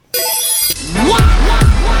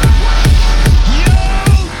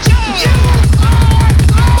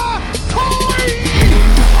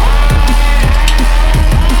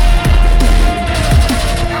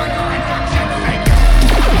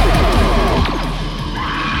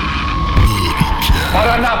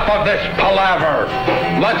this palaver.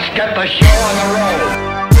 Let's get the show on the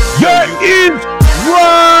road. That is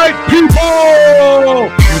right, people!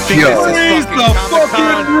 You think this is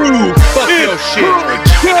fucking roof. Fuck your shit.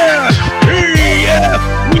 Cash. Yeah,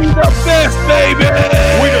 we the best, baby.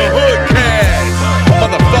 We the hood cast,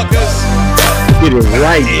 motherfuckers. Get it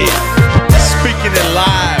right. Speaking it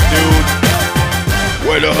live, dude.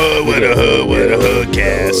 Where the hood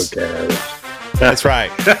cast. That's right.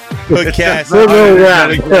 Hood cast.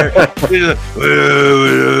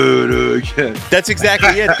 That's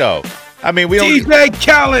exactly it, though. I mean, we don't. DJ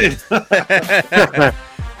Khaled.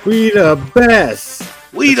 We the best.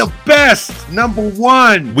 We the best. Number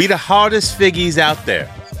one. We the hardest figgies out there.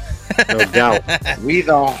 No doubt. We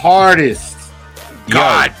the hardest.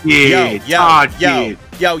 God,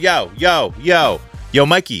 Yo,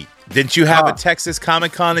 Mikey, didn't you have a Texas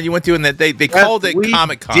Comic Con that you went to, and that they called it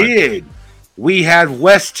Comic Con? We did. We had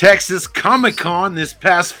West Texas Comic Con this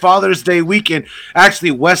past Father's Day weekend.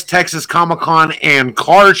 Actually, West Texas Comic Con and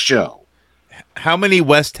car show. How many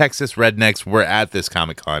West Texas rednecks were at this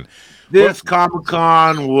Comic Con? This Comic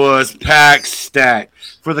Con was packed stacked.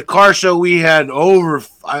 For the car show, we had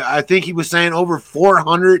I think he was saying over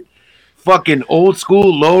 400 fucking old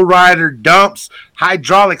school lowrider dumps,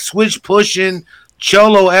 hydraulic switch pushing,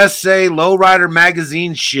 Cholo essay, lowrider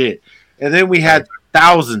magazine shit. And then we had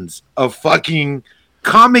thousands of fucking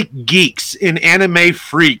comic geeks and anime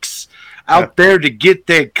freaks out there to get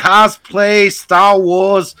their cosplay, Star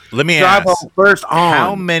Wars. Let me ask,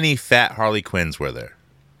 how many fat Harley Quinns were there?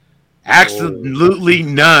 Absolutely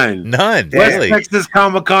none. None. West Really? Texas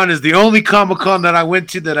Comic Con is the only Comic Con that I went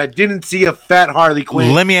to that I didn't see a fat Harley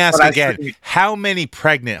Quinn. Let me ask again. How many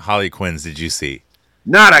pregnant Harley Quinns did you see?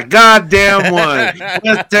 Not a goddamn one.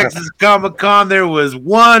 West Texas Comic Con, there was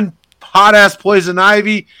one hot ass Poison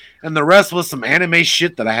Ivy, and the rest was some anime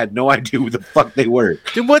shit that I had no idea who the fuck they were.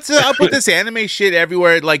 Dude, what's up with this anime shit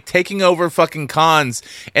everywhere, like taking over fucking cons?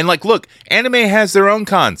 And like, look, anime has their own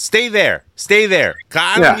cons. Stay there.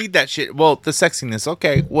 I don't need that shit. Well, the sexiness,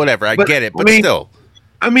 okay, whatever. I get it, but still.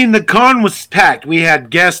 I mean, the con was packed. We had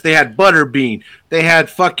guests. They had Butterbean. They had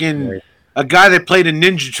fucking a guy that played a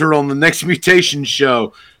Ninja Turtle on the Next Mutation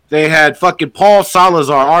show. They had fucking Paul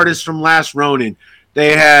Salazar, artist from Last Ronin.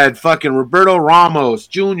 They had fucking Roberto Ramos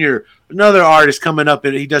Jr., another artist coming up,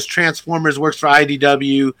 and he does Transformers, works for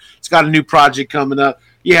IDW. He's got a new project coming up.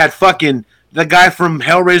 You had fucking the guy from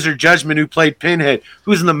Hellraiser Judgment who played Pinhead,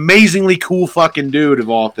 who's an amazingly cool fucking dude of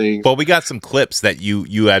all things. Well, we got some clips that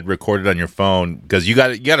you had recorded on your phone because you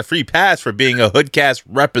got a free pass for being a Hoodcast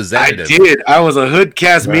representative. I did. I was a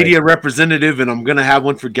Hoodcast media representative, and I'm gonna have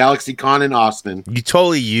one for GalaxyCon in Austin. You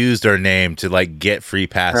totally used our name to like get free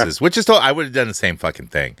passes, which is I would have done the same fucking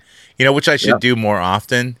thing. You know, which I should do more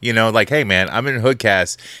often. You know, like, hey man, I'm in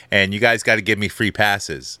Hoodcast, and you guys got to give me free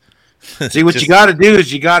passes. See, what you got to do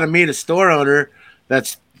is you got to meet a store owner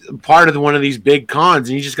that's part of one of these big cons,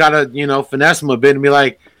 and you just got to, finesse them a bit and be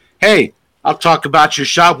like, hey, I'll talk about your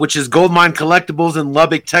shop, which is Goldmine Collectibles in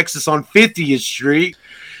Lubbock, Texas on 50th Street,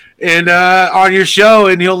 and on your show,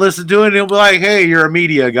 and he'll listen to it, and he'll be like, hey, you're a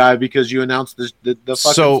media guy because you announced the fucking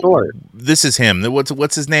store. This is him.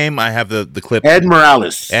 What's his name? I have the clip. Ed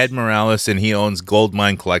Morales, and he owns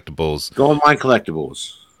Goldmine Collectibles. Goldmine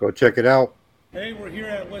Collectibles. Go check it out. Hey, we're here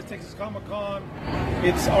at West Texas Comic Con.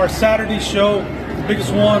 It's our Saturday show, the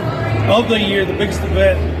biggest one of the year, the biggest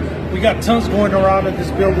event. We got tons going around at this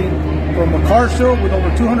building, from a car show with over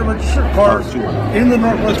 200 registered cars in the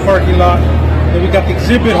Northwest parking lot. Then we got the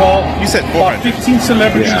exhibit hall. You said 400. 15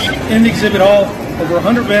 celebrities in the exhibit hall, over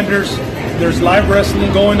 100 vendors. There's live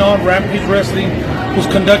wrestling going on, Rampage Wrestling, who's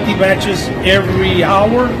conducting matches every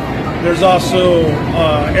hour. There's also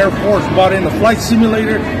Air Force bought in a flight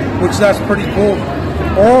simulator, which that's pretty cool.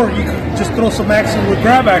 Or you can just throw some axes with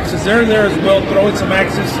grab axes. They're there as well. Throw in some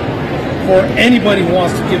axes for anybody who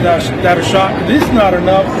wants to give that a shot. If this is not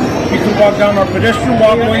enough, you can walk down our pedestrian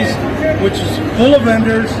walkways, which is full of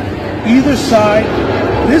vendors either side.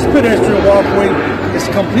 This pedestrian walkway is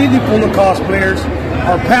completely full of cosplayers.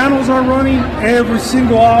 Our panels are running every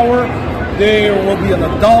single hour. There will be an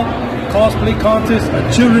adult cosplay contest,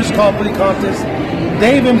 a children's cosplay contest.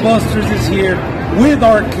 Dave and Buster's is here with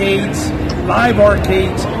arcades, live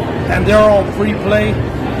arcades, and they're all free play.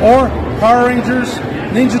 Or Power Rangers,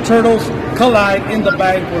 Ninja Turtles collide in the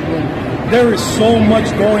banquet room. There is so much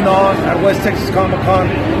going on at West Texas Comic Con.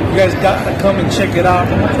 You guys got to come and check it out.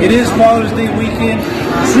 It is Father's Day weekend.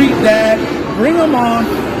 Treat Dad, bring them on,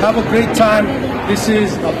 have a great time. This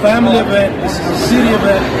is a family event. This is a city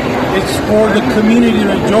event. It's for the community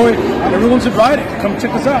to enjoy. Everyone's invited. Come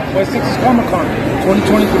check us out. West Texas Comic Con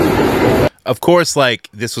 2023. of course, like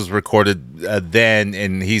this was recorded then,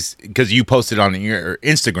 and because you posted on your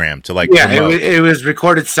Instagram to like. Yeah, promote. it was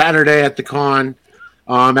recorded Saturday at the con.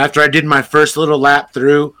 After I did my first little lap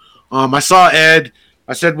through, I saw Ed.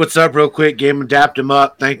 I said, "What's up?" real quick. Gave him, dapped him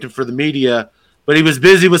up, thanked him for the media. But he was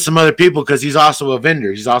busy with some other people because he's also a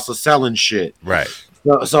vendor. He's also selling shit. Right.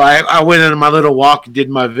 So I went on my little walk and did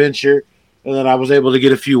my venture, and then I was able to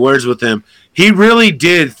get a few words with him. He really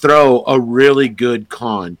did throw a really good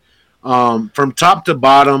con, from top to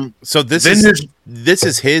bottom. So this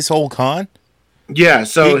is his whole con. Yeah.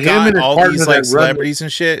 So he him got and his all partner these like that run celebrities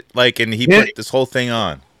and shit, like, and he put this whole thing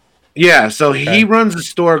on. Yeah, so he runs the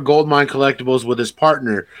store Goldmine Collectibles with his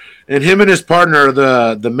partner, and him and his partner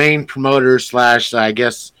are the main promoters / I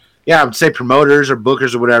guess, I would say promoters or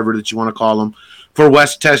bookers or whatever that you want to call them for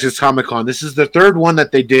West Texas Comic Con. This is the third one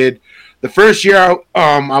that they did. The first year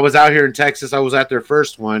I was out here in Texas, I was at their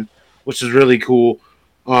first one, which is really cool.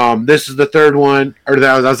 This is the third one, or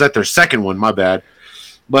I was at their second one, my bad.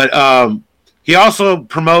 But he also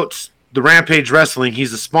promotes the Rampage Wrestling.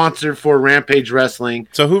 He's a sponsor for Rampage Wrestling.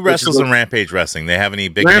 So who wrestles in Rampage Wrestling? They have any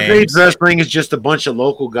big Rampage names? Wrestling is just a bunch of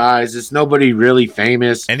local guys. It's nobody really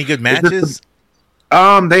famous. Any good matches?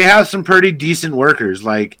 They have some pretty decent workers.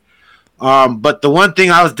 But the one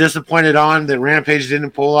thing I was disappointed on that Rampage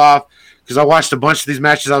didn't pull off, because I watched a bunch of these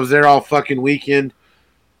matches. I was there all fucking weekend.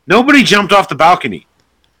 Nobody jumped off the balcony.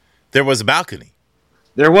 There was a balcony.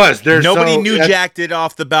 Nobody knew Jack did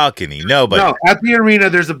off the balcony. Nobody. No, at the arena,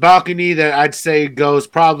 there's a balcony that I'd say goes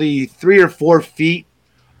probably 3 or 4 feet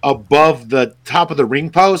above the top of the ring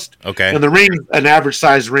post. Okay. And the ring's an average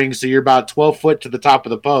size ring, so you're about 12 foot to the top of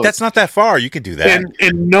the post. That's not that far. You could do that.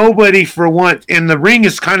 And nobody for once, and the ring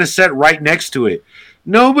is kind of set right next to it.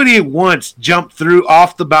 Nobody once jumped through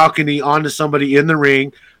off the balcony onto somebody in the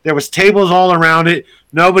ring. There was tables all around it.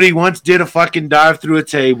 Nobody once did a fucking dive through a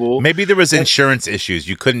table. Maybe there was insurance issues.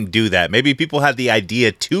 You couldn't do that. Maybe people had the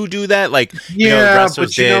idea to do that. Like, but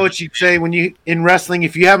wrestlers you did. know what you say when you in wrestling,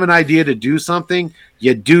 if you have an idea to do something,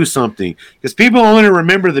 you do something. Because people only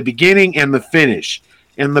remember the beginning and the finish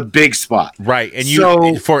and the big spot. Right.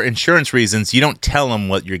 And for insurance reasons, you don't tell them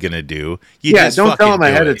what you're going to do. You just don't tell them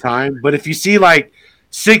fucking ahead do of time. But if you see like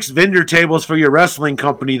 6 vendor tables for your wrestling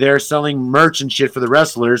company there selling merch and shit for the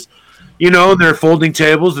wrestlers, they're folding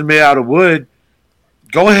tables, they're made out of wood.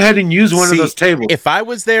 Go ahead and use one of those tables. If I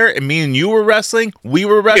was there and me and you were wrestling, we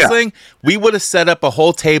would have set up a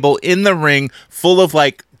whole table in the ring full of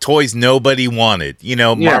like toys nobody wanted,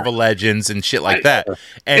 Marvel Legends and shit like that.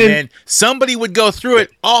 And then somebody would go through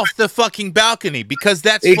it off the fucking balcony because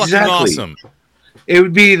that's fucking awesome. It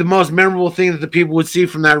would be the most memorable thing that the people would see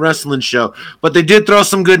from that wrestling show. But they did throw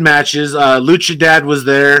some good matches. Lucha Dad was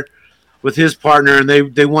there with his partner, and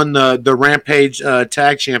they won the Rampage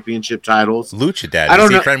Tag Championship titles. Lucha Dad? Is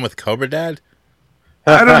he a friend with Cobra Dad?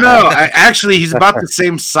 I don't know. Actually, he's about the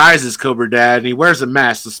same size as Cobra Dad, and he wears a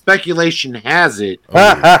mask. The speculation has it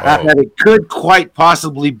that it could quite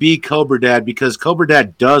possibly be Cobra Dad because Cobra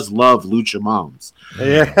Dad does love Lucha Moms.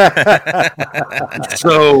 Yeah.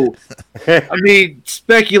 So, I mean,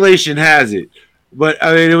 speculation has it. But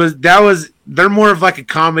I mean, they're more of like a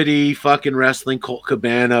comedy fucking wrestling. Colt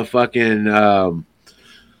Cabana, fucking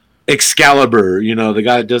Excalibur, the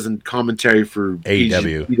guy that doesn't commentary for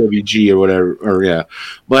PWG or whatever,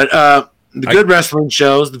 But the good wrestling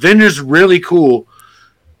shows, the vendor's really cool.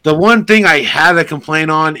 The one thing I have a complaint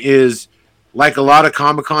on is, like a lot of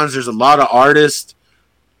Comic Cons, there's a lot of artists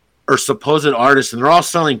or supposed artists, and they're all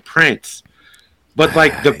selling prints. But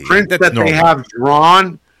like the prints that they have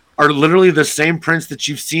drawn are literally the same prints that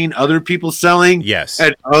you've seen other people selling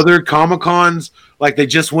at other Comic Cons. Like they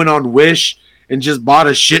just went on Wish and just bought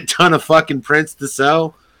a shit ton of fucking prints to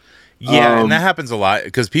sell. Yeah, and that happens a lot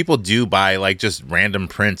because people do buy like just random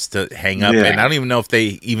prints to hang up, and I don't even know if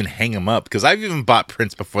they even hang them up because I've even bought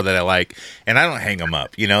prints before that I like, and I don't hang them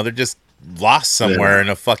up. They're just lost somewhere in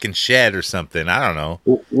a fucking shed or something. I don't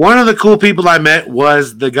know. One of the cool people I met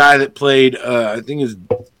was the guy that played, I think is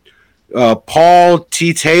Paul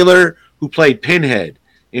T. Taylor, who played Pinhead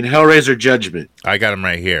in Hellraiser Judgment. I got him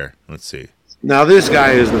right here. Let's see. Now this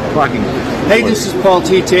guy is the fucking. Hey, this is Paul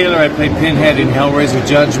T. Taylor. I play Pinhead in Hellraiser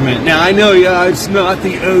Judgment. Now I know, it's not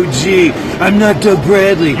the OG. I'm not Doug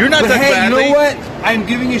Bradley. You're not but Doug hey, Bradley. You know what? I'm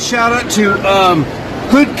giving a shout out to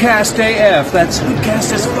Hoodcast AF. That's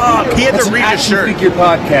Hoodcast as fuck. He had to That's an read a action shirt. figure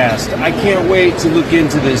podcast. I can't wait to look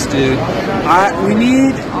into this, dude. We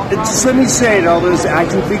need, just let me say to all those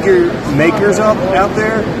action figure makers out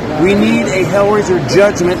there, we need a Hellraiser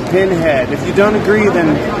Judgment pinhead. If you don't agree,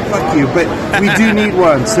 then fuck you. But we do need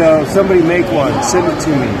one, so somebody make one. Send it to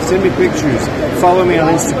me. Send me pictures. Follow me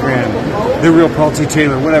on Instagram. The Real Paul T.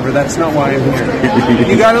 Taylor, whatever. That's not why I'm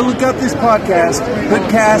here. You got to look up this podcast,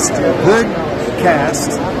 Hoodcast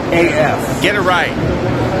AF. Get it right.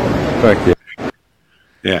 Fuck yeah.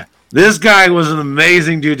 Yeah. This guy was an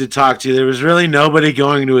amazing dude to talk to. There was really nobody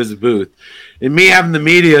going to his booth. And me having the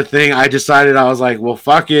media thing, I decided, I was like, well,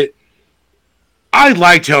 fuck it. I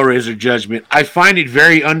liked Hellraiser Judgment. I find it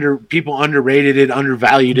very people underrated it,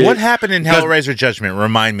 undervalued it. What happened in Hellraiser Judgment?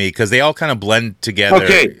 Remind me, because they all kind of blend together.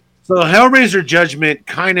 Okay, so Hellraiser Judgment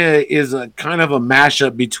kind of is a kind of a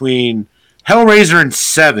mashup between Hellraiser and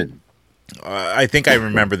Seven. I think I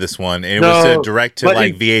remember this one. It was a direct to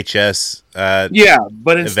like VHS. Yeah,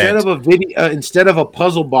 but instead of a video, instead of a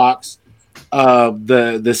puzzle box,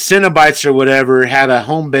 the Cenobites or whatever had a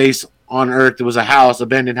home base on Earth. It was a house,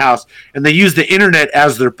 abandoned house, and they used the internet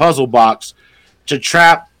as their puzzle box to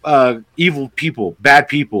trap evil people, bad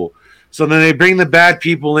people. So then they bring the bad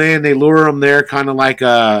people in, they lure them there, kind of like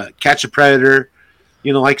Catch a Predator.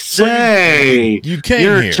 You know, like, say,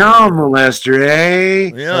 you're a child molester,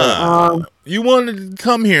 eh? Yeah. You wanted to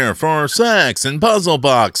come here for sex and puzzle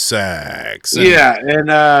box sex. And yeah, and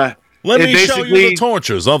let me show you the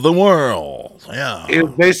tortures of the world. Yeah. It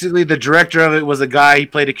was basically, the director of it was a guy, he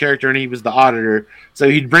played a character, and he was the auditor. So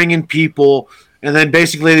he'd bring in people, and then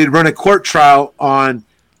basically they'd run a court trial on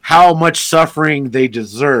how much suffering they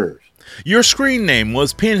deserve. Your screen name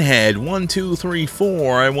was Pinhead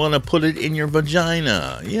 1234. I want to put it in your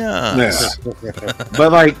vagina. Yes. Yeah.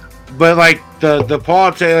 but like the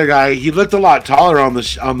Paul Taylor guy, he looked a lot taller on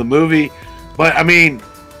the movie. But I mean,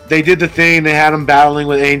 they did the thing. They had him battling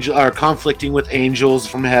with conflicting with angels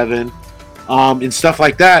from heaven, and stuff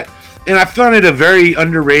like that. And I found it a very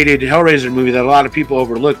underrated Hellraiser movie that a lot of people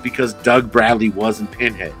overlook because Doug Bradley wasn't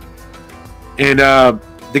Pinhead. And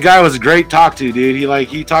the guy was a great talk to, dude.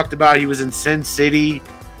 He talked about he was in Sin City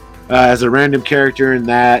as a random character in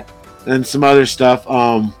that, and some other stuff.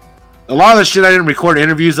 A lot of the shit I didn't record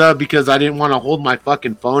interviews of because I didn't want to hold my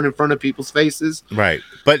fucking phone in front of people's faces. Right,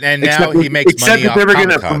 now he makes money off if they were going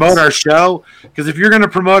to promote our show. Because if you're going to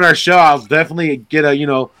promote our show, I'll definitely get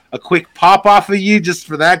a quick pop off of you just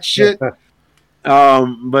for that shit.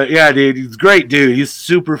 But yeah, dude, he's a great dude. He's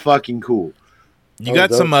super fucking cool. You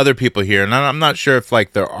got some other people here, and I'm not sure if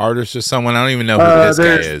like they're artists or someone. I don't even know who this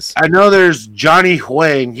guy is. I know there's Johnny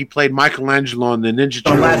Huang. He played Michelangelo in the Ninja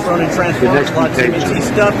Turtles. Last Ronin Transformers, watch TNT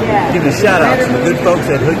stuff. Give a shout out to the good folks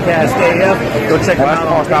at Hoodcast AF. Go check them out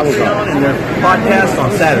on Patreon and their podcast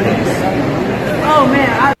on Saturdays. Oh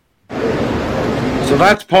man. So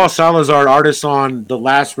that's Paul Salazar, artist on The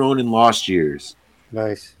Last Ronin Lost Years.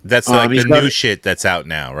 Nice. That's like the new shit that's out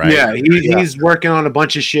now, right? Yeah, he's working on a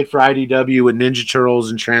bunch of shit for IDW with Ninja Turtles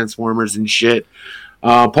and Transformers and shit.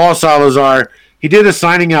 Paul Salazar, he did a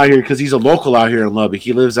signing out here because he's a local out here in Lubbock.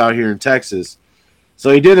 He lives out here in Texas.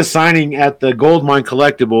 So he did a signing at the Gold Mine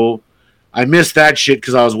Collectible. I missed that shit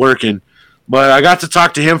because I was working. But I got to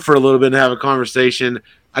talk to him for a little bit and have a conversation.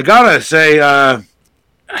 I gotta say,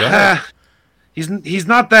 he's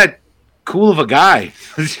not that cool of a guy.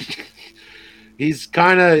 He's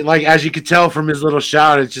kind of like, as you could tell from his little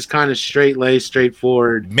shout, it's just kind of straight-laced,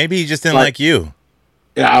 straightforward. Maybe he just didn't like you.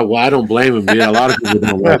 Yeah, well, I don't blame him, dude. A lot of people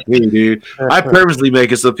don't like me, dude. I purposely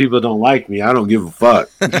make it so people don't like me. I don't give a fuck.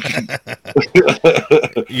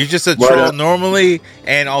 You're just a troll normally,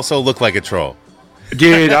 and also look like a troll.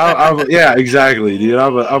 Dude, yeah, exactly, dude.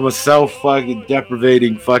 I'm a self-fucking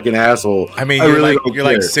deprivating fucking asshole. I mean, you're like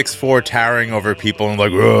 6'4", towering over people and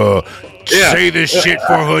like, ugh. Say this shit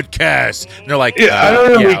for Hoodcast. And they're like, I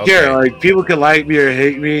don't really care. Like, people can like me or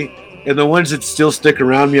hate me, and the ones that still stick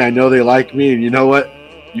around me, I know they like me. And you know what?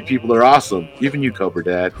 You people are awesome. Even you, Cobra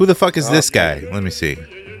Dad. Who the fuck is this guy? Let me see.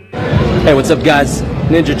 Hey, what's up, guys?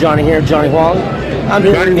 Ninja Johnny here, Johnny Huang. I'm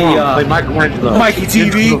here in the Michelangelo. Mikey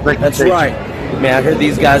TV. That's right, man. I heard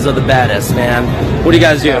these guys are the baddest, man. What do you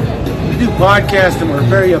guys do? We do podcasts and we're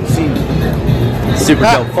very obscene. Super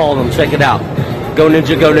dope. Follow them. Check it out. Go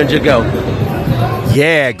Ninja, go Ninja, go.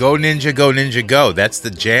 Yeah, go Ninja, go Ninja, go. That's the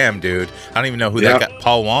jam, dude. I don't even know who that guy.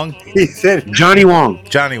 Paul Wong? He said Johnny Wong.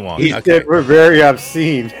 Johnny Wong. He said we're very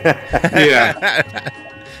obscene. Yeah.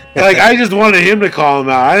 Like, I just wanted him to call him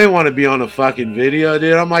out. I didn't want to be on a fucking video,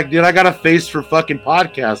 dude. I'm like, dude, I got a face for fucking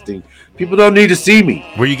podcasting. People don't need to see me.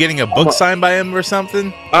 Were you getting a book signed by him or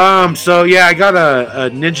something? So yeah, I got a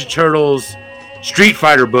Ninja Turtles Street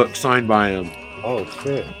Fighter book signed by him. Oh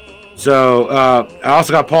shit! So I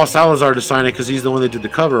also got Paul Salazar to sign it because he's the one that did the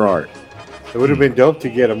cover art. It would have been dope to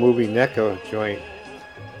get a movie NECA joint.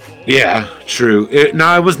 Yeah, true. It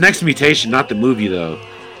was Next Mutation, not the movie though.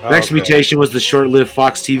 Next Mutation was the short-lived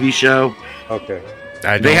Fox TV show. Okay.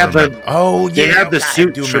 They have the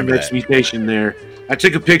suits from Next Mutation there. I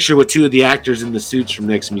took a picture with 2 of the actors in the suits from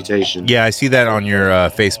Next Mutation. Yeah, I see that on your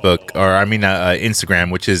Facebook, or I mean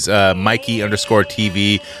Instagram, which is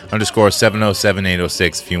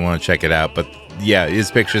Mikey_TV_707806 if you want to check it out. But yeah, his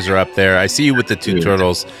pictures are up there. I see you with the 2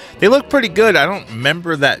 turtles. They look pretty good. I don't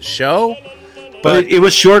remember that show. But it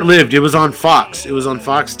was short-lived. It was on Fox. It was on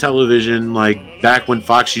Fox Television, like back when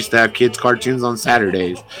Fox used to have kids' cartoons on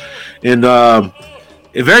Saturdays. And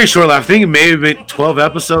very short-lived. I think it may have been 12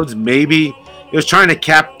 episodes, maybe. It was trying to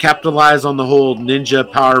capitalize on the whole Ninja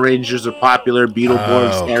Power Rangers are popular,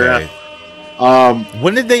 Beetleborgs era.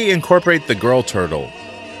 When did they incorporate the girl turtle?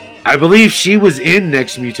 I believe she was in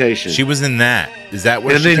Next Mutation. She was in that. Is that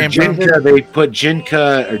where and she then came Jinka, from? They put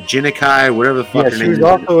Jinka or Jinikai, whatever the fuck her she name was is.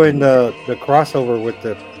 also in the crossover with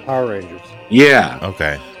the Power Rangers. Yeah.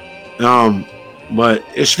 Okay. But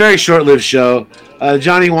it's a very short-lived show.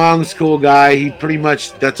 Johnny Wong's a cool guy. He pretty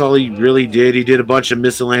much, that's all he really did. He did a bunch of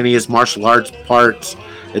miscellaneous martial arts parts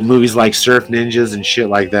in movies like Surf Ninjas and shit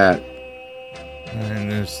like that.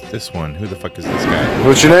 And there's this one. Who the fuck is this guy?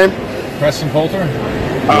 What's your name? Preston Coulter.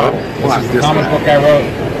 Oh, This is the comic book I wrote,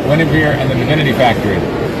 Guinevere and the Divinity Factory.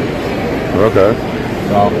 Okay.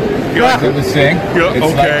 So, you like to sing.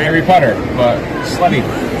 It's like Harry Potter, but slutty.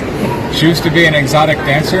 She used to be an exotic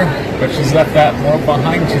dancer, but she's left that world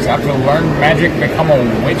behind. She's out to learn magic, become a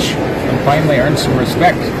witch, and finally earn some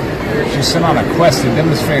respect. She's sent on a quest to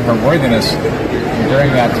demonstrate her worthiness. And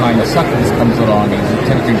during that time, the succubus comes along and is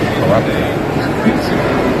attempting to corrupt her.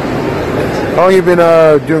 How long you been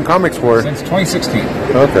doing comics for? Since 2016.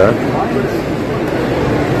 Okay.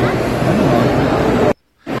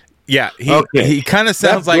 Yeah, he kind of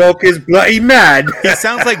sounds like bloke is bloody mad. He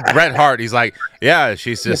sounds like Bret Hart. He's like, yeah,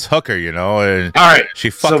 she's this hooker, you know, and all right, she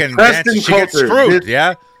fucking Preston dances, she gets screwed.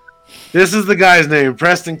 This is the guy's name,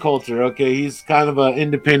 Preston Coulter. Okay, he's kind of an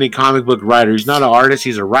independent comic book writer. He's not an artist;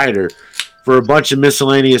 he's a writer for a bunch of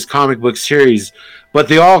miscellaneous comic book series. But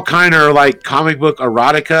they all kind of are like comic book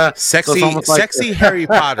erotica. Sexy Harry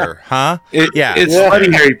Potter, huh? It's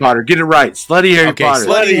Slutty Harry Potter. Get it right. Slutty Harry Potter.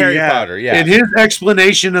 Slutty Harry Potter, yeah. And his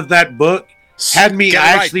explanation of that book had me,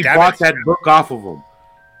 I actually bought that book off of him.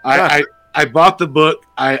 I bought the book.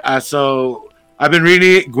 So I've been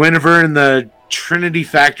reading it, Guinevere and the Trinity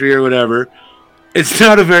Factory or whatever. It's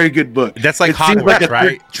not a very good book. That's like Hogwarts,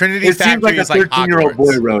 right? Trinity Factory is like Hogwarts. It seems like a 13-year-old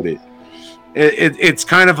boy wrote it. It's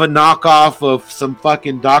kind of a knockoff of some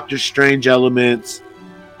fucking Doctor Strange elements,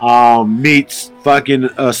 meets fucking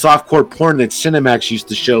softcore porn that Cinemax used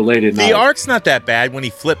to show late at night. The art's not that bad when he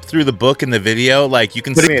flipped through the book in the video. Like you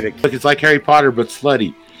can see it's like Harry Potter but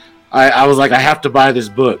slutty. I was like, I have to buy this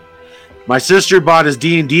book. My sister bought his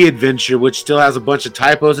D&D adventure, which still has a bunch of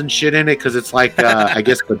typos and shit in it because it's like I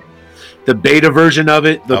guess the beta version of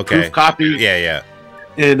it, the proof copy. Yeah.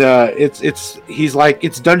 And he's like,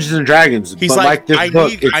 it's Dungeons and Dragons. He's but like this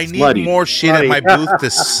book, I need more shit at my booth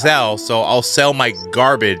to sell, so I'll sell my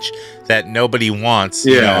garbage that nobody wants,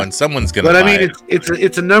 you know, and someone's gonna. But I mean,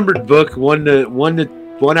 it's a numbered book. 1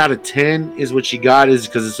 out of 10 is what she got, is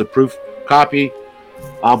because it's a proof copy.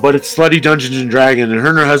 But it's Slutty Dungeons and Dragons, and her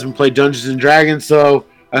and her husband play Dungeons and Dragons, so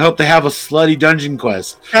I hope they have a slutty dungeon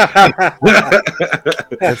quest.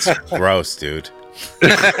 That's gross, dude.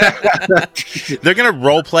 They're gonna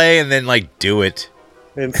role play and then like do it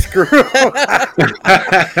and screw. They're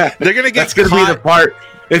gonna get. That's gonna be the part.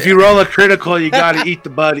 If you roll a critical, you gotta eat the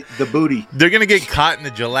booty. They're gonna get caught in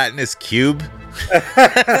a gelatinous cube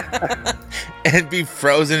and be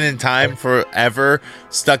frozen in time forever,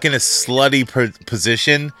 stuck in a slutty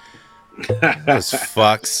position. Those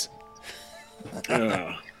fucks.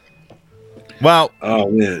 Well,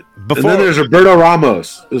 oh man! And then there's Roberto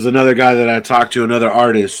Ramos. Is another guy that I talked to, another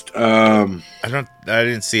artist. I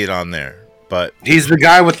didn't see it on there, but he's the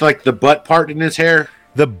guy with like the butt part in his hair.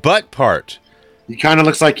 The butt part. He kind of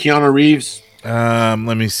looks like Keanu Reeves. Let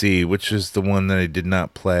me see, which is the one that I did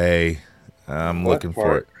not play. I'm looking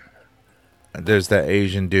for it. There's that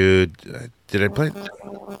Asian dude. Did I play?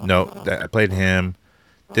 No, I played him.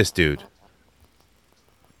 This dude.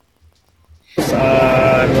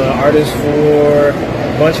 I'm an artist for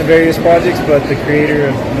a bunch of various projects, but the creator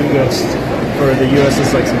of Blue Ghost for the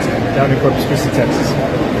USS Lexington down in Corpus Christi, Texas.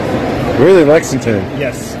 Really, Lexington?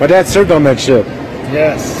 Yes. My dad served on that ship.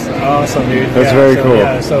 Yes, awesome, dude. That's very cool.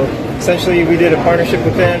 Yeah, so essentially, we did a partnership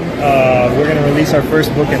with them. We're going to release our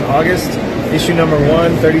first book in August. Issue number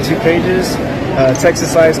 1, 32 pages.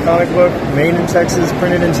 Texas-sized comic book, made in Texas,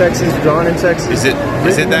 printed in Texas, drawn in Texas. Is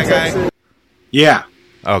it that guy? Texas. Yeah.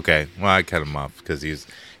 Okay. Well, I cut him off because he's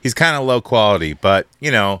kind of low quality, but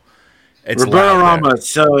it's Roberto Ramos.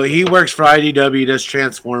 So he works for IDW, does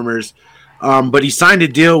Transformers, but he signed a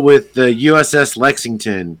deal with the USS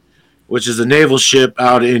Lexington, which is a naval ship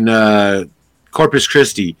out in Corpus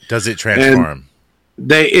Christi. Does it transform?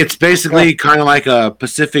 It's basically kind of like a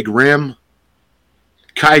Pacific Rim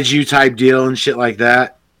kaiju type deal and shit like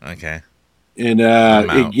that. Okay. And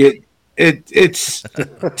it's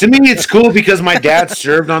to me it's cool because my dad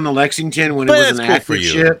served on the Lexington when it was an active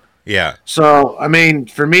ship. Yeah. So I mean,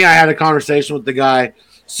 for me, I had a conversation with the guy.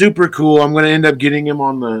 Super cool. I'm going to end up getting him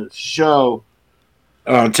on the show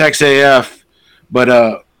on Tex AF.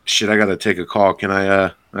 But shit, I got to take a call. Can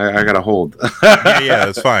I got to hold. yeah,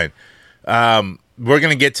 that's fine. We're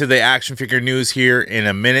going to get to the action figure news here in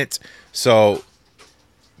a minute. So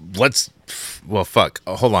fuck.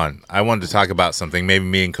 Hold on. I wanted to talk about something. Maybe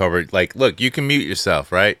me and Cobra. Like, look, you can mute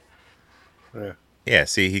yourself, right? Yeah. Yeah,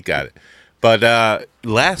 see, he got it. But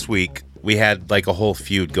last week, we had like a whole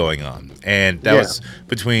feud going on. And that was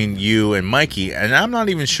between you and Mikey. And I'm not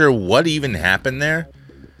even sure what even happened there.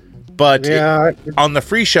 But on the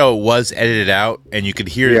free show, it was edited out. And you could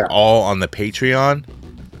hear it all on the Patreon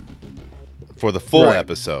for the full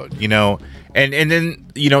episode, And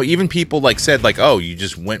then, even people said oh, you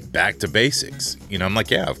just went back to basics. I'm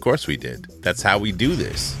like, yeah, of course we did. That's how we do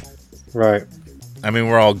this. Right. I mean,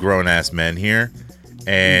 we're all grown ass men here.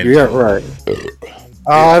 And yeah, right.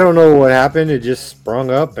 I don't know what happened. It just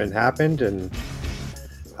sprung up and happened, and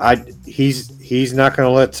he's not going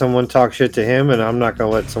to let someone talk shit to him, and I'm not going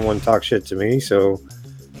to let someone talk shit to me. So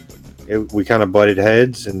we kind of butted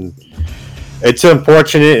heads, and it's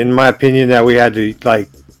unfortunate, in my opinion, that we had to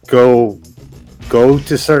go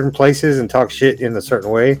to certain places and talk shit in a certain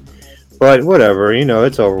way. But whatever,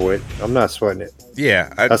 it's over with. I'm not sweating it.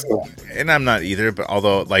 Yeah, and I'm not either. But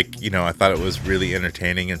although, I thought it was really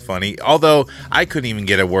entertaining and funny. Although I couldn't even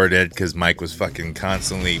get a word in because Mike was fucking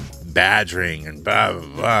constantly badgering and blah blah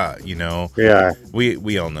blah. Yeah,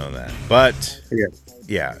 we all know that. But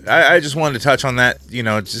I just wanted to touch on that.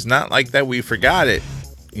 It's just not like that we forgot it.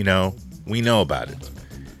 We know about it.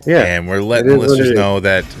 Yeah, and we're letting listeners know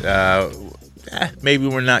that maybe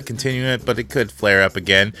we're not continuing it, but it could flare up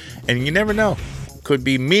again, and you never know. Could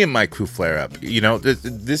be me and my crew flare up.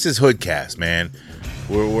 This is Hoodcast, man.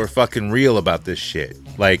 We're fucking real about this shit.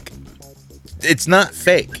 It's not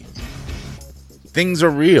fake. Things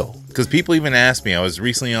are real. Because people even asked me. I was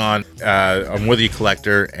recently on Worthy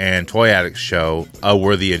Collector and Toy Addict show, A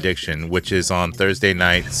Worthy Addiction, which is on Thursday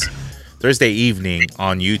evening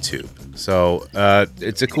on YouTube. So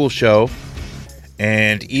it's a cool show.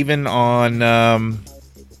 And even on...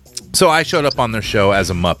 so I showed up on their show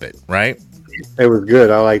as a Muppet, right? It was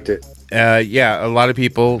good. I liked it. A lot of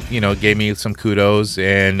people, gave me some kudos,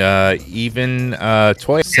 and even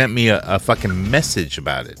Toy sent me a fucking message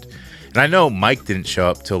about it. And I know Mike didn't show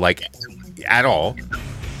up till at all.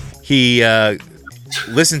 He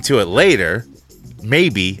listened to it later,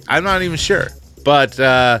 maybe. I'm not even sure. But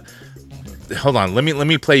hold on, let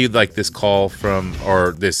me play you this call from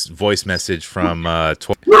or this voice message from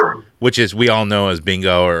Toy, which is we all know as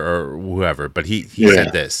Bingo or whoever. But he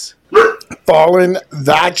said this. Fallen,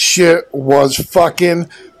 that shit was fucking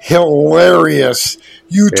hilarious.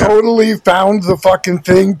 You totally found the fucking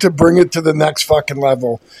thing to bring it to the next fucking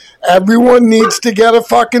level. Everyone needs to get a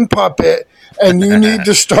fucking puppet, and you need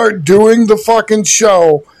to start doing the fucking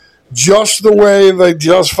show just the way they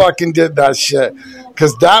just fucking did that shit.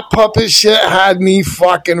 Because that puppet shit had me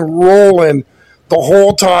fucking rolling the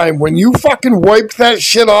whole time. When you fucking wiped that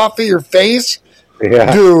shit off of your face...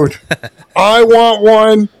 Yeah. Dude, I want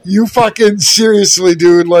one. You fucking seriously,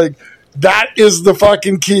 dude. That is the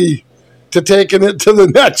fucking key to taking it to the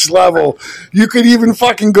next level. You could even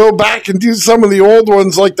fucking go back and do some of the old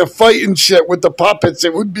ones, like the fighting shit with the puppets.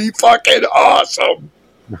 It would be fucking awesome.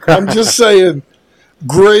 I'm just saying.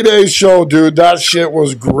 Great A show, dude. That shit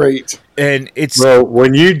was great. And it's... Bro,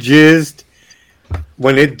 when it jizzed,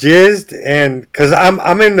 and... Because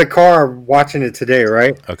I'm in the car watching it today,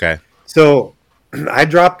 right? Okay. So... I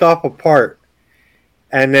dropped off a part,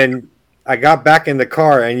 and then I got back in the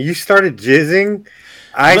car, and you started jizzing.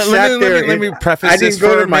 Let me preface this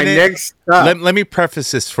for a minute. Let me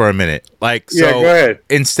preface this for a minute. Go ahead.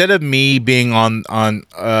 Instead of me being on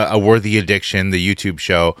A Worthy Addiction, the YouTube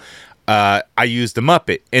show, I used the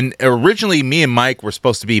Muppet. And originally, me and Mike were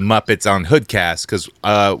supposed to be Muppets on Hoodcast because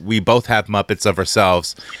we both have Muppets of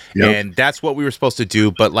ourselves. Yep. And that's what we were supposed to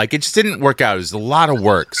do. But like, it just didn't work out. It was a lot of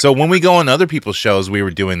work. So when we go on other people's shows, we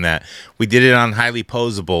were doing that. We did it on Highly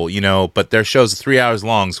Posable, you know, but their shows are 3 hours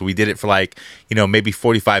long. So we did it for like, you know, maybe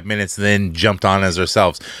 45 minutes and then jumped on as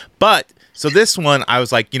ourselves. But so this one, I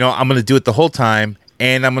was like, you know, I'm going to do it the whole time.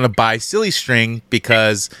 And I'm going to buy Silly String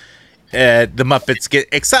because the Muppets get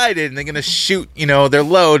excited and they're going to shoot, you know, their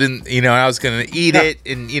load. And, you know, I was going to eat it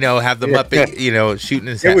and, you know, have the Muppet, you know, shooting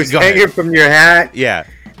his hat. It was hanging from your hat. Yeah.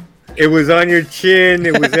 It was on your chin.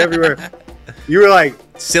 It was everywhere. You were like...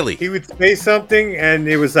 Silly. He would say something and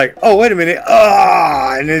it was like, oh, wait a minute.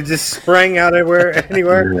 Oh, and it just sprang out anywhere.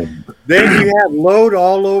 Then you had load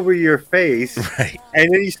all over your face. Right.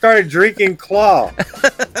 And then you started drinking Claw.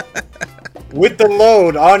 With the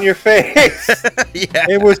load on your face. Yeah.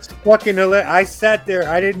 It was fucking hilarious. I sat there.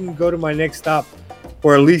 I didn't go to my next stop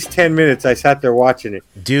for at least 10 minutes. I sat there watching it.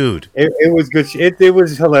 Dude. It was good. It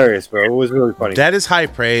was hilarious, bro. It was really funny. That is high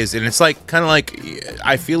praise. And it's like, kind of like,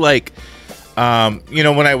 I feel like, you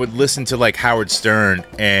know, when I would listen to like Howard Stern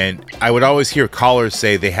and I would always hear callers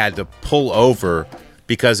say they had to pull over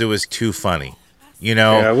because it was too funny, you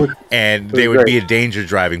know, and they would be a danger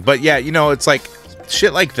driving. But yeah, you know, it's like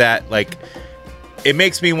shit like that. Like, it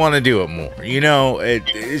makes me want to do it more. You know,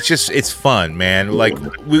 it's just, it's fun, man. Like,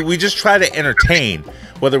 we just try to entertain,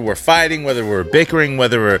 whether we're fighting, whether we're bickering,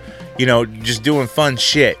 whether we're, you know, just doing fun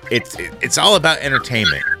shit. It's all about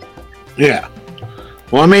entertainment. Yeah.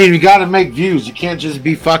 Well, I mean, you got to make views. You can't just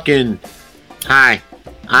be fucking, hi,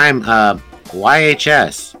 I'm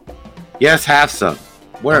YHS. Yes, have some.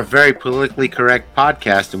 We're a very politically correct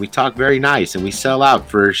podcast, and we talk very nice, and we sell out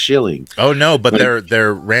for a shilling. Oh no, but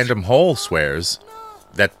they're random hole swears.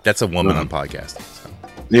 That's a woman on podcasting. So.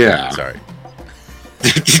 Yeah. Sorry.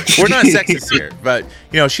 We're not sexist here, but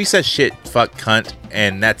you know, she says shit, fuck, cunt,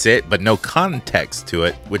 and that's it, but no context to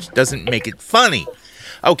it, which doesn't make it funny.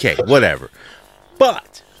 Okay, whatever.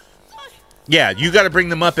 But yeah, you got to bring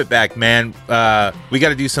the Muppet back, man. We got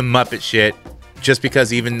to do some Muppet shit. Just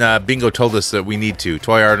because even Bingo told us that we need to.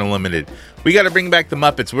 Toy Art Unlimited. We got to bring back the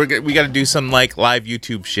Muppets. We got to do some like live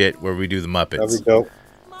YouTube shit where we do the Muppets. That'd be dope.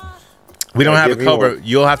 We don't have a Cobra.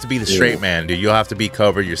 You'll have to be the straight man, dude. You'll have to be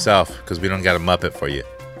Cobra yourself because we don't got a Muppet for you.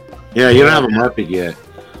 Yeah, you don't have a Muppet yet.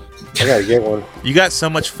 I gotta get one. You got so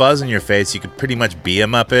much fuzz in your face, you could pretty much be a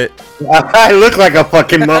Muppet. I look like a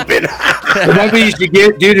fucking Muppet. What you should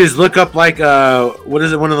get, dude, is look up like what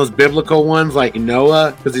is it? One of those biblical ones, like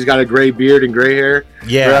Noah, because he's got a gray beard and gray hair.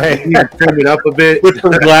 Yeah, right. You trim it up a bit with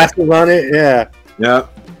some glasses on it. Yeah.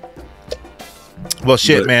 Yep. Well,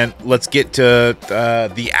 shit, man. Let's get to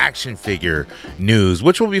the action figure news,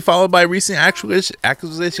 which will be followed by recent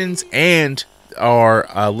acquisitions and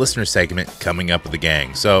our listener segment coming up with the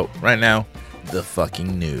gang. So, right now, the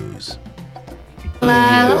fucking news.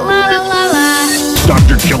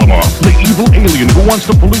 Dr. Killamoff, the evil alien who wants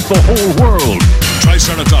to pollute the whole world.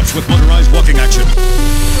 Triceratops with motorized walking action.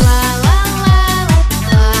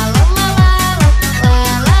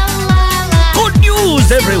 Good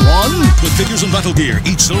news, everyone! With figures and battle gear,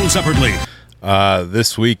 each sold separately.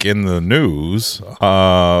 This week in the news,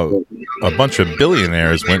 a bunch of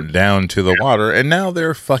billionaires went down to the water, and now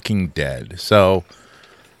they're fucking dead. So,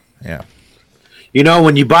 yeah. You know,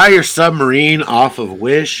 when you buy your submarine off of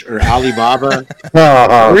Wish or Alibaba,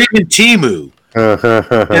 or even Temu,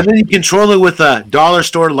 and then you control it with a dollar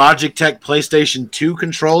store Logitech PlayStation 2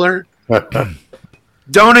 controller,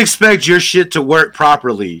 don't expect your shit to work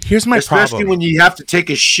properly. Here's my problem. Especially when you have to take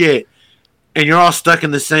a shit and you're all stuck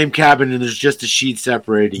in the same cabin and there's just a sheet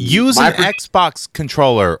separating. Use an Xbox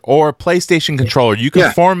controller or a PlayStation controller. You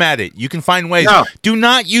can format it. You can find ways. No. Do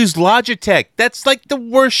not use Logitech. That's like the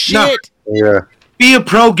worst shit. Yeah. Be a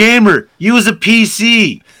pro gamer. Use a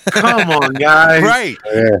PC. Come on, guys. Right.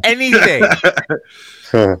 Yeah. Anything.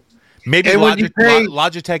 Maybe And when you pay-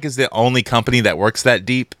 Logitech is the only company that works that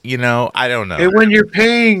deep. You know, I don't know. And when you're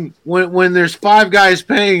paying, when there's five guys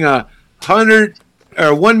paying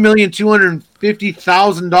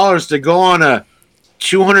 $1,250,000 to go on a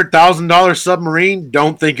 $200,000 submarine,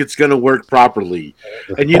 don't think it's going to work properly.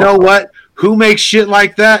 And you know what? Who makes shit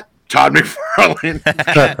like that? Todd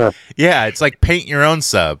McFarlane. Yeah, it's like paint your own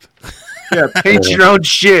sub. Yeah, paint your own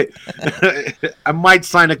shit. I might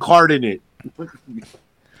sign a card in it.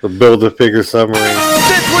 The Build-A-Figure submarine.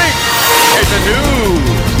 This week in the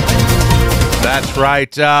news. That's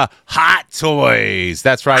right. Hot Toys.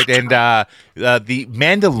 That's right. And the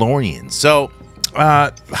Mandalorian. So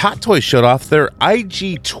Hot Toys showed off their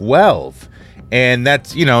IG-12. And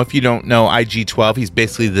that's, you know, if you don't know IG-12, he's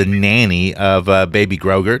basically the nanny of Baby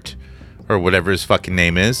Grogurt. or whatever his fucking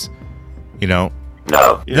name is. You know.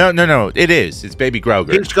 No. No. It is. It's Baby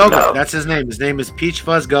Grogurt. Peach Gogurt. No. That's his name. His name is Peach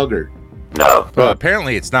Fuzz Gogurt. No. Well,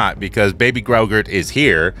 apparently it's not, because Baby Grogurt is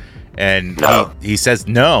here, and he says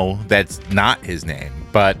no, that's not his name.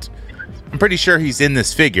 But I'm pretty sure he's in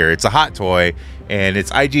this figure. It's a hot toy, and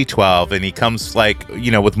it's IG-12, and he comes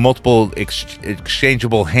with multiple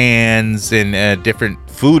exchangeable hands and different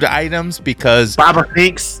food items, because Baba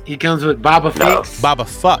Finks. He comes with Baba Finks. Baba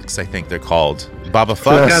Fucks, I think they're called. Baba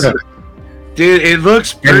Fucks. Dude, it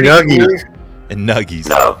looks pretty cool. And Nuggies.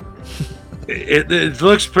 No. It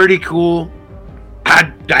looks pretty cool.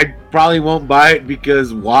 I probably won't buy it,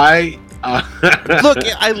 because why? Look,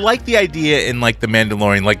 I like the idea in The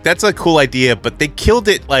Mandalorian. That's a cool idea, but they killed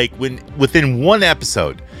it within one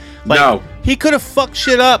episode. No. He could have fucked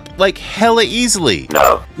shit up hella easily.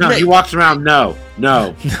 No. He walks around. No.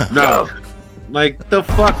 Like the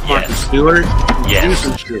fuck, Martha Stewart. Yes. Do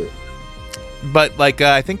some shit. But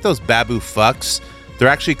I think those Babu Fucks, they're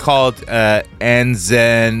actually called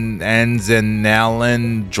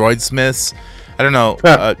Anzenalan Droidsmiths. I don't know.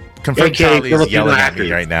 Confirm Charlie's yelling at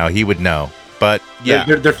me right now. He would know. But yeah,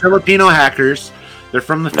 they're Filipino hackers. They're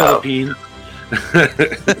from the Philippines.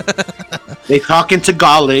 They talk in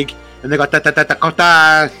Tagalog, and they go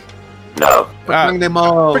ta. No.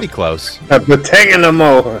 Pretty close.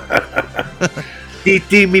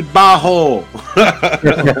 Titi mi baho.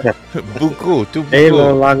 Buku.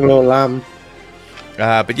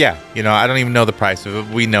 But yeah, I don't even know the price of it.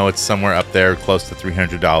 We know it's somewhere up there close to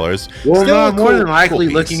 $300. Well, no, more than likely,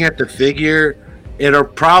 looking at the figure, it'll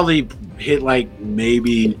probably hit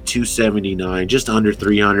maybe $279, just under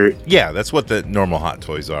 $300. Yeah, that's what the normal Hot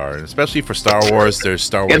Toys are, and especially for Star Wars. There's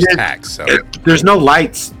Star Wars packs. So. There's no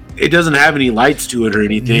lights. It doesn't have any lights to it or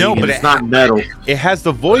anything. No, but it's not metal. It has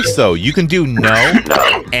the voice, though. You can do no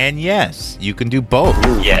and yes. You can do both.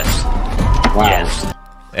 Yes. Wow. Yes.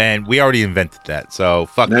 And we already invented that, so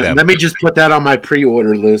fuck them. Let me just put that on my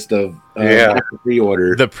pre-order list of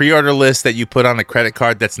pre-order. The pre-order list that you put on a credit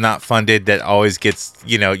card that's not funded, that always gets,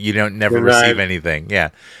 you don't never receive anything.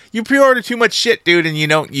 Yeah. You pre-order too much shit, dude, and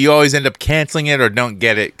you always end up canceling it or don't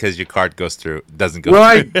get it because your card doesn't go through.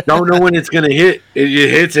 I don't know when it's going to hit.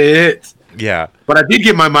 It hits. Yeah. But I did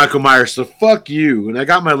get my Michael Myers, so fuck you. And I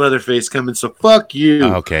got my Leatherface coming, so fuck you.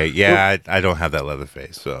 Okay, yeah, I don't have that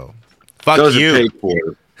Leatherface, so fuck those you. Are paid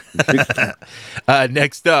for.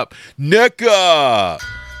 Next up, NECA.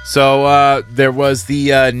 So there was the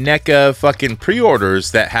NECA fucking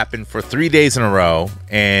pre-orders that happened for 3 days in a row,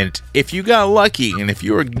 and if you got lucky and if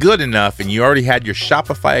you were good enough and you already had your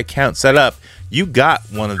Shopify account set up, you got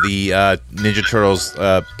one of the Ninja Turtles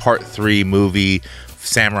Part 3 movie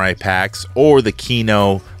samurai packs or the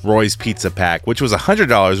Kino Roy's Pizza pack, which was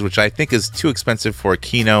 $100, which I think is too expensive for a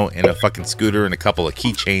Kino and a fucking scooter and a couple of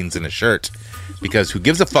keychains and a shirt. Because who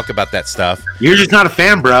gives a fuck about that stuff? You're just not a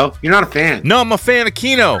fan, bro. You're not a fan. No, I'm a fan of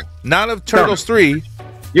Kino, not of Turtles 3.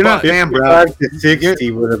 You're not a fan, bro.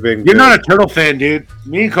 60 would have been. You're not a Turtle fan, dude.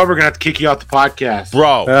 Me and Cobra are gonna have to kick you off the podcast,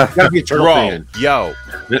 bro. You gotta be a Turtle fan. Yo,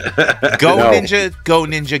 go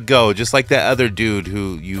Ninja, go! Just like that other dude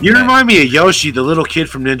who you. You remind me of Yoshi, the little kid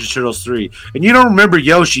from Ninja Turtles 3, and you don't remember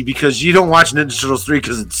Yoshi because you don't watch Ninja Turtles 3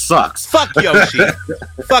 because it sucks. Fuck Yoshi.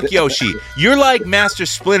 Fuck Yoshi. You're like Master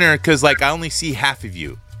Splinter because I only see half of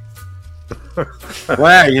you.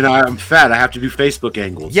 Well, I'm fat. I have to do Facebook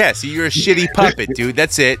angles. Yeah, so you're a shitty puppet, dude.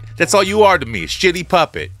 That's it. That's all you are to me. Shitty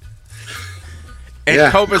puppet.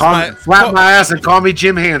 And Cobra's slap my ass and call me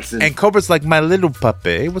Jim Hansen. And Cobra's like my little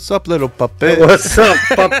puppet. Hey, what's up, little puppet? What's up,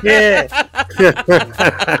 puppet?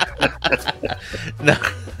 No.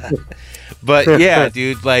 But yeah,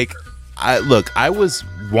 dude, I was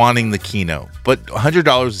wanting the Kino, but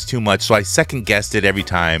 $100 is too much, so I second guessed it every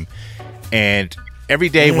time. And every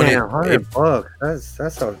day when the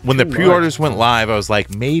pre-orders went live, I was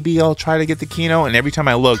like, maybe I'll try to get the Kino. And every time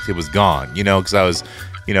I looked, it was gone, because I was,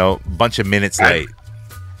 a bunch of minutes late.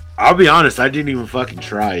 I'll be honest, I didn't even fucking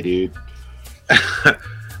try, dude.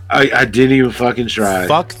 I didn't even fucking try.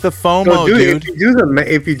 Fuck the FOMO, dude.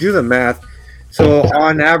 If you do the math, so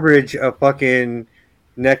on average, a fucking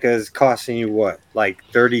NECA is costing you what, like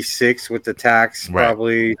 36 with the tax,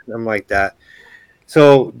 probably something like that.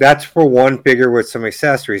 So that's for one figure with some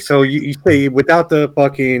accessories. So you say without the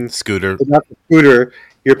fucking scooter, you're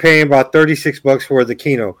paying about $36 for the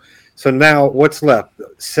Kino. So now what's left?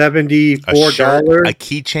 $74. A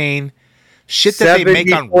keychain, shit that they make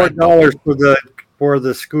on $74 for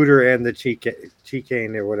the scooter and the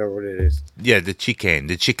Chicane or whatever it is. Yeah, the Chicane,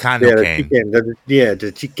 the Chicano cane.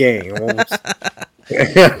 The Chicane.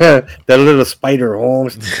 That little spider,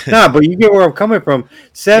 Holmes. Nah, but you get where I'm coming from.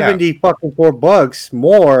 $74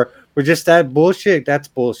 more But just that bullshit. That's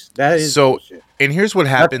bullshit. That is so. bullshit. And here's what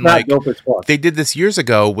happened. That's Like not dope as fuck. they did this years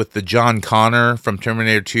ago with the John Connor from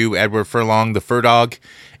Terminator 2, Edward Furlong, the Fur Dog,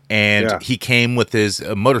 and he came with his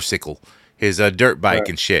motorcycle, his dirt bike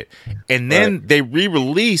and shit. And then they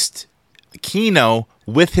re-released Kino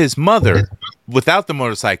with his mother without the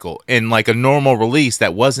motorcycle in like a normal release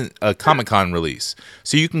that wasn't a Comic-Con release.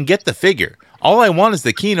 So you can get the figure. All I want is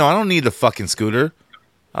the Kino. I don't need a fucking scooter.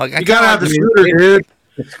 Like, you gotta have the scooter, dude.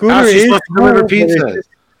 The scooter is supposed to deliver pizza.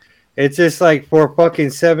 It's just like for fucking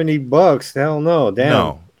 $70. Hell no, damn.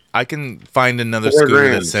 No, I can find another scooter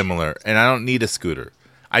that's similar, and I don't need a scooter.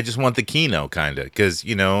 I just want the Kino, kind of, because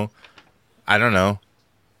I don't know.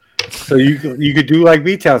 So you could do like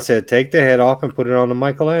B-Town said, take the head off and put it on the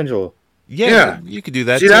Michelangelo. Yeah, you could do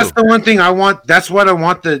that. See, that's the one thing I want. That's what I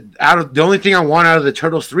want. The only thing I want out of the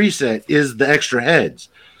Turtles 3 set is the extra heads,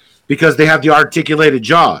 because they have the articulated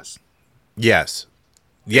jaws. Yes.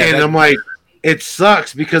 Yeah, and I'm like, it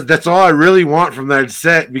sucks because that's all I really want from that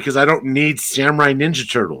set, because I don't need Samurai Ninja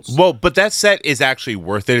Turtles. Well, but that set is actually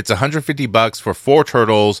worth it. It's $150 for 4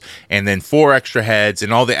 turtles and then 4 extra heads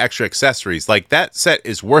and all the extra accessories. Like, that set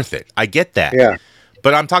is worth it. I get that. Yeah.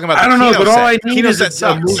 But I'm talking about the I don't know, Kino but set. all I need Kino is set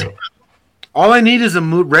sucks. All I need is a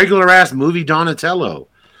regular ass movie Donatello.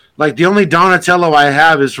 Like, the only Donatello I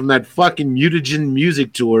have is from that fucking Mutagen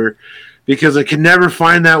music tour, because I can never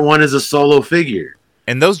find that one as a solo figure.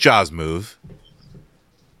 And those jaws move.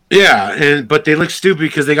 Yeah, but they look stupid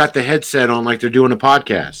because they got the headset on like they're doing a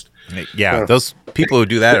podcast. Yeah, those people who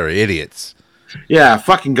do that are idiots. Yeah,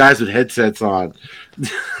 fucking guys with headsets on.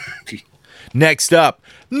 Next up,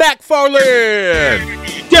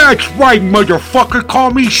 McFarlane! That's right, motherfucker.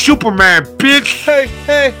 Call me Superman, bitch.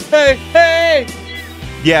 Hey.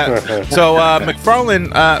 Yeah, so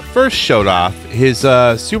McFarlane first showed off his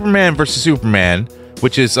Superman versus Superman,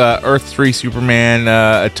 which is Earth 3 Superman,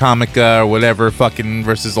 Atomica, or whatever, fucking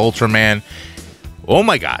versus Ultraman. Oh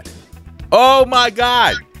my god.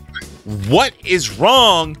 What is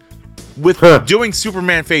wrong with doing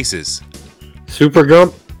Superman faces? Super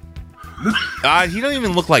Gump? He don't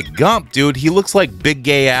even look like Gump, dude. He looks like Big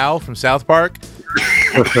Gay Al from South Park.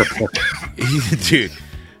 Dude.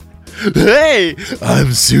 Hey,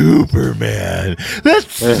 I'm Superman. That's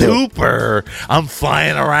super. I'm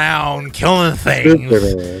flying around, killing things.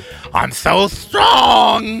 Superman. I'm so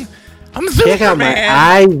strong. I'm Superman. Check out my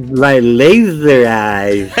eyes, my laser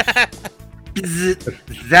eyes.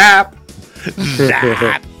 Zap.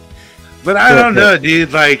 But I don't know,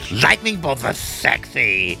 dude. Like, lightning bolts are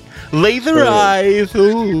sexy. Laser eyes.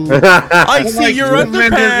 Ooh. I see like, your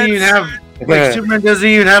underpants. Superman doesn't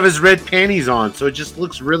even have his red panties on, so it just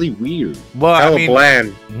looks really weird. Well, I mean,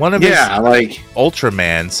 bland. One of his like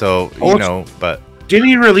Ultraman, so but didn't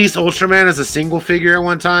he release Ultraman as a single figure at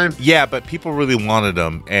one time? Yeah, but people really wanted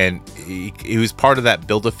him, and he was part of that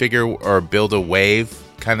Build-A-Figure or Build-A-Wave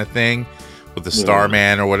kind of thing with the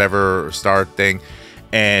Starman or whatever star thing.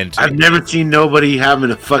 And I've never seen nobody having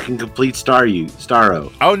a fucking complete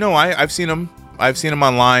Starro. Oh no, I've seen him. I've seen him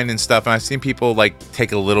online and stuff, and I've seen people like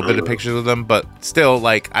take a little bit of pictures of them, but still,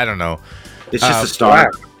 like, I don't know. It's just a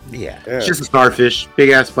star. Yeah, it's just a starfish, big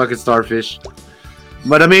ass fucking starfish.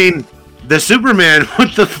 But I mean, the Superman,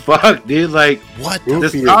 what the fuck, dude? Like, what?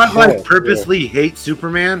 Does God like purposely hate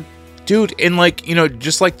Superman? Dude, and like,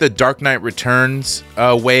 just like the Dark Knight Returns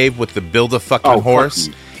wave with the Build-A-Fucking horse.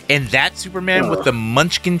 And that Superman with the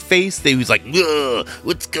munchkin face, he was like,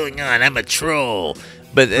 what's going on? I'm a troll.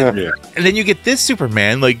 But and then you get this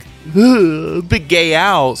Superman, like, Big Gay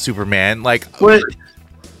Al Superman, like.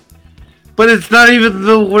 But it's not even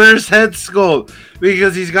the worst head sculpt,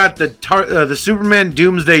 because he's got the Superman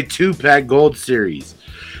Doomsday 2-pack Gold Series.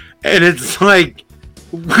 And it's like,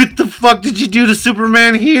 what the fuck did you do to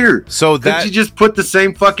Superman here? So Did you just put the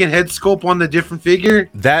same fucking head sculpt on the different figure?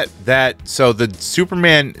 So the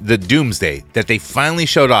Superman, the Doomsday that they finally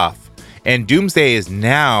showed off, and Doomsday is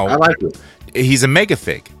now. I like it. He's a mega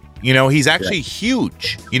fig. He's actually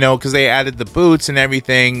huge. Because they added the boots and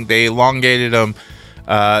everything. They elongated him.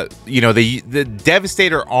 The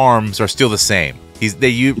Devastator arms are still the same.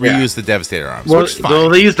 They reuse the Devastator arms. Well, which is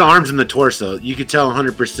fine. They use the arms and the torso. You can tell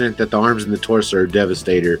 100% that the arms and the torso are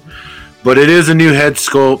Devastator. But it is a new head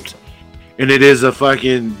sculpt, and it is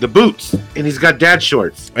the boots, and he's got dad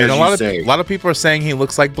shorts. And a lot of people are saying he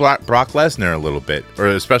looks like Brock Lesnar a little bit, or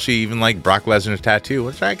especially even like Brock Lesnar's tattoo,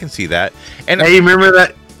 which I can see that. And hey, you remember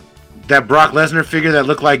that Brock Lesnar figure that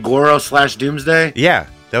looked like Goro / Doomsday? Yeah,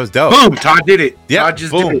 that was dope. Boom! Todd did it. Yeah, Todd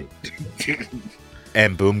just did it.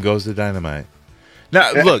 And boom goes the dynamite.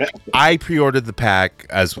 Now, look, I pre-ordered the pack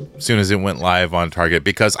as soon as it went live on Target,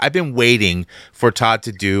 because I've been waiting for Todd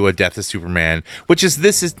to do a Death of Superman, which is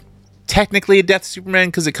technically a Death Superman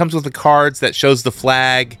because it comes with the cards that shows the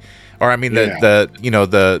flag, or I mean the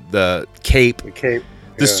cape. The cape.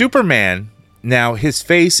 The Superman. Now his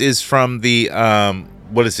face is from the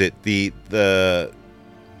what is it? The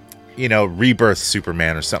Rebirth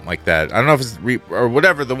Superman or something like that. I don't know if it's or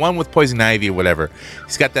whatever, the one with Poison Ivy or whatever.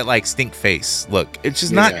 He's got that like stink face look. It's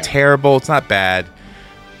just not terrible. It's not bad.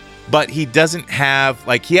 But he doesn't have,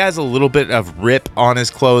 like, he has a little bit of rip on his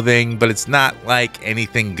clothing, but it's not like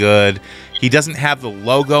anything good. He doesn't have the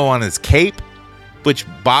logo on his cape, which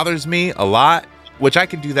bothers me a lot, which I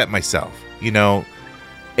can do that myself.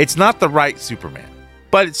 It's not the right Superman,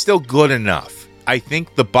 but it's still good enough. I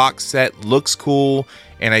think the box set looks cool,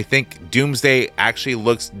 and I think Doomsday actually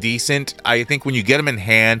looks decent. I think when you get him in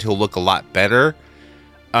hand, he'll look a lot better.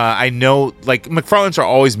 I know, like, McFarlane's are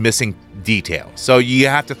always missing detail, so you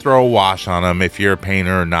have to throw a wash on them if you're a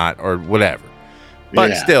painter or not, or whatever.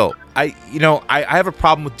 But still, I have a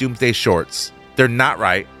problem with Doomsday shorts. They're not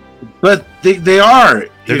right. But they are.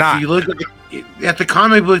 They're not. If you look at the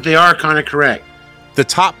comic book, they are kind of correct. The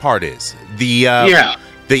top part is the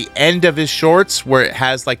end of his shorts where it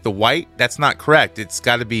has like the white. That's not correct. It's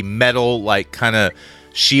got to be metal, like kind of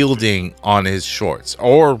shielding on his shorts,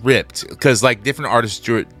 or ripped, because like different artists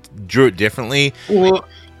drew it differently. Well,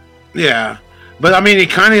 yeah, but I mean, it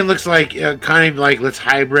kind of looks like let's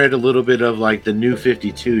hybrid a little bit of like the New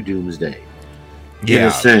 52 Doomsday. In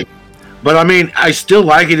a sense. But I mean, I still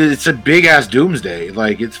like it. It's a big ass Doomsday.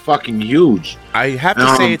 Like, it's fucking huge. I have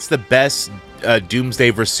to say it's the best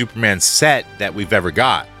Doomsday vs Superman set that we've ever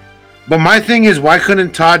got. But my thing is, why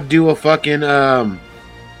couldn't Todd do a fucking a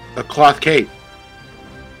cloth cape?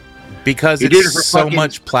 Because it's so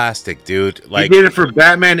much plastic, dude. Like, he did it for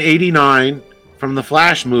Batman 89 from the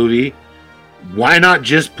Flash movie. Why not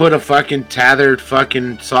just put a fucking tethered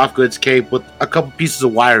fucking soft goods cape with a couple pieces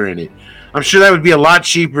of wire in it? I'm sure that would be a lot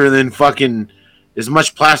cheaper than fucking as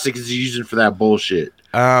much plastic as he's using for that bullshit.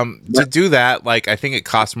 To do that, like, I think it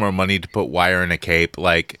costs more money to put wire in a cape,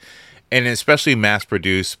 like, and especially mass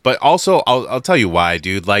produced. But also, I'll tell you why,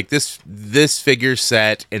 dude. Like, this figure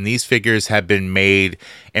set and these figures have been made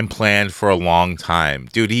and planned for a long time,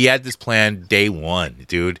 dude. He had this plan day one,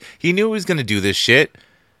 dude. He knew he was gonna do this shit.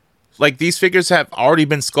 Like, these figures have already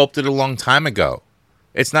been sculpted a long time ago.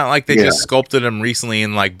 It's not like they just sculpted them recently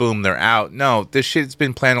and like, boom, they're out. No, this shit's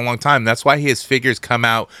been planned a long time. That's why his figures come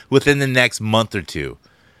out within the next month or two.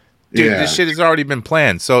 Dude, this shit has already been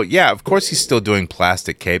planned. So, yeah, of course he's still doing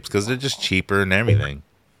plastic capes because they're just cheaper and everything.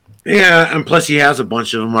 Yeah, and plus he has a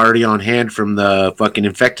bunch of them already on hand from the fucking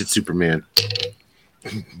infected Superman.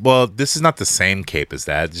 Well, this is not the same cape as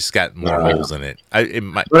that. It's just got more holes in it.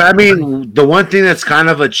 But I mean, the one thing that's kind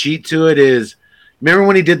of a cheat to it is, remember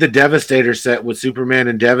when he did the Devastator set with Superman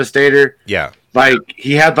and Devastator? Yeah. Like,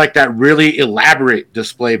 he had like that really elaborate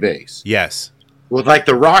display base. Yes. With like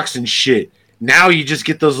the rocks and shit. Now you just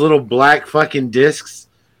get those little black fucking discs.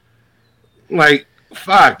 Like,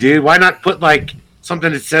 fuck, dude. Why not put like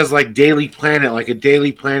something that says like Daily Planet, like a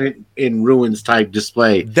Daily Planet in Ruins type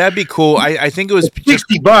display? That'd be cool. I think it was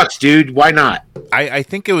 $60, dude. Why not? I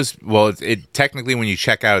think it was, well, it technically when you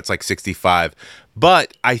check out, it's like 65.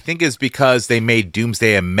 But I think it's because they made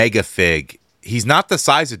Doomsday a mega fig. He's not the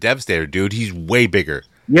size of Devastator, dude. He's way bigger.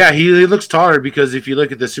 Yeah, he looks taller because if you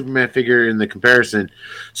look at the Superman figure in the comparison,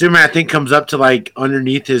 Superman I think comes up to like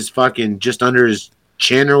underneath his fucking, just under his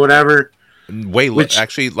chin or whatever.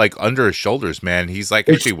 Actually, like under his shoulders, man. He's like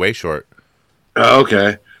actually way short. Oh,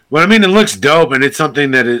 okay. Well, I mean, it looks dope, and it's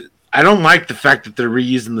something that I don't like the fact that they're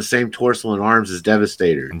reusing the same torso and arms as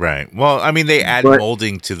Devastator. Right. Well, I mean, they add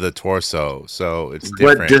molding to the torso, so it's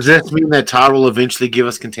different. But does this mean that Todd will eventually give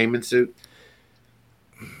us Containment Suit?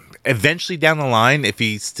 Eventually down the line, if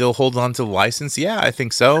he still holds on to the license, yeah, I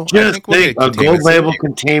think so. Just think a gold label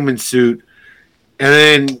Containment Suit, and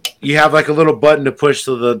then you have like a little button to push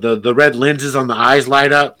so the red lenses on the eyes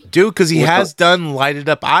light up. Dude, because he has done lighted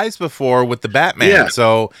up eyes before with the Batman. Yeah.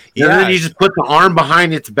 So, yeah. And then you just put the arm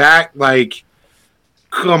behind its back. Like,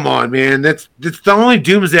 come on, man. That's the only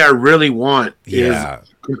Doomsday I really want is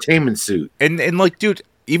Containment Suit. And like, dude,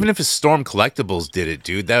 even if a Storm Collectibles did it,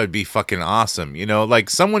 dude, that would be fucking awesome. You know, like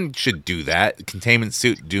someone should do that. Containment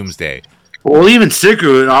Suit Doomsday. Well, even sicker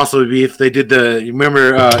would also be if they did the. You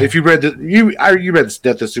remember if you read you read the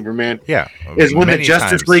Death of Superman? Yeah, is when the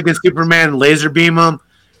Justice League and Superman laser beam him,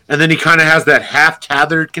 and then he kind of has that half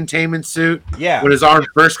tethered containment suit. Yeah, when his arm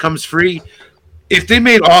first comes free. If they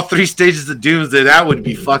made all three stages of Doomsday, that would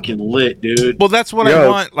be fucking lit, dude. Well, that's what I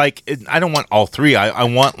want. Like, I don't want all three. I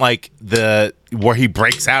want like where he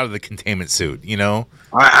breaks out of the containment suit. You know.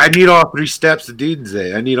 I need all three steps of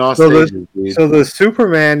Doomsday. I need all stages. So the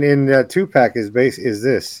Superman in 2-pack is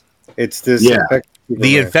this. It's this. Yeah.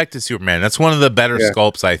 The infected Superman. That's one of the better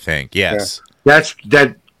sculpts, I think. Yes.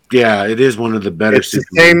 Yeah, it is one of the better. It's the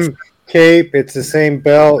same cape. It's the same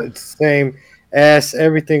belt. It's the same ass.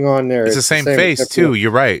 Everything on there. It's the same face too.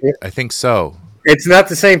 You're right. I think so. It's not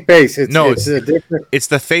the same face. It's a different. It's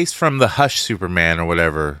the face from the Hush Superman or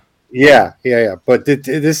whatever. Yeah. But this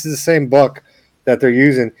is the same buck that they're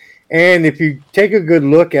using. And if you take a good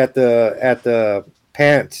look at the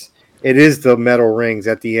pants, it is the metal rings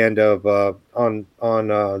at the end of on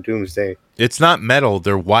Doomsday. It's not metal;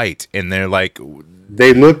 they're white, and they're like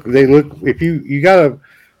they look. If you gotta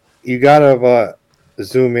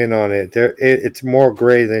zoom in on it. It's more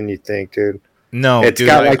gray than you think, dude. No, it's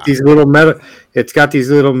got like these little metal. It's got these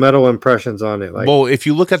little metal impressions on it. Like, well, if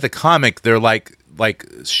you look at the comic, they're like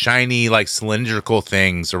shiny, like cylindrical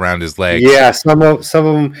things around his legs. Yeah, some of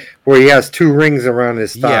them where he has two rings around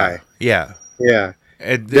his thigh. Yeah.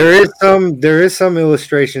 There is some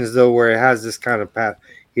illustrations though where it has this kind of path.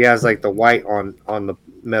 He has like the white on the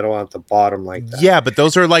metal at the bottom like that. Yeah, but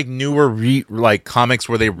those are like newer like comics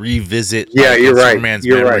where they revisit you're right. Superman's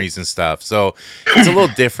memories and stuff. So it's a little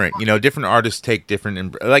different. Different artists take different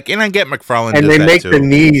and I get McFarlane and does they make too. the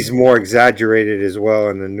knees more exaggerated as well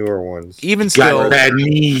in the newer ones. Even still, bad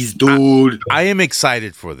knees, dude. I am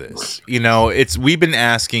excited for this. We've been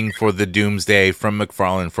asking for the Doomsday from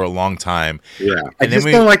McFarlane for a long time. Yeah, I just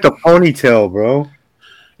don't like the ponytail, bro.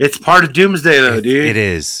 It's part of Doomsday, though, dude. It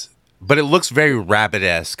is. But it looks very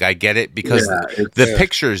Rabbit-esque. I get it because the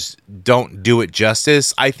pictures don't do it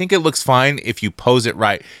justice. I think it looks fine if you pose it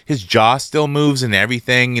right. His jaw still moves and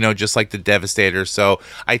everything, just like the Devastator. So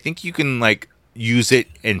I think you can use it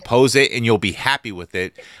and pose it and you'll be happy with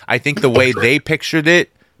it. I think the way they pictured it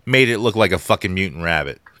made it look like a fucking mutant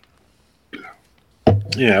rabbit.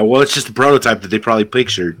 Yeah, well, it's just a prototype that they probably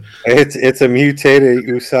pictured. It's a mutated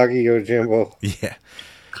Usagi Yojimbo. Yeah.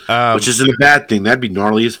 Which isn't a bad thing. That'd be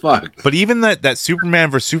gnarly as fuck. But even that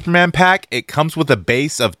Superman vs. Superman pack, it comes with a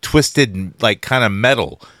base of twisted, kind of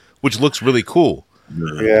metal, which looks really cool.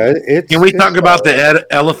 Yeah, Can we talk about the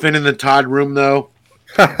elephant in the Todd room, though?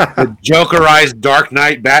 The Jokerized Dark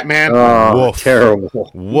Knight Batman. Oh,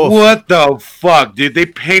 terrible. Woof. What the fuck, dude? They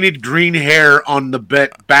painted green hair on the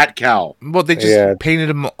bat cowl. Well, they just painted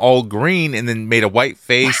him all green and then made a white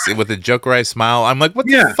face with a Jokerized smile. I'm like, what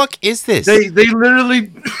the fuck is this? They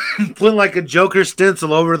literally put like a Joker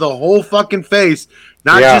stencil over the whole fucking face,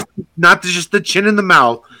 not just the chin and the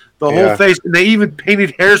mouth, the whole face, and they even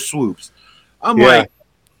painted hair swoops. I'm like,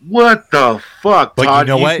 what the fuck, but Todd?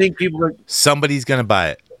 You know what? Think people are... Somebody's gonna buy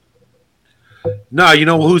it. No, you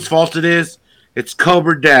know whose fault it is? It's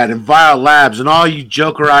Cobra Dad and Vile Labs and all you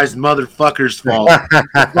Jokerized motherfuckers' fault.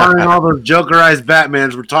 Finding all those Jokerized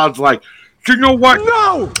Batmans where Todd's like, you know what?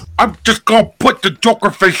 No! I'm just gonna put the Joker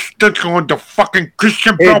face stencil on the fucking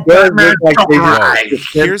Christian Bale Batman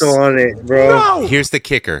Here's on it, bro. Here's the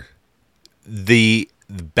kicker. The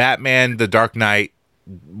Batman, the Dark Knight,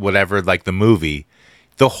 whatever, the movie,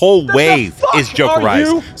 the whole wave is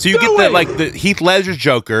Jokerized. So you get the Heath Ledger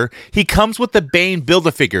Joker. He comes with the Bane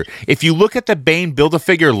Build-A-Figure. If you look at the Bane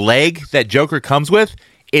Build-A-Figure leg that Joker comes with,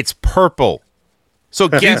 it's purple. So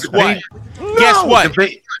guess what? Guess what?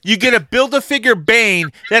 You get a Build-A-Figure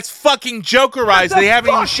Bane that's fucking Jokerized. They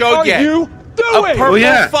haven't even showed yet. A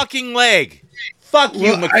purple fucking leg. Fuck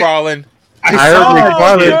you, McFarlane. I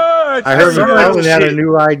heard McFarlane had a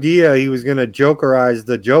new idea. He was going to Jokerize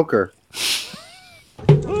the Joker.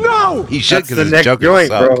 No! He should, because the next Joker joint,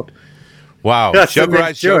 sucked. bro. Wow. That's the Jokerized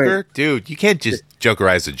next Joker? Dude, you can't just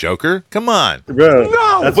Jokerize the Joker. Come on. Bro,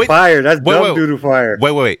 that's fire. That's dumb doo-doo fire.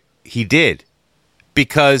 Wait. He did.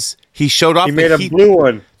 Because he showed off he made a blue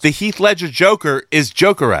one. The Heath Ledger Joker is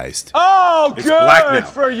Jokerized. Oh, it's black now.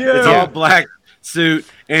 For you. It's all black suit,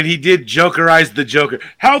 and he did Jokerize the Joker.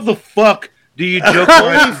 How the fuck do you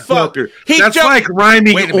Jokerize the Joker? That's like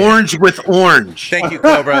rhyming orange with orange. Thank you,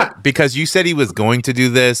 Cobra. Because you said he was going to do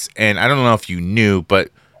this, and I don't know if you knew, but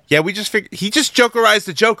we just figured he just Jokerized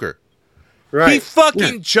the Joker. Right. He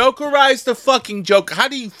fucking Jokerized the fucking Joker. How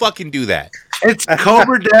do you fucking do that? It's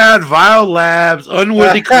Cobra Dad, Vile Labs,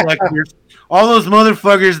 Unworthy Collectors, all those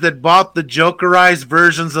motherfuckers that bought the Jokerized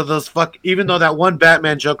versions of those even though that one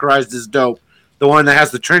Batman Jokerized is dope. The one that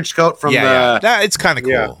has the trench coat from it's kind of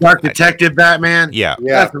cool. Dark Detective Batman. Yeah.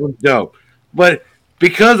 That's dope. But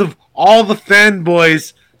because of all the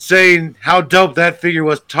fanboys saying how dope that figure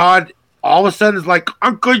was, Todd all of a sudden is like,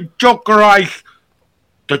 I'm going to Jokerize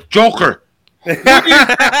the Joker.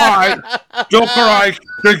 Jokerize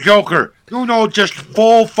the Joker. Just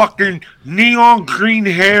full fucking neon green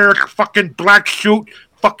hair, fucking black suit,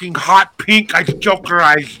 fucking hot pink. I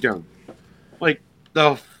Jokerized him. Like,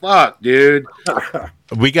 the fuck, dude?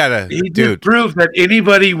 We gotta, He dude. just proved that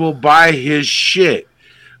anybody will buy his shit.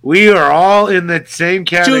 We are all in the same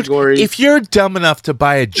category. Dude, if you're dumb enough to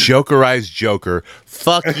buy a Jokerized Joker,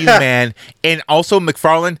 fuck you, man. And also,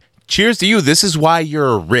 McFarlane, cheers to you. This is why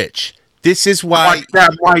you're rich. This is why. Like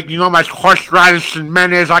that, Mike. You know how much horseradish and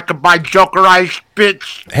mayonnaise I could buy Jokerized,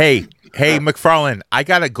 bitch. Hey, McFarlane, I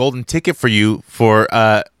got a golden ticket for you for,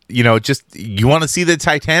 you want to see the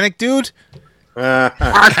Titanic, dude? Absolutely.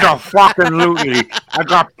 I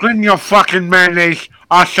got plenty of fucking mayonnaise.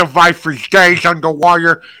 I'll survive for days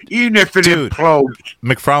underwater, even if it implodes.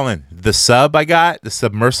 McFarlane, the sub I got, the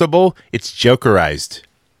submersible, it's Jokerized.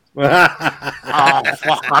 Oh,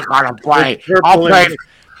 fuck, I gotta buy it. I'll pay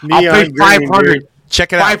 $500.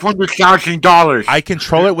 Check it out. $500,000. I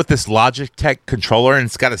control it with this Logitech controller, and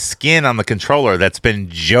it's got a skin on the controller that's been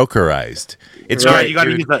Jokerized. It's right. great, You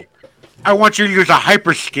gotta dude. use I want you to use a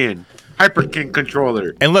Hyperskin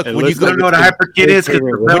controller. And look, when you go, don't know what a Hyperkin is, because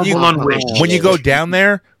when you go down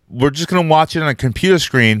there, we're just gonna watch it on a computer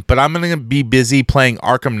screen. But I'm gonna be busy playing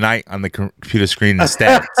Arkham Knight on the computer screen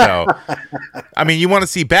instead. So, I mean, you want to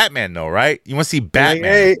see Batman, though, right? You want to see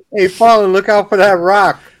Batman. Hey, Fallen, look out for that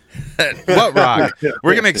rock. What rock?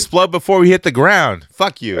 We're gonna explode before we hit the ground.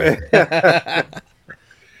 Fuck you. I'm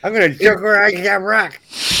gonna Jokerize that rock.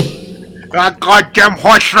 Goddamn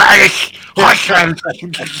horseradish.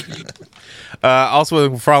 Also,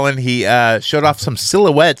 with McFarlane, he showed off some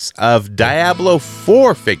silhouettes of Diablo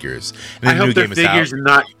 4 figures. And I hope they're figures and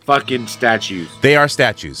not fucking statues. They are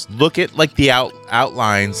statues. Look at like the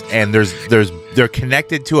outlines, and they're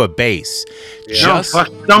connected to a base. Just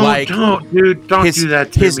don't, dude, don't do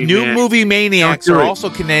that to me, his new man. movie Maniacs Don't do are it. also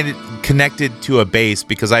connected to a base,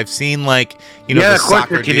 because I've seen like Yeah, the of course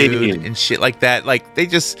soccer they're Canadian. dude and shit like that. Like they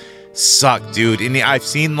just suck, dude. And I've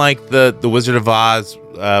seen like the Wizard of Oz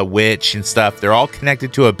witch and stuff. They're all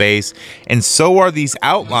connected to a base, and so are these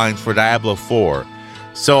outlines for Diablo 4.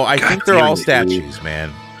 So I think they're all statues,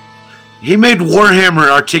 man. He made Warhammer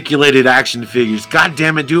articulated action figures. God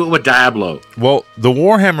damn it, do it with Diablo. Well, the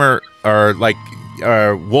Warhammer are like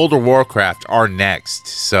World of Warcraft are next,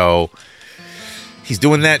 so he's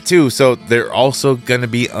doing that too. So they're also going to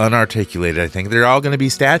be unarticulated. I think they're all going to be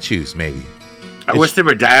statues, maybe. I wish there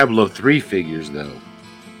were Diablo 3 figures though.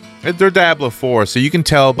 They're Diablo 4, so you can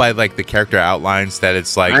tell by like the character outlines that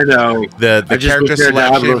it's like I know the I just character wish they were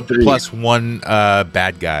Diablo selection 3. plus one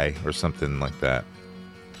bad guy or something like that.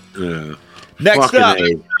 Yeah. Next Fucking up,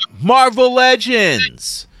 A. Marvel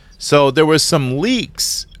Legends. So there was some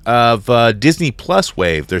leaks of Disney Plus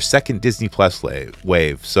wave, their second Disney Plus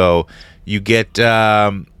wave. So you get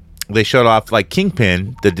they showed off like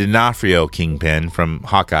Kingpin, the D'Onofrio Kingpin from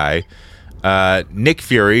Hawkeye. Nick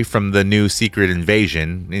Fury from the new Secret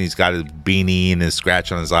Invasion, and he's got his beanie and his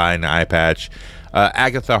scratch on his eye and an eye patch.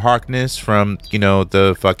 Agatha Harkness from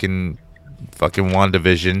the fucking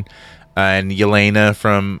WandaVision, and Yelena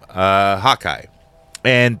from Hawkeye,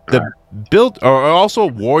 and the build, or also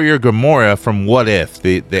Warrior Gamora from What If,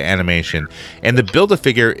 the animation, and the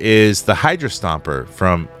Build-A-Figure is the Hydra Stomper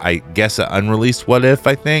from, I guess, an unreleased What If,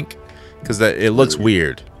 I think, because it looks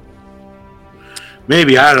weird.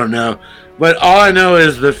 Maybe, I don't know. But all I know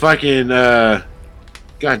is the fucking God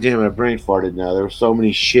damn it, my brain farted now. There were so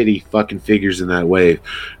many shitty fucking figures in that wave.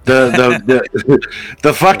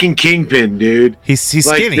 The fucking Kingpin, dude. He's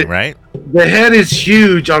like, skinny, right? The head is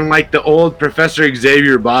huge on like the old Professor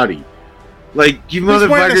Xavier body. Like, you He's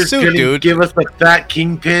wearing a motherfuckers suit, couldn't dude. give us the fat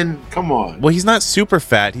Kingpin? Come on. Well, he's not super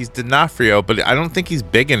fat. He's D'Onofrio, but I don't think he's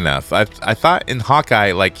big enough. I thought in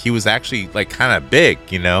Hawkeye, like, he was actually, like, kind of big,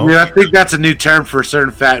 you know? Yeah, I think that's a new term for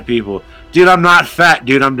certain fat people. Dude, I'm not fat,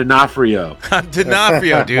 dude. I'm D'Onofrio. I'm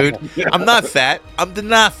D'Onofrio, dude. I'm not fat. I'm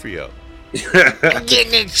D'Onofrio. I'm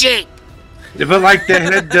getting in shape. But, like, the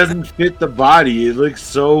head doesn't fit the body. It looks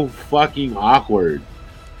so fucking awkward.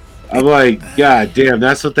 I'm like, God damn,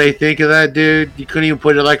 that's what they think of that, dude? You couldn't even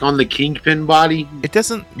put it, like, on the Kingpin body? It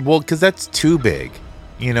doesn't, well, because that's too big.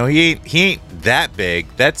 You know, he ain't that big.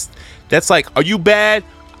 That's like, are you bad?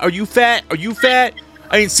 Are you fat? Are you fat?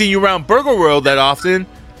 I ain't seen you around Burger World that often.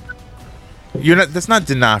 You're not. That's not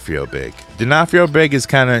D'Onofrio big. D'Onofrio big is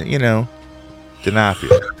kind of,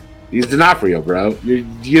 D'Onofrio. He's D'Onofrio, bro.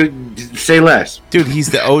 You say less. Dude,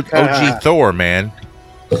 he's the OG Thor, man.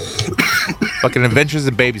 Fucking Adventures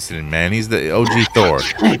in Babysitting, man. He's the OG Thor.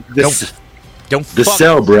 Don't the fuck,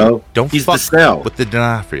 Cell, bro. Don't He's fuck the Cell with the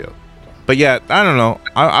D'Onofrio. But yeah, I don't know.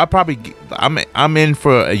 I probably I'm in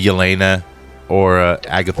for a Yelena or a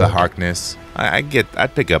Agatha Harkness.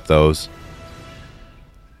 I'd pick up those.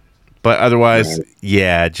 But otherwise,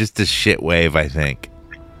 yeah, just a shit wave, I think.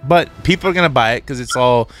 But people are gonna buy it because it's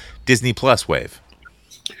all Disney Plus wave.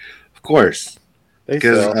 Of course.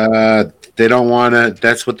 Because they don't want to.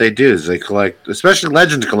 That's what they do. Is they collect, especially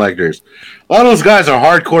Legends collectors. A lot of those guys are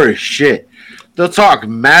hardcore as shit. They'll talk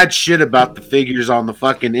mad shit about the figures on the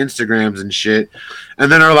fucking Instagrams and shit, and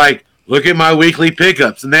then are like, "Look at my weekly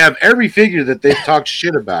pickups," and they have every figure that they've talked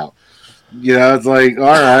shit about. You know, it's like, all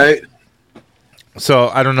right. So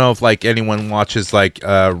I don't know if like anyone watches like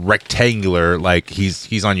Rectangular, like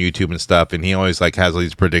he's on YouTube and stuff, and he always like has all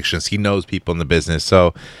these predictions. He knows people in the business,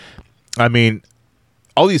 so I mean.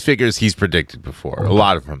 All these figures he's predicted before, a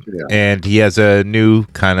lot of them, and he has a new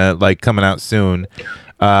kind of like coming out soon.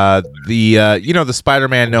 The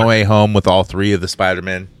Spider-Man No Way Home with all three of the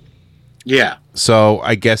Spider-Men. Yeah. So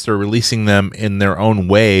I guess they're releasing them in their own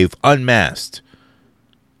wave, unmasked.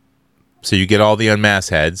 So you get all the unmasked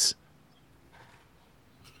heads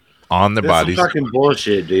on their bodies. Some fucking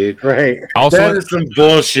bullshit, dude. Right. Also, that is some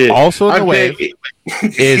bullshit. Also in the wave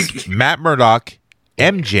is Matt Murdock,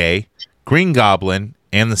 MJ, Green Goblin,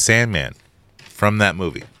 and the Sandman from that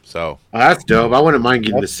movie. So that's dope. I wouldn't mind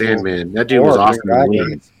getting the Sandman. That dude was awesome.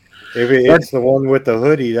 If it's the one with the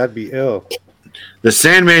hoodie, that'd be ill. The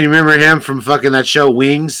Sandman, you remember him from fucking that show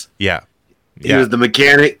Wings? Yeah. He was the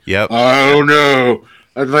mechanic. Yep. Oh no.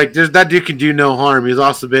 Like that dude can do no harm. He's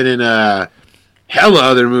also been in hella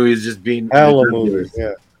other movies, just being hella movies,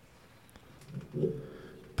 yeah.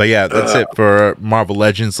 But yeah, that's it for Marvel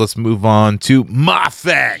Legends. Let's move on to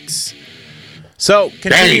Mafex. So,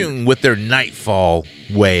 continuing with their Nightfall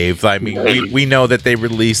wave, I mean, we know that they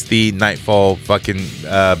released the Nightfall fucking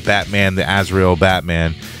Batman, the Azrael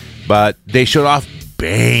Batman, but they showed off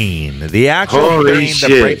Bane, the actual Bane,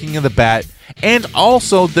 the breaking of the bat, and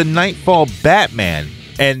also the Nightfall Batman.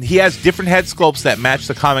 And he has different head sculpts that match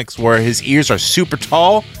the comics where his ears are super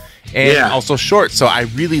tall and also short, so I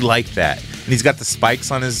really like that. And he's got the spikes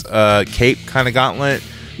on his cape kind of gauntlet,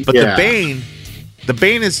 but the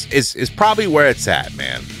Bane is probably where it's at,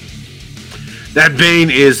 man. That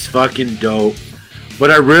Bane is fucking dope.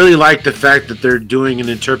 But I really like the fact that they're doing an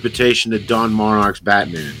interpretation of Don Monarch's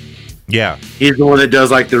Batman. Yeah. He's the one that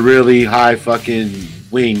does like the really high fucking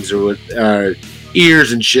wings or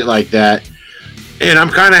ears and shit like that. And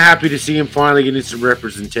I'm kind of happy to see him finally getting some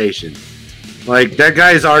representation. Like, that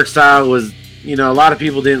guy's art style was, a lot of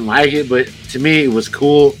people didn't like it, but to me it was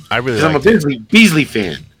cool. I really I'm a Beasley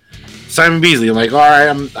fan. Simon Beasley. I'm like, all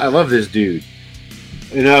right, I love this dude.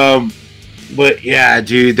 But yeah,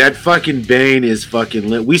 dude, that fucking Bane is fucking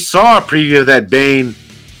lit. We saw a preview of that Bane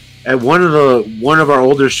at one of our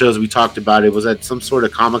older shows. We talked about it. Was at some sort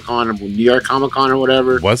of Comic-Con or New York Comic-Con or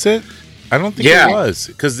whatever. Was it? I don't think it was,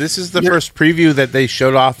 because this is the first preview that they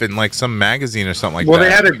showed off in like some magazine or something like that. Well,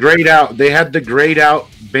 they had a grayed out. They had the grayed out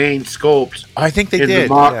Bane sculpt. I think they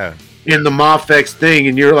did. In the Mafex thing,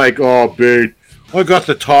 and you're like, oh, Bane. I got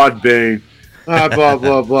the Todd Bane. Blah,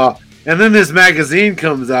 blah, blah. And then this magazine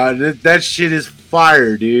comes out, and that shit is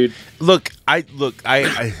fire, dude. Look, I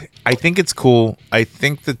think it's cool. I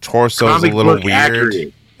think the torso's a little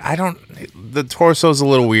weird. Accurate. The torso's a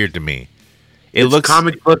little weird to me. It looks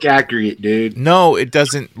comic book accurate, dude. No, it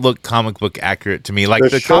doesn't look comic book accurate to me like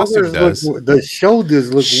the costume does. The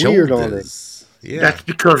shoulders look weird on it. Yeah. That's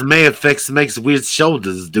because Mafex makes weird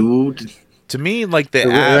shoulders, dude. To me, like the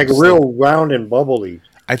abs, like real round and bubbly.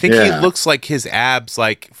 I think he looks like his abs,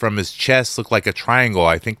 like from his chest, look like a triangle.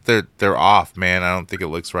 I think they're off, man. I don't think it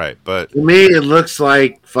looks right. But to me, it looks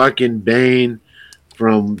like fucking Bane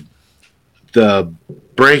from the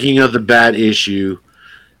Breaking of the Bat issue.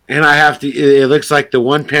 And it looks like the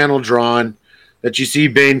one panel drawn that you see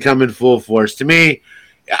Bane coming full force. To me,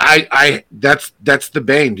 that's the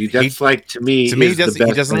Bane, dude. That's to me he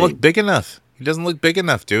doesn't look big enough. He doesn't look big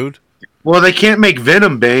enough, dude. Well, they can't make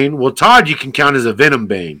Venom Bane. Well, Todd, you can count as a Venom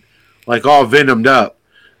Bane, like all venomed up.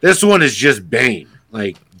 This one is just Bane,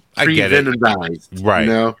 like pre-venomized,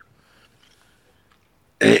 right?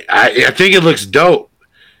 I think it looks dope,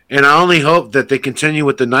 and I only hope that they continue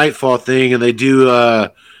with the Nightfall thing and they do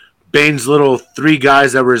Bane's little three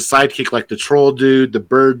guys that were his sidekick, like the troll dude, the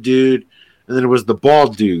bird dude, and then it was the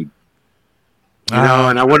bald dude.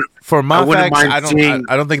 And I wouldn't Mafex,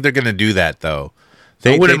 I don't think they're gonna do that though.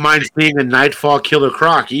 I wouldn't mind seeing a Nightfall Killer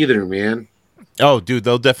Croc either, man. Oh, dude,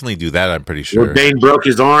 they'll definitely do that. I'm pretty sure. Where Bane broke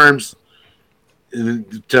his arms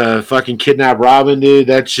to fucking kidnap Robin, dude.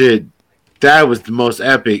 That shit, that was the most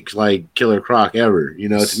epic, like, Killer Croc ever.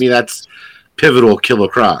 To me, that's pivotal Killer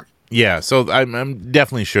Croc. Yeah, so I'm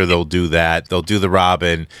definitely sure they'll do that. They'll do the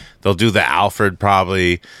Robin. They'll do the Alfred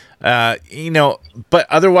probably. But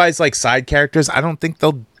otherwise, like side characters, I don't think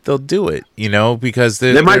they'll do it. Because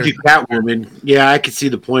they might do Catwoman. Yeah, I could see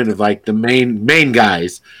the point of like the main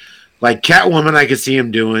guys, like Catwoman. I could see him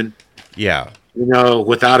doing. Yeah,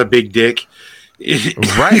 without a big dick.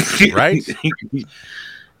 Right.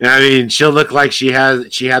 I mean, she'll look like she had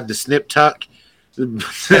the snip tuck.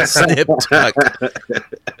 Snip tuck.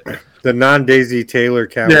 The non-Daisy Taylor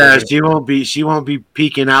camera. Yeah, she won't be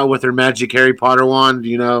peeking out with her magic Harry Potter wand,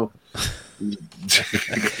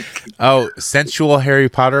 Oh, sensual Harry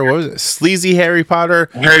Potter. What was it? Sleazy Harry Potter.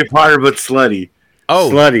 Harry Potter, but slutty. Oh,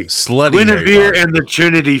 slutty. Guinevere and the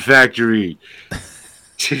Trinity Factory.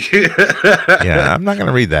 Yeah, I'm not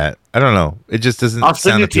gonna read that. I don't know. It just doesn't. I'll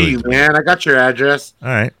send sound it to you, appealing. man. I got your address. All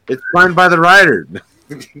right. It's signed by the writer.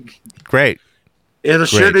 Great. It'll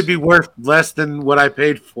surely be worth less than what I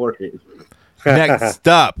paid for it. Next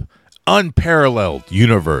up, Unparalleled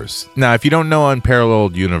Universe. Now, if you don't know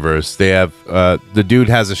Unparalleled Universe, they have the dude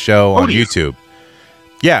has a show on YouTube.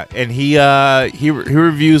 Yeah, and he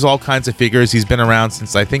reviews all kinds of figures. He's been around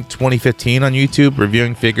since I think 2015 on YouTube,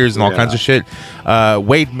 reviewing figures and all kinds of shit.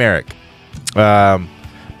 Wade Merrick,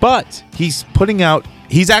 but he's putting out.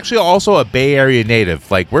 He's actually also a Bay Area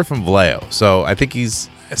native. Like, we're from Vallejo, so I think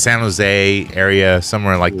he's San Jose area,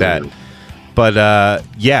 somewhere like that. But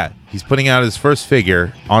yeah, he's putting out his first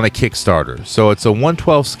figure on a Kickstarter. So it's a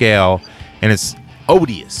 1/12 scale, and it's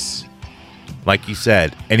odious, like you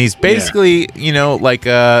said. And he's basically, like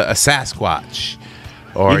a Sasquatch.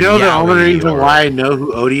 Or the only reason why I know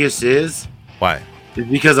who Odious is? Why? Is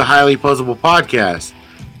because of Highly Posable Podcast.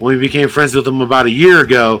 When we became friends with them about a year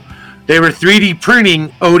ago, they were 3D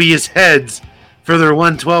printing Odious heads for their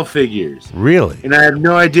 1/12 figures. Really? And I have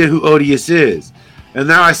no idea who Odious is. And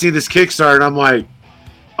now I see this Kickstarter and I'm like,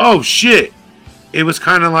 oh shit. It was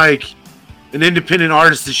kind of like an independent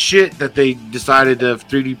artist of shit that they decided to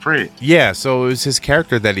 3D print. Yeah, so it was his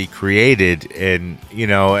character that he created, and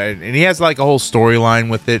and he has like a whole storyline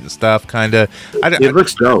with it and stuff, kind of. It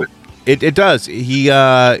looks dope. It does. He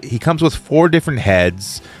comes with 4 different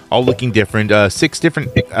heads, all looking different. 6 different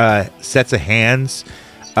sets of hands.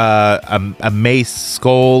 A mace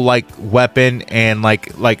skull like weapon, and like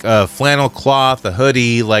a flannel cloth, a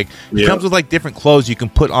hoodie. Like, he comes with like different clothes you can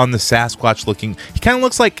put on the Sasquatch looking. He kind of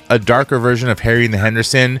looks like a darker version of Harry and the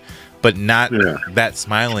Henderson, but not that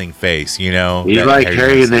smiling face. He's like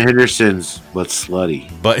Harry and the Hendersons, but slutty.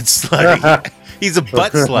 He's a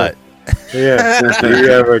butt slut. Yeah. Have you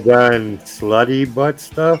ever done slutty butt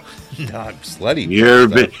stuff? No, I'm slutty. You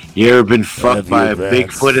ever been fucked by a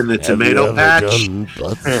Bigfoot in the tomato patch?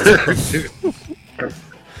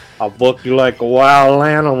 I'll book you like a wild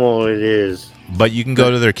animal. It is. But you can go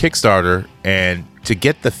to their Kickstarter, and to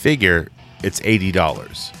get the figure, it's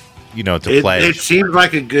 $80. To play. It seems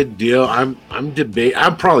like a good deal. I'm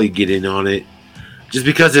probably getting on it. Just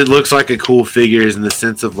because it looks like a cool figure in the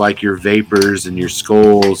sense of like your vapors and your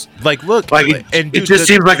skulls. Like, look, it just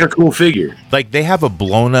seems like a cool figure. Like, they have a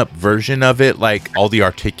blown up version of it, like all the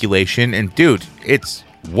articulation, and dude, it's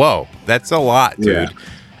that's a lot, dude. Yeah.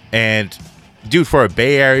 And dude, for a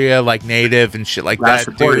Bay Area like native and shit like that,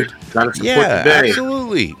 dude. Gotta support the Bay.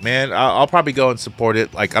 Absolutely, man. I'll probably go and support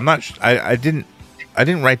it. Like, I'm not. I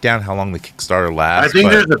didn't write down how long the Kickstarter lasts. I think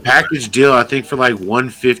there's a package deal. I think for like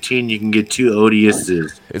 $115 you can get 2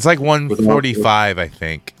 Odiouses. It's like $145. I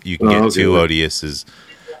think you can get 2 Odiouses.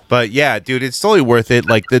 But yeah, dude, it's totally worth it.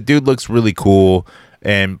 Like, the dude looks really cool,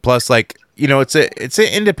 and plus, like, it's an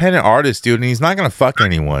independent artist, dude, and he's not gonna fuck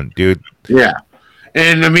anyone, dude. Yeah,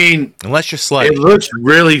 and I mean, unless you're slutty, it looks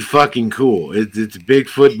really fucking cool. It's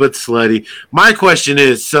Bigfoot but slutty. My question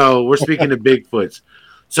is, so we're speaking of Bigfoots.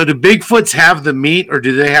 So do Bigfoots have the meat, or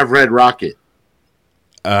do they have Red Rocket?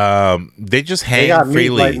 They just hang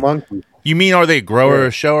freely. Like monkeys. You mean, are they a grower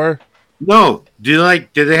or shower? No. Do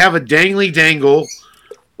they have a dangly dangle,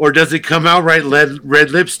 or does it come out red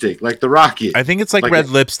lipstick like the Rocket? I think it's like red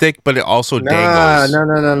lipstick, but it also dangles.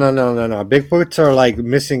 No. Bigfoots are like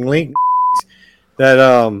missing link that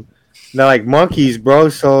they're like monkeys, bro.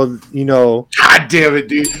 So God damn it,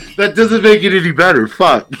 dude. That doesn't make it any better.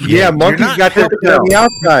 Fuck. Yeah, monkeys got their shit on the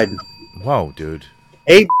outside. Whoa, dude.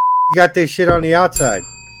 Ape got their shit on the outside.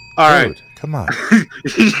 All right, come on.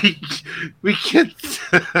 We can't.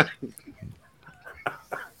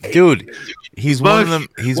 Dude, he's one of them.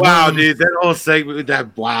 He's dude. That whole segment with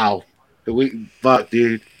that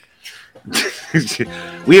dude.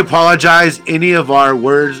 We apologize. Any of our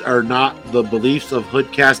words are not the beliefs of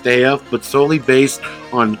Hoodcast AF, but solely based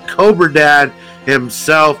on Cobra Dad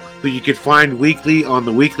himself, who you can find weekly on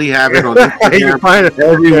the Weekly Habit on Instagram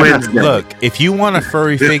every Wednesday. Look, if you want a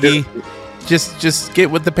furry figgy, just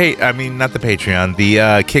get with the not the Patreon, the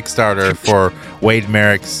Kickstarter for Wade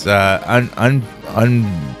Merrick's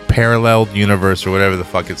Unparalleled Universe, or whatever the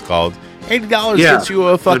fuck it's called. $80 gets you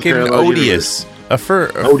a fucking Odious, a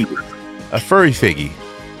furry figgy.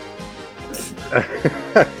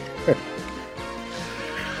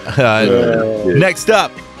 Next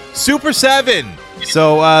up, Super 7.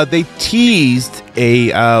 So they teased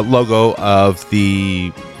a logo of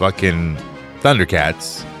the fucking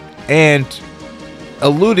Thundercats and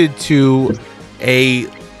alluded to a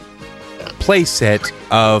playset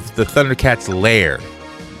of the Thundercats lair.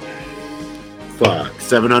 Fuck,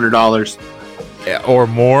 $700 or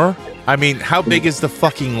more. I mean, how big is the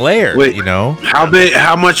fucking lair? Wait, you know, how big?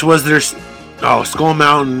 How much was there? Oh, Skull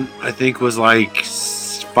Mountain, I think was like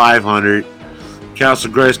 500.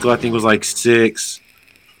 Castle Grayskull, I think was like 6.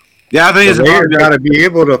 Yeah, I think it's got to be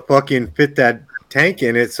able to fucking fit that tank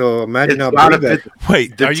in it. So imagine how big that.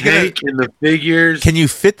 Wait, the are you tank and the figures? Can you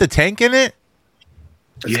fit the tank in it?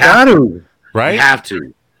 You have to, right? You have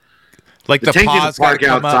to. Like the tank paws didn't park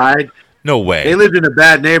come outside. Up. No way. They lived in a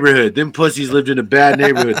bad neighborhood. Them pussies lived in a bad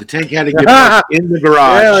neighborhood. The tank had to get back in the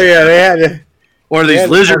garage. Hell yeah, they had to. Or these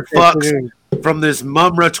lizard fucks from this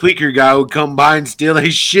Mumra tweaker guy would come by and steal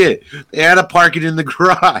his shit. They had to park it in the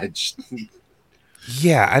garage.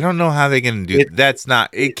 Yeah, I don't know how they're gonna do it. That's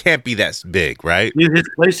not. It can't be that big, right? Dude, his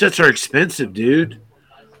playsets are expensive, dude.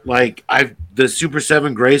 Like the Super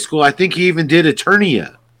 7 Grayskull. I think he even did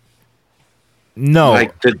Eternia. No,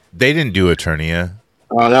 like they didn't do Eternia.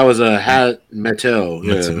 Oh, that was a Mattel.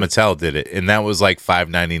 Yeah. Mattel did it, and that was like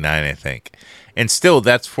 $5.99, I think. And still,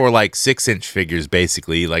 that's for like 6-inch figures,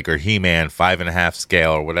 basically, like or He-Man 5.5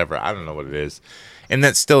 scale or whatever. I don't know what it is, and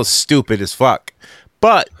that's still stupid as fuck.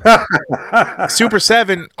 But Super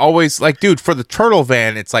 7 always like, dude, for the Turtle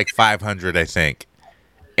Van, it's like 500, I think,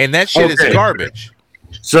 and that shit is garbage.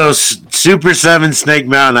 So Super 7 Snake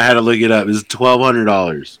Mountain, I had to look it up. Is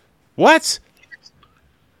 $1,200. What?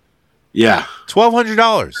 Yeah,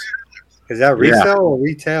 $1,200. Is that resale or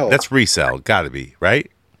retail? That's resale, got to be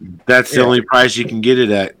right. That's the only price you can get it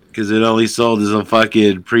at because it only sold as a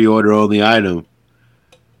fucking pre-order only item.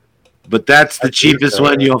 But that's the cheapest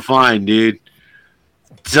one you'll find, dude.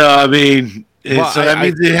 So I mean, that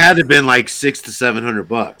means it had to have been like $600 to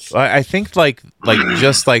 $700. I think like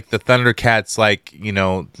just like the Thundercats, like you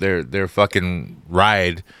know their fucking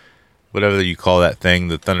ride, whatever you call that thing,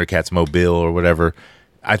 the Thundercats mobile or whatever.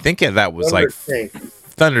 I think that was Thunder like Tank.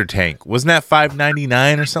 Thunder Tank. Wasn't that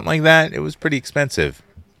 $5.99 or something like that? It was pretty expensive.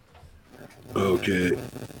 Okay.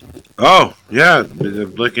 Oh yeah,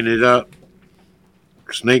 I'm looking it up.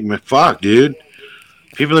 Snake, fuck, dude.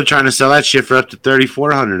 People are trying to sell that shit for up to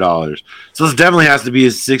 $3,400. So this definitely has to be a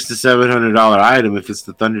 $600 to $700 item if it's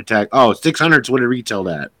the Thunder Tank. Oh, $600 is what it retailed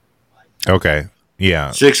at. Okay. Yeah.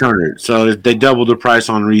 $600. So they doubled the price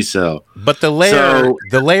on resale. But the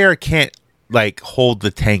layer can't like hold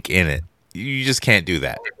the tank in it. You just can't do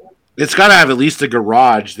that. It's got to have at least a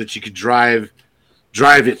garage that you could drive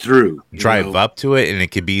it through. Drive up to it, and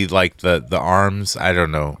it could be like the arms. I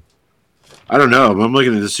don't know. I'm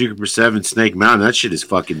looking at the Super 7 Snake Mountain. That shit is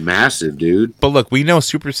fucking massive, dude. But look, we know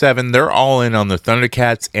Super 7, they're all in on the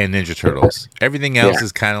Thundercats and Ninja Turtles. Everything else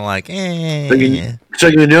is kind of like, eh. So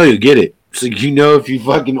you know you'll get it. So you know if you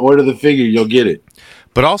fucking order the figure, you'll get it.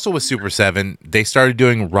 But also with Super 7, they started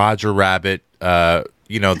doing Roger Rabbit, their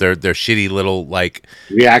shitty little like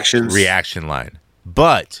reaction line.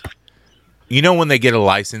 But you know when they get a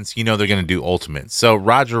license, you know they're going to do Ultimates. So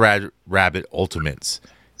Roger Rabbit Ultimates.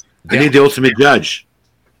 I need the Ultimate Judge.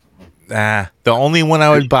 The only one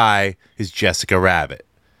I would buy is Jessica Rabbit.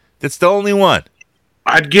 That's the only one.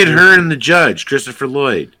 I'd get her and the Judge, Christopher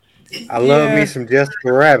Lloyd. I love me some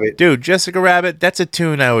Jessica Rabbit. Dude, Jessica Rabbit, that's a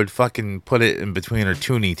tune I would fucking put it in between her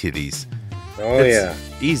toony titties. Oh, yeah.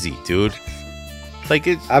 Easy, dude. Like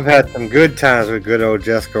I've had some good times with good old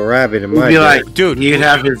Jessica Rabbit in my day. Like, dude, he'd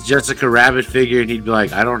have his Jessica Rabbit figure and he'd be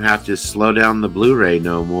like, I don't have to slow down the Blu-ray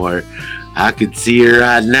no more. I could see her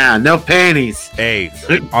right now. No panties. Hey,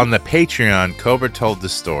 on the Patreon, Cobra told the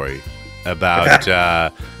story about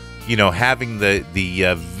having the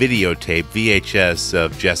videotape VHS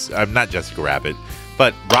of not Jessica Rabbit,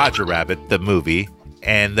 but Roger Rabbit, the movie,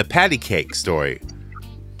 and the patty cake story.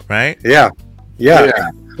 Right? Yeah.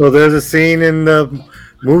 So there's a scene in the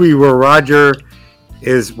movie where Roger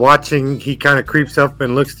is watching. He kind of creeps up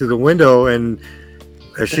and looks through the window, and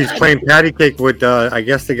she's playing patty cake with, I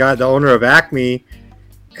guess, the owner of Acme,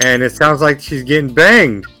 and it sounds like she's getting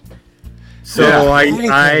banged. So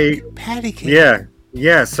patty cake.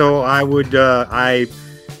 Yeah. So I would, I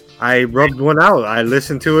rubbed one out. I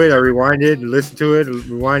listened to it. I rewinded, listened to it,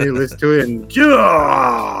 rewinded, listened to it, and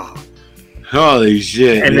holy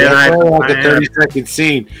shit! And then I like a 30-second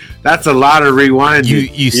scene. That's a lot of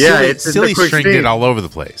rewinding. You silly stringed it all over the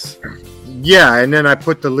place. Yeah, and then I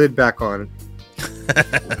put the lid back on.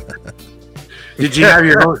 Did you have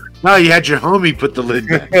your no? You had your homie put the lid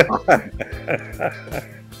back on.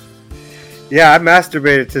 Yeah, I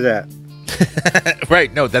masturbated to that.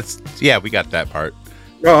 Right? No, we got that part.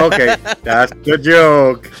 Oh, okay, that's the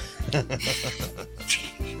joke.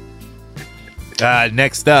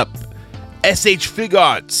 Next up, SH Fig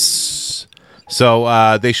Arts.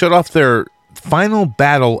 So they showed off their final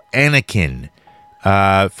battle, Anakin,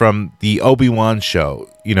 from the Obi-Wan show.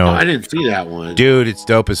 You know, I didn't see that one, dude. It's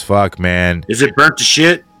dope as fuck, man. Is it burnt to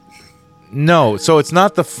shit? No, so it's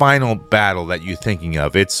not the final battle that you're thinking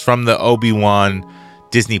of. It's from the Obi-Wan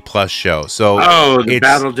Disney Plus show. So the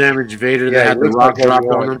battle damage Vader that had the rock drop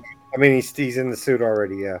on him. I mean, he's in the suit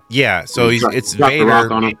already. Yeah. Yeah. So it's Vader,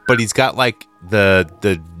 but he's got like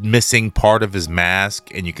the missing part of his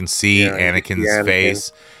mask, and you can see Anakin's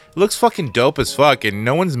face. It looks fucking dope as fuck, and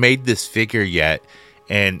no one's made this figure yet.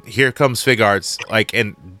 And here comes Fig Arts,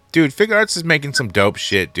 dude, Fig Arts is making some dope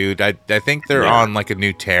shit, dude. I think they're on like a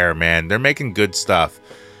new tear, man. They're making good stuff.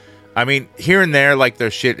 I mean, here and there, like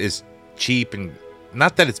their shit is cheap, and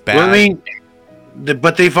not that it's bad. Well, I mean,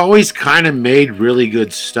 but they've always kind of made really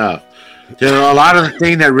good stuff. There are a lot of the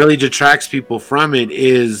thing that really detracts people from it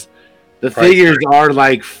is the figures are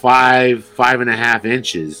like 5.5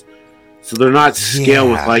 inches, so they're not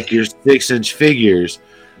scale with like your 6-inch figures.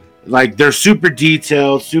 Like they're super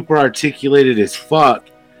detailed, super articulated as fuck.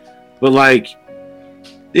 But like,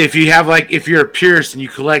 if you're a purist and you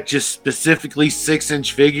collect just specifically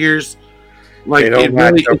 6-inch figures, like it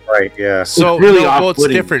really, right, yeah. So it's really it's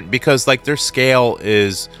different because like their scale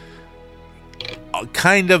is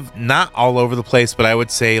kind of not all over the place, but I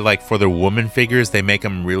would say like for their woman figures, they make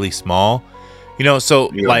them really small. You know,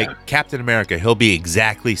 so like Captain America, he'll be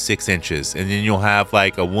exactly 6 inches, and then you'll have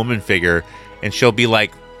like a woman figure, and she'll be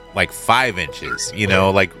like 5 inches. You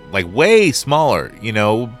know, like way smaller. You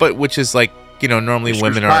know, but which is like, you know, normally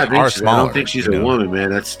women are smaller. I don't think she's a woman, man.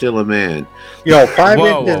 That's still a man. Yo, 5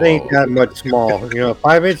 inches ain't that much small. You know,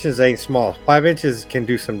 5 inches ain't small. 5 inches can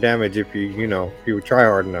do some damage if you try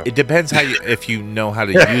hard enough. It depends if you know how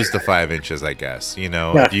to use the 5 inches, I guess. You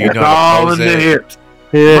know, do you know how to pose it?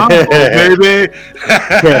 Baby.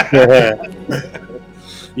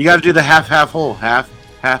 You got to do the half hole, half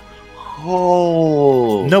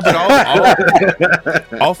hole. No, but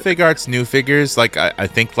all Fig Arts new figures, like I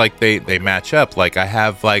think like they match up. Like I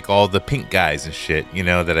have like all the pink guys and shit, you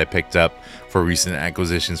know, that I picked up for recent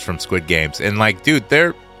acquisitions from Squid Games, and like, dude,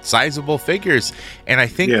 they're sizable figures. And I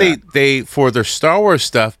think they for their Star Wars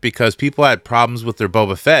stuff, because people had problems with their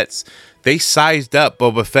Boba Fett's, they sized up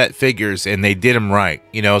Boba Fett figures and they did them right,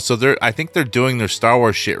 you know. So I think they're doing their Star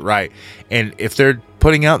Wars shit right. And if they're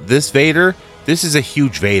putting out this Vader, this is a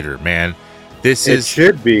huge Vader, man. It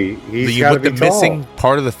should be. He's got to be with the missing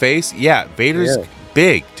part of the face. Yeah, Vader's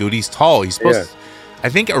big, dude. He's tall. He's supposed to, I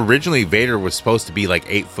think originally Vader was supposed to be like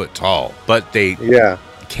 8 foot tall, but they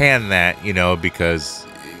canned that, you know, because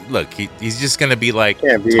look, he's just gonna be like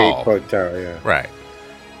can't be tall. 8 foot tall, yeah. Right.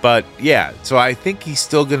 But yeah, so I think he's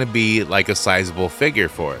still gonna be like a sizable figure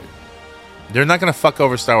for it. They're not gonna fuck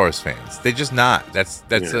over Star Wars fans. They're just not.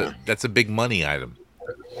 That's a big money item.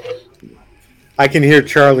 I can hear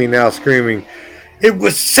Charlie now screaming, "It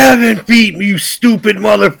was 7 feet, you stupid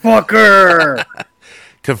motherfucker!"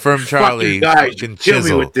 Confirm, Charlie. Guys, kill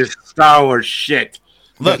me with this Star Wars shit.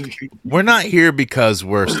 Look, we're not here because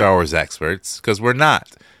we're Star Wars experts, because we're not.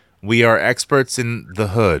 We are experts in the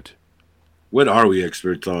hood. What are we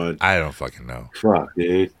experts on? I don't fucking know. Fuck,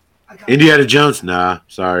 dude. Indiana Jones? Nah,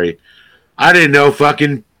 sorry. I didn't know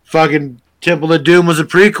fucking Temple of Doom was a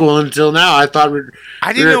prequel until now. I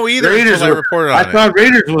didn't know either until I reported on it. I thought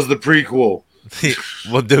Raiders was the prequel.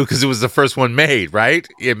 Well, dude, because it was the first one made, right?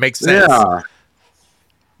 It makes sense. Yeah.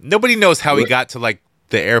 Nobody knows how he got to like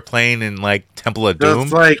the airplane and like Temple of Doom.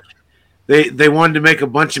 It's like they wanted to make a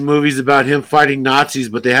bunch of movies about him fighting Nazis,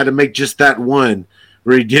 but they had to make just that one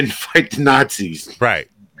where he didn't fight the Nazis. Right.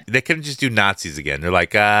 They couldn't just do Nazis again. They're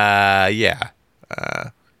like, we'll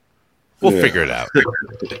figure it out.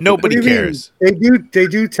 Nobody cares. They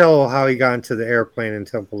do tell how he got into the airplane in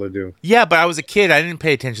Temple of Doom. Yeah, but I was a kid. I didn't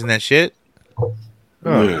pay attention to that shit. Oh.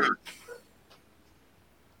 Yeah.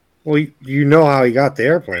 Well, you know how he got the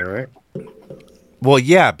airplane, right? Well,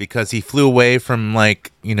 yeah, because he flew away from,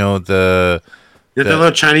 like, you know, Did the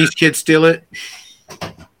little Chinese kid steal it?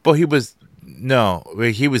 Well, he was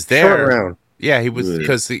there. Short round. Yeah, he was,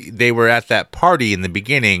 because they were at that party in the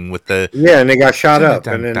beginning with the... Yeah, and they got shot up,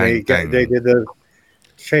 and then they did the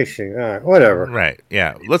chasing. All right, whatever. Right,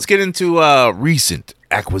 yeah. Let's get into recent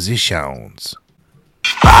acquisitions.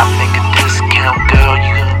 I make a discount, girl,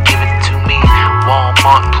 you gonna give it to me.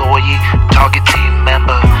 Walmart employee, Target team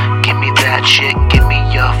member. Give me that shit, give me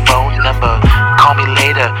your phone number. Call me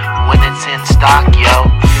later when it's in stock, yo.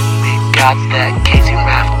 We got that Casey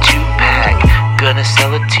Raft 2-pack. Gonna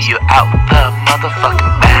sell it to you out the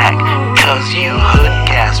motherfucking bag. Cause you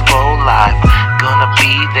hoodcast for life. Gonna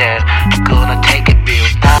be there, gonna take it real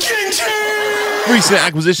nice. Recent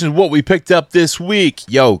acquisition is what we picked up this week.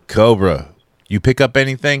 Yo, Cobra, you pick up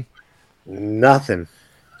anything? Nothing.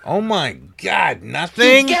 Oh my God,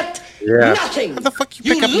 nothing? You get Yeah. nothing. How the fuck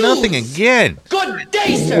you pick up nothing again? Good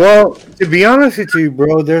day, sir. Well, to be honest with you,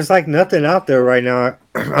 bro, there's like nothing out there right now,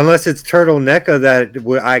 unless it's Turtle NECA that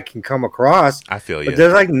I can come across. I feel you. But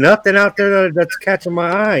there's like nothing out there that's catching my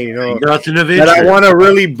eye, you know. Nothing of that I interest. want to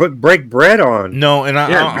really break bread on. No, and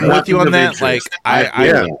I'm with you on that. Like,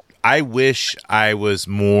 Yeah. I wish I was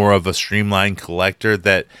more of a streamlined collector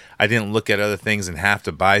that I didn't look at other things and have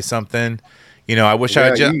to buy something. You know, I wish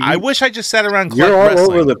I wish I just sat around and You're all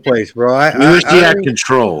wrestling. over the place, bro. I wish you had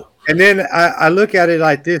control. And then I look at it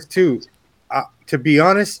like this too. To be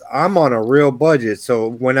honest, I'm on a real budget, so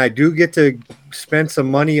when I do get to spend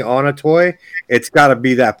some money on a toy, it's got to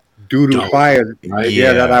be that doo-doo fire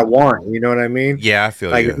that I want. You know what I mean? Yeah, I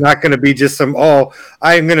feel like you. it's not going to be just some.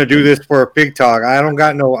 I'm going to do this for a pig talk. I don't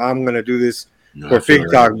got no. I'm going to do this for pig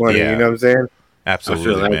talk money. Yeah. You know what I'm saying? Absolutely, I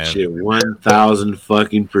feel that man. shit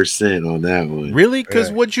 1,000% on that one. Really?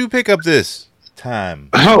 Because what'd you pick up this time?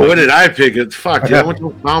 Oh, what did I pick up? Fuck, dude, I went to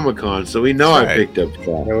Comic-Con, so we know I picked up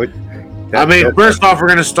stuff. I mean, first off, we're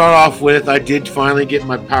going to start off with, I did finally get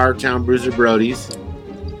my Power Town Bruiser Brodies.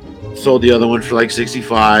 Sold the other one for like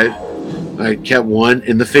 $65. I kept one,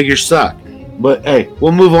 and the figures suck. But hey,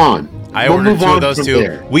 we'll move on. I We'll ordered move two on of those from too.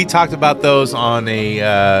 there. We talked about those on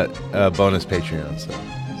a bonus Patreon. So.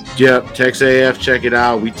 Yep, Tex AF, check it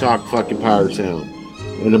out. We talk fucking Power Town,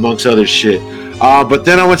 and amongst other shit. But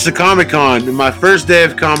then I went to Comic-Con. And my first day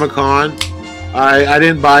of Comic-Con, I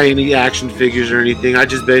didn't buy any action figures or anything. I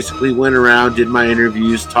just basically went around, did my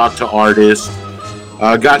interviews, talked to artists,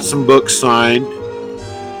 got some books signed.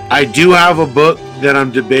 I do have a book that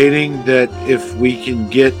I'm debating that if we can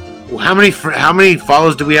get. How many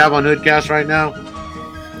follows do we have on Hoodcast right now?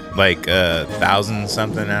 Like 1,000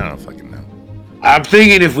 something. I don't fucking know. I'm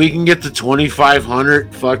thinking if we can get to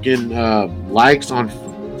 2,500 fucking likes on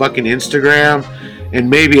fucking Instagram, and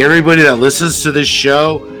maybe everybody that listens to this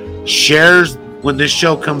show shares when this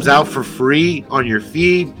show comes out for free on your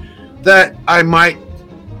feed, that I might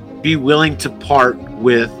be willing to part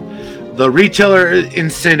with the retailer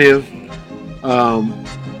incentive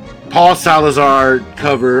Paul Salazar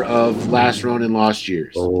cover of Last Ronin Lost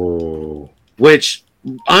Years. Oh. Which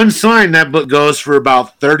unsigned, that book goes for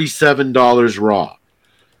about $37 raw.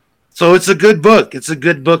 So it's a good book. It's a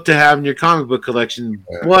good book to have in your comic book collection.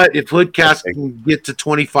 But if Hoodcast can get to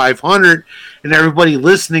 2,500 and everybody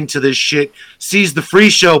listening to this shit sees the free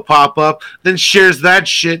show pop up, then shares that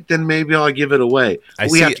shit, then maybe I'll give it away.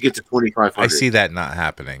 We have to get to 2,500. I see that not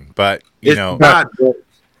happening, but you know,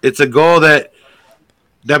 it's a goal that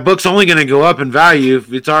book's only going to go up in value.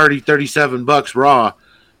 If it's already $37 raw,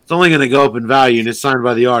 it's only going to go up in value, and it's signed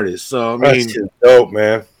by the artist. So I mean, That's just dope,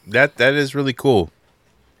 man. That is really cool.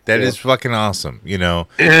 That is fucking awesome, you know.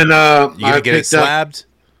 And you gonna get it slabbed?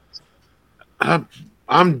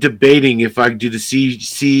 I'm debating if I do the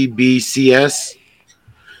CBCS.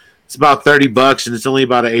 It's about $30, and it's only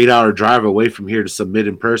about an 8-hour drive away from here to submit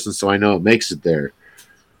in person, so I know it makes it there.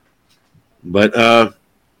 But no,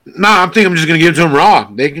 I'm thinking I'm just gonna give it to them raw.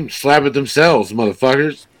 They can slab it themselves,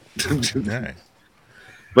 motherfuckers. Nice.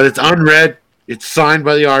 But it's unread. It's signed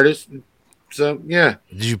by the artist. So yeah.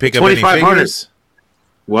 Did you pick up any figures?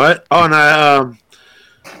 What? Oh,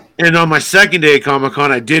 and on my second day at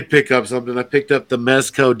Comic-Con, I did pick up something. I picked up the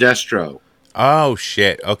Mezco Destro. Oh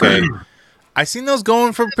shit! Okay, I seen those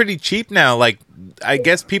going for pretty cheap now. Like, I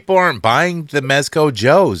guess people aren't buying the Mezco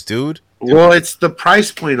Joes, dude. Well, it's the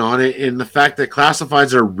price point on it and the fact that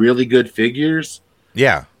classifieds are really good figures.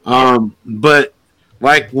 Yeah. But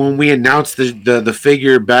like when we announced the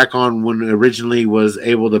figure back on when it originally was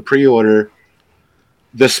able to pre-order,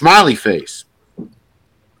 the smiley face.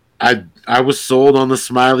 I was sold on the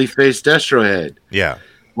smiley face Destro head. Yeah.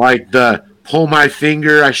 Like the pull my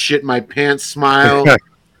finger, I shit my pants smile.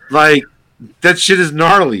 Like that shit is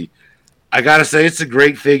gnarly. I gotta say it's a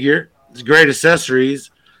great figure. It's great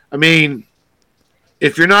accessories. I mean,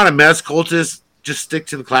 if you're not a mess cultist, just stick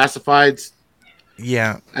to the classifieds.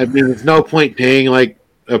 Yeah. I mean, there's no point paying like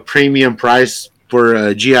a premium price for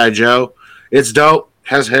a G.I. Joe. It's dope.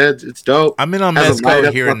 Has heads. It's dope. I'm in on Has a Mezco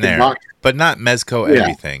light-up here and fucking there, box. but not Mezco Yeah.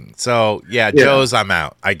 everything. So, yeah, Joe's, I'm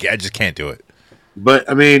out. I just can't do it. But,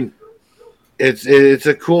 I mean, It's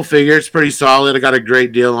a cool figure. It's pretty solid. I got a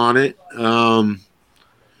great deal on it.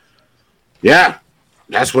 Yeah,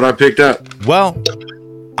 that's what I picked up. Well,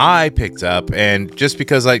 I picked up, and just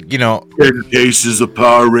because 10 cases of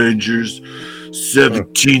Power Rangers,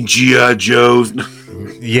 17 G.I. Joes.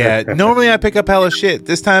 Yeah, normally I pick up hella shit.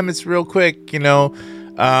 This time it's real quick,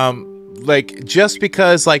 just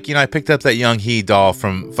because I picked up that Young He doll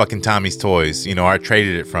from fucking Tommy's Toys. I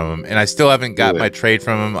traded it from him, and I still haven't got my trade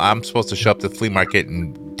from him. I'm supposed to show up to the flea market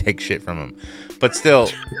and take shit from him, but still,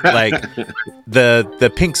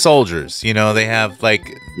 the Pink Soldiers, they have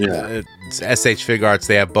SH Fig Arts.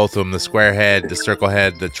 They have both of them, the square head, the circle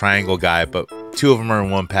head, the triangle guy, but two of them are in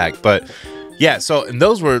one pack. But yeah, and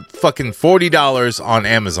those were fucking $40 on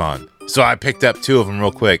Amazon. So I picked up two of them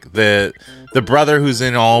real quick. The brother who's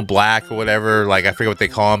in all black or whatever, I forget what they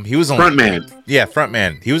call him. He was only Frontman. Yeah,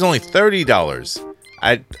 Frontman. He was only $30.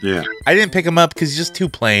 I didn't pick him up because he's just too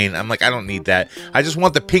plain. I'm like, I don't need that. I just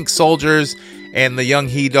want the Pink Soldiers and the Young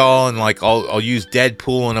He doll, and I'll use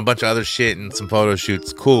Deadpool and a bunch of other shit and some photo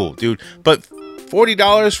shoots. Cool, dude. But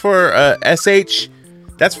 $40 for SH,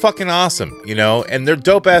 that's fucking awesome, and they're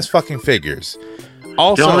dope ass fucking figures.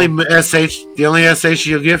 Also, the only SH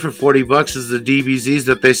you'll get for $40 is the DBZs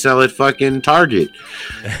that they sell at fucking Target.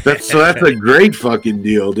 That's a great fucking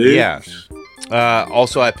deal, dude. Yeah.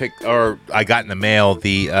 Also, I got in the mail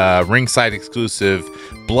the ringside exclusive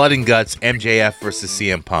Blood and Guts MJF versus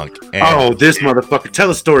CM Punk. And this motherfucker!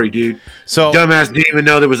 Tell a story, dude. So dumbass didn't even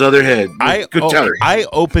know there was other head. I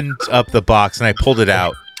opened up the box and I pulled it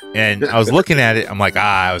out. And I was looking at it. I'm like,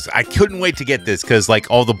 I couldn't wait to get this because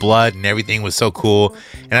all the blood and everything was so cool.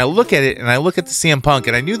 And I look at it and I look at the CM Punk,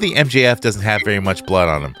 and I knew the MJF doesn't have very much blood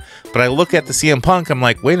on him. But I look at the CM Punk. I'm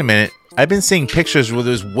like, wait a minute. I've been seeing pictures where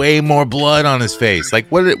there's way more blood on his face.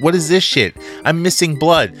 What is this shit? I'm missing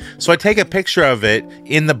blood. So I take a picture of it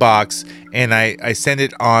in the box and I send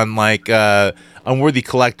it on Unworthy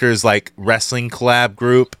Collectors wrestling collab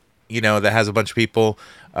group, that has a bunch of people.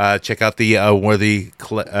 Check out the Worthy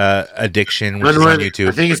Addiction, which is on YouTube.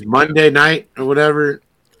 I think it's Monday night or whatever.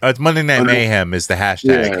 It's Monday Night Mayhem is the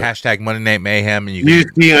hashtag. Yeah. Hashtag Monday Night Mayhem,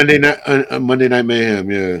 and Monday Night Mayhem.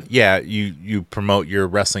 Yeah. Yeah, you promote your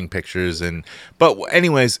wrestling pictures, but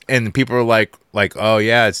anyways, and people are like, oh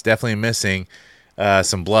yeah, it's definitely missing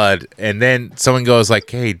some blood, and then someone goes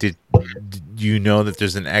hey, did you know that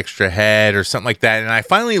there's an extra head or something like that? And I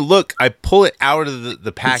finally look, I pull it out of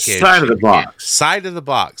the package. Side of the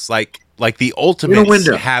box. Like the Ultimates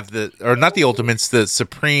have not the Ultimates, the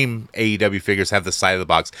Supreme AEW figures have the side of the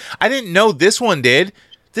box. I didn't know this one did.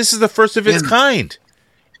 This is the first of its kind.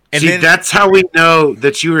 And that's how we know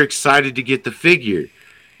that you were excited to get the figure.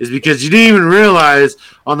 Is because you didn't even realize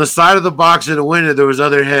on the side of the box in the window there was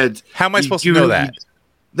other heads. How am I supposed to know that?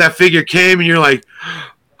 That figure came and you're like,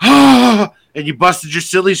 ah, and you busted your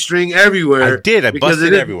silly string everywhere. I did. I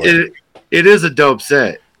busted everywhere. It is a dope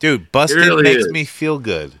set. Dude, busted really makes me feel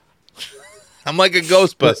good. I'm like a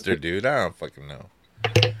Ghostbuster, dude. I don't fucking know.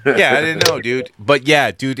 Yeah, I didn't know, dude. But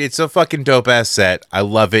yeah, dude, it's a fucking dope ass set. I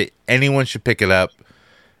love it. Anyone should pick it up.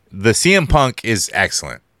 The CM Punk is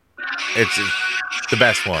excellent. It's the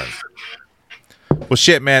best one. Well,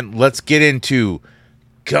 shit, man. Let's get into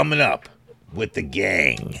Coming Up with the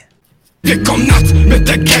Gang. Vi kom natt med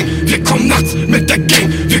the gang, vi kom natt med the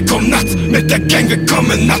gang, vi kom natt med the gang, vi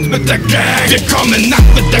kommer natt med the gang, vi kommer natt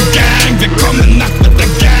med the gang, vi kommer natt med the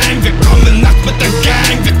gang, vi kommer natt med the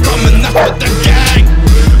gang, vi kommer natt med the gang,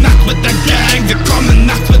 natt med the gang, vi kommer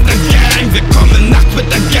natt med the gang, vi kommer natt med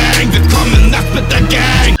the gang, vi kommer natt med the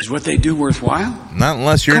gang. Is what they do worthwhile? Not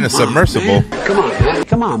unless you're in a submersible. Come on, man.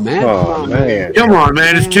 Come on, man. Oh, man. Come on,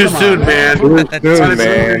 man. It's too soon, man. Too soon,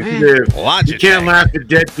 man. You can't laugh at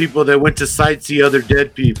dead people that went to sightsee other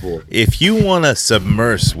dead people. If you want to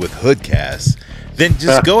submerse with Hoodcast, then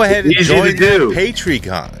just go ahead and join the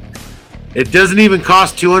Patreon. It doesn't even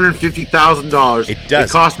cost $250,000. It does.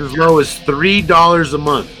 It costs as low as $3 a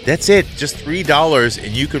month. That's it. Just $3,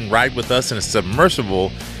 and you can ride with us in a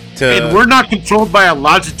submersible. And we're not controlled by a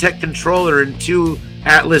Logitech controller and 2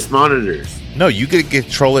 Atlas monitors. No, you can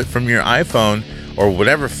control it from your iPhone or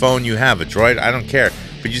whatever phone you have, a Droid, I don't care.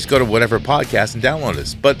 But you just go to whatever podcast and download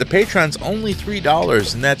us. But the Patreon's only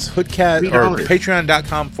 $3, and that's Hoodcast or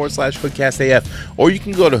patreon.com/HoodcastAF. Or you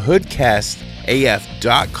can go to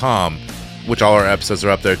hoodcastaf.com, which all our episodes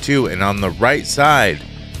are up there too. And on the right side,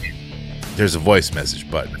 there's a voice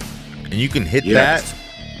message button. And you can hit that,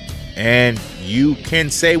 and you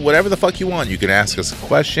can say whatever the fuck you want. You can ask us a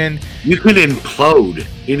question. You can implode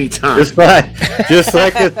anytime. Just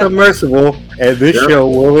like a submersible, and this show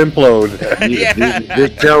will implode.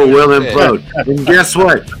 This show will implode. And guess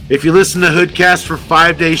what? If you listen to Hoodcast for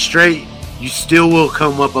 5 days straight, you still will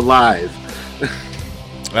come up alive.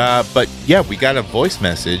 But yeah, we got a voice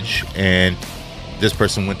message, and this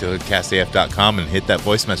person went to hoodcastaf.com and hit that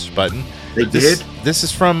voice message button. They did? This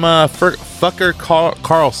is from Fucker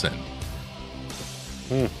Carlson.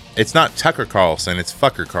 It's not Tucker Carlson, it's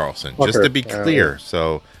Fucker Carlson. Fucker. Just to be clear.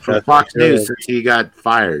 So from Fox News, since he got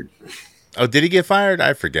fired. Oh, did he get fired?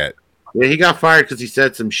 I forget. Yeah, he got fired because he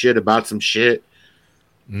said some shit about some shit.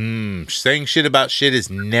 Saying shit about shit is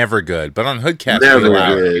never good, but on Hoodcast, never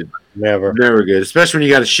good. Never good. Especially when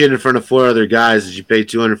you got to shit in front of 4 other guys that you pay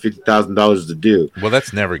 $250,000 to do. Well,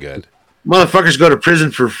 that's never good. Motherfuckers go to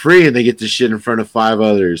prison for free and they get to shit in front of 5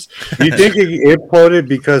 others. You think it imploded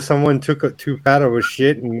because someone took too fat of a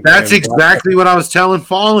shit? That's exactly what I was telling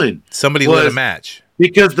Fallen. Somebody lit a match.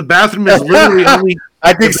 Because the bathroom is literally only...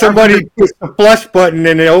 I think somebody pushed the flush button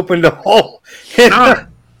and it opened a hole. No.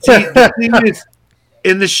 See, the thing is,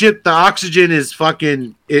 in the ship, the oxygen is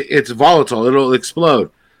fucking... It's volatile. It'll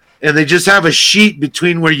explode. And they just have a sheet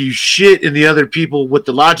between where you shit and the other people with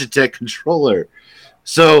the Logitech controller.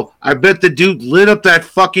 So I bet the dude lit up that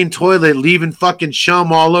fucking toilet, leaving fucking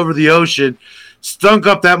chum all over the ocean, stunk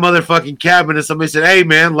up that motherfucking cabin, and somebody said, "Hey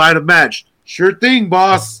man, light a match." Sure thing,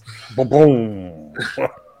 boss. Boom.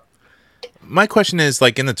 My question is,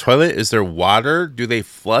 like, in the toilet, is there water? Do they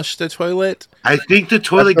flush the toilet? I think the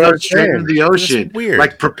toilet goes straight into the ocean. That's weird.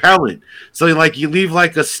 Like propellant. So like you leave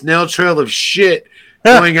like a snail trail of shit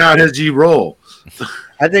going out as you roll.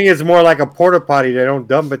 I think it's more like a porta potty. They don't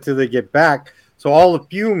dump it till they get back. So all the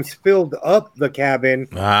fumes filled up the cabin,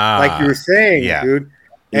 like you were saying, dude.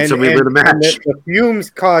 And the fumes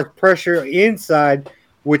caused pressure inside,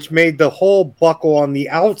 which made the hole buckle on the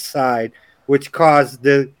outside, which caused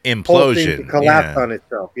the whole thing to collapse on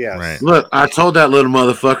itself. Yes. Right. Look, I told that little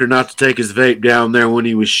motherfucker not to take his vape down there when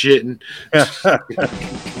he was shitting.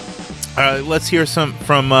 Let's hear some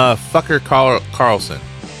from Fucker Carlson.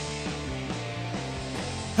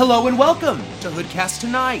 Hello and welcome to Hoodcast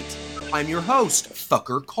Tonight. I'm your host,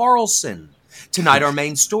 Fucker Carlson. Tonight our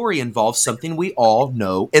main story involves something we all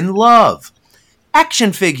know and love.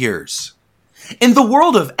 Action figures. In the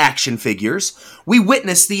world of action figures, we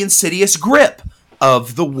witness the insidious grip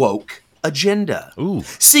of the woke agenda,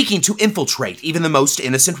 seeking to infiltrate even the most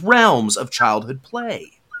innocent realms of childhood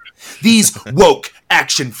play. These woke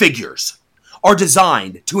action figures are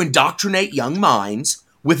designed to indoctrinate young minds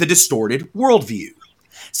with a distorted worldview,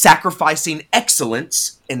 sacrificing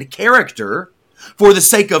excellence and character for the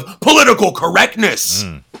sake of political correctness.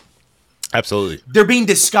 Absolutely. They're being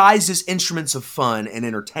disguised as instruments of fun and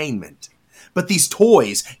entertainment. But these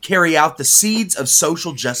toys carry out the seeds of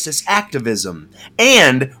social justice activism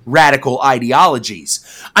and radical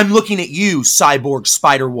ideologies. I'm looking at you, cyborg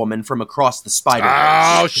Spider-Woman from across the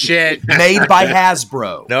Spider-Verse. Oh, shit. Made by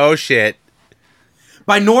Hasbro. No shit.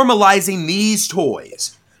 By normalizing these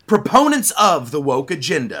toys, proponents of the woke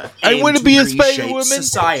agenda I want to be a Spider-Woman.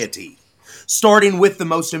 Society, starting with the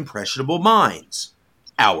most impressionable minds,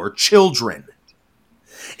 our children.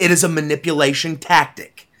 It is a manipulation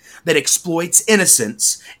tactic that exploits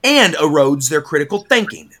innocence and erodes their critical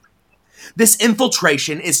thinking. This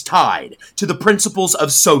infiltration is tied to the principles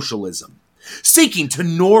of socialism, seeking to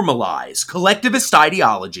normalize collectivist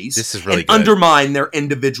ideologies and undermine their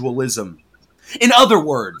individualism. In other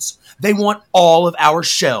words, they want all of our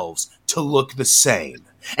shelves to look the same,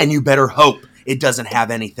 and you better hope it doesn't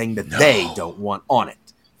have anything that they don't want on it.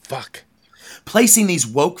 Fuck. Placing these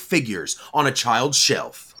woke figures on a child's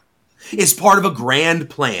shelf is part of a grand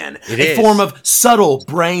plan, form of subtle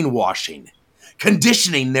brainwashing,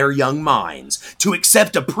 conditioning their young minds to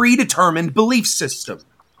accept a predetermined belief system.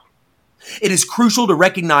 It is crucial to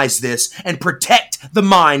recognize this and protect the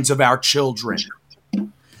minds of our children.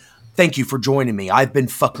 Thank you for joining me. I've been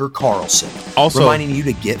Fucker Carlson, reminding you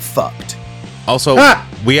to get fucked. Also,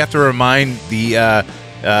 we have to remind the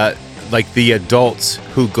the adults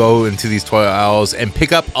who go into these toy aisles and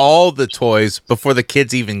pick up all the toys before the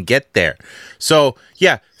kids even get there. So,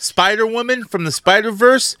 yeah, Spider-Woman from the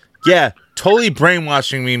Spider-Verse, yeah, totally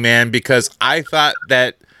brainwashing me, man, because I thought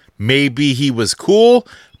that maybe he was cool,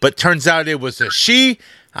 but turns out it was a she.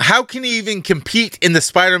 How can he even compete in the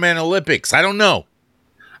Spider-Man Olympics? I don't know.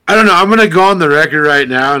 I'm going to go on the record right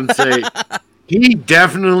now and say he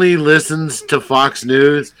definitely listens to Fox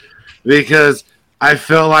News because I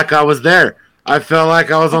felt like I was there. I felt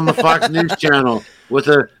like I was on the Fox News channel with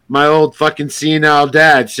my old fucking senile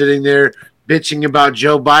dad sitting there bitching about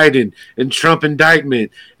Joe Biden and Trump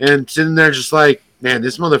indictment and sitting there just like, man,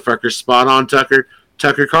 this motherfucker's spot on Tucker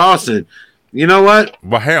Carlson. You know what?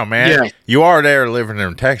 Well, hell, man, Yeah. you are there living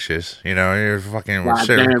in Texas. You know, you're fucking.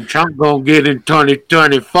 Goddamn, Trump gonna get in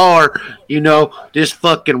 2024. You know, this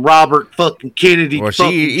fucking Robert fucking Kennedy. Well,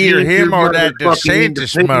 see, either him or that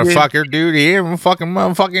DeSantis motherfucker, dude. He don't fucking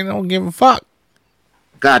motherfucking don't give a fuck.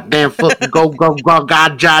 Goddamn, fucking go,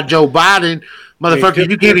 God, Joe Biden, motherfucker.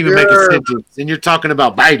 You can't even make a sentence, and you're talking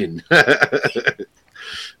about Biden.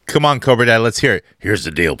 Come on, Cobra Dad, let's hear it. Here's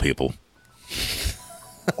the deal, people.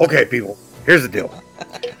 Okay, people. Here's the deal.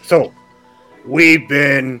 So, we've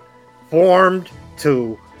been formed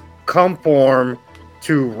to conform,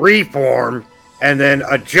 to reform, and then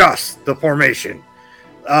adjust the formation.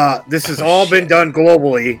 This has all been done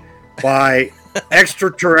globally by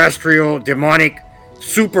extraterrestrial, demonic,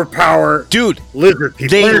 superpower, dude, lizard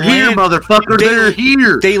people. They're here, motherfucker. They're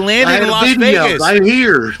here. They landed in Las Vegas. I'm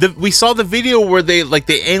here. We saw the video where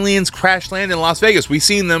the aliens crash land in Las Vegas. We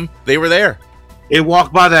seen them. They were there. They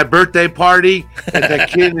walked by that birthday party at that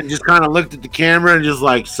kid and just kind of looked at the camera and just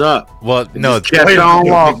like, sup. Well, no, kept on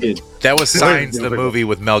walking. That was Signs, the movie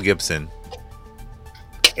with Mel Gibson.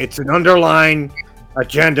 It's an underlying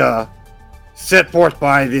agenda set forth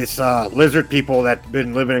by this lizard people that's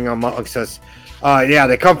been living amongst us.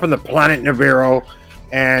 They come from the planet Nibiru,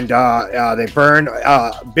 and they burn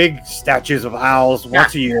big statues of owls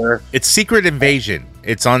once a year. It's Secret Invasion.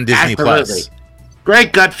 It's on Disney Plus.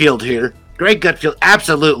 Greg Gutfield here. Greg Gutfield,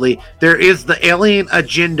 absolutely. There is the alien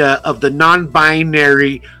agenda of the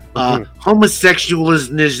non-binary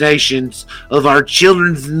homosexualizations of our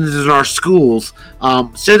children in our schools.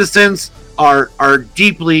 Citizens are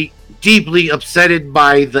deeply upsetted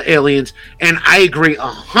by the aliens, and I agree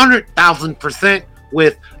 100,000%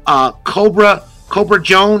 with Cobra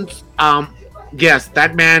Jones. Yes,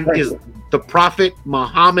 that man is the Prophet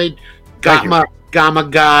Muhammad, Gamma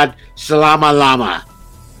God, Salama Lama.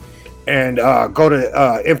 And go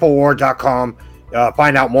to Infowar.com,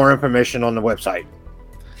 find out more information on the website.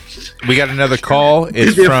 We got another call.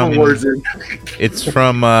 It's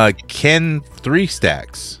from Ken Three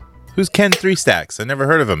Stacks. Who's Ken Three Stacks? I never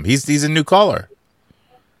heard of him. He's a new caller.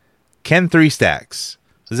 Ken Three Stacks.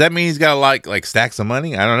 Does that mean he's got like stacks of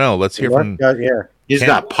money? I don't know. Let's hear from. He's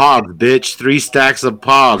got pogs, bitch. 3 stacks of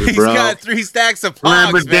pogs, bro. He's got 3 stacks of pogs.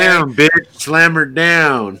 Slam her down, bitch. Slam her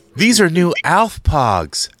down. These are new Alf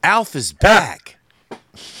pogs. Alf is back.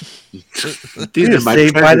 These are my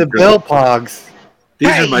saved by the Bell pogs. These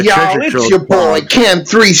hey, are my y'all, it's your boy, Ken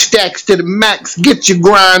 3 Stacks to the max. Get your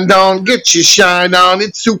grind on, get your shine on.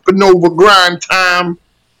 It's supernova grind time.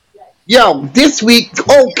 Yo, this week,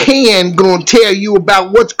 Ken gonna tell you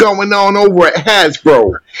about what's going on over at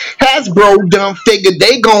Hasbro. Hasbro done figured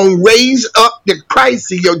they gonna raise up the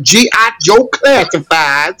price of your G.I. Joe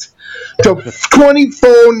classifieds to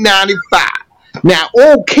 $24.95. Now,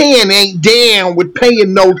 Ken ain't down with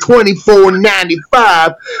paying no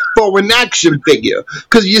 $24.95 for an action figure.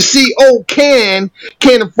 Because you see, Ken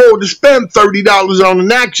can't afford to spend $30 on an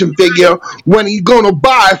action figure when he's going to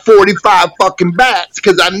buy 45 fucking bats.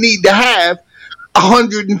 Because I need to have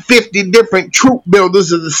 150 different troop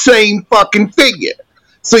builders of the same fucking figure.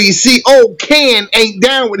 So you see, Ken ain't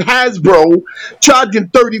down with Hasbro charging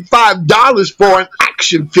 $35 for an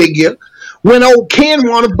action figure when Ken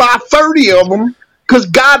want to buy 30 of them, because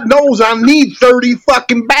God knows I need 30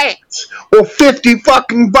 fucking bats or 50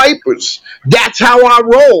 fucking vipers. That's how I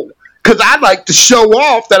roll, because I like to show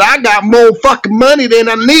off that I got more fucking money than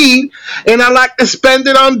I need, and I like to spend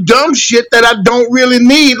it on dumb shit that I don't really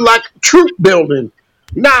need, like troop building.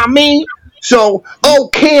 Know what I mean? So,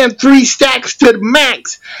 Ken 3 Stacks to the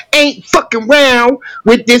max ain't fucking around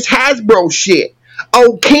with this Hasbro shit.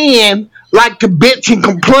 Ken like to bitch and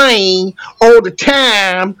complain all the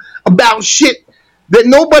time about shit that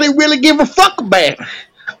nobody really give a fuck about.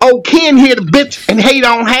 Ken here to bitch and hate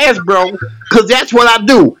on Hasbro, because that's what I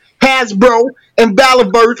do. Hasbro and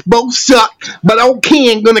Valaverse both suck, but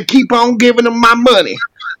Ken gonna keep on giving them my money,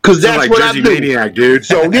 because that's like what Jersey I do. Maniac, dude.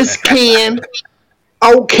 So this Ken,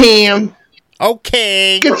 get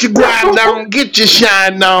your grind on, get your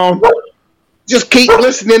shine on. Just keep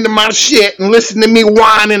listening to my shit and listen to me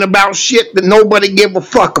whining about shit that nobody give a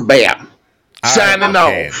fuck about. Signing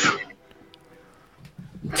off.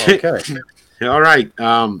 Okay. All right.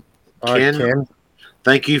 Ken,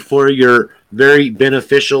 thank you for your very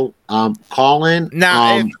beneficial call-in.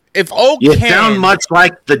 Now, if you sound much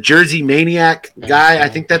like the Jersey Maniac guy. I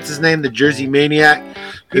think that's his name, the Jersey Maniac.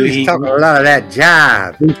 He's talking a lot of that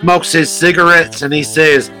jive. He smokes his cigarettes and he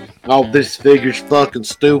says, "Oh, this figure's fucking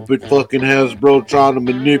stupid. Fucking Hasbro trying to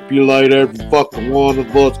manipulate every fucking one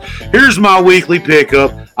of us. Here's my weekly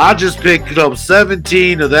pickup. I just picked up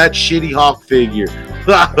 17 of that shitty Hawk figure.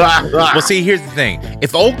 Well, see, here's the thing.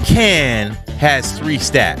 If old Ken has 3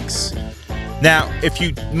 stacks, now if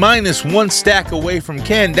you minus 1 stack away from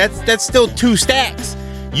Ken, that's still 2 stacks.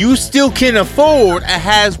 You still can afford a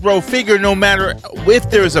Hasbro figure no matter if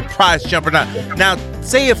there's a price jump or not. Now,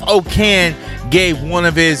 say if old Ken gave one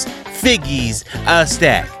of his figgies a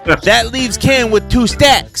stack. That leaves Ken with 2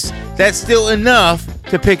 stacks. That's still enough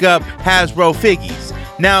to pick up Hasbro figgies.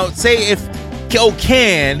 Now, say if old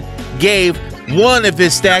Ken gave one of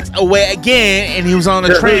his stacks away again and he was on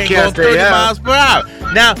a train going 30 miles per hour.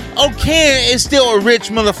 Now, old Ken is still a rich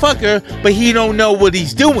motherfucker, but he don't know what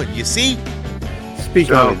he's doing, you see? Speak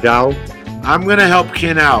on it, dog. I'm going to help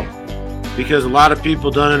Ken out because a lot of people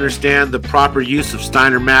don't understand the proper use of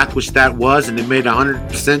Steiner math, which that was, and it made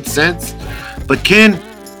 100% sense. But Ken,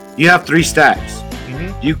 you have 3 stacks.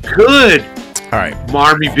 Mm-hmm. You could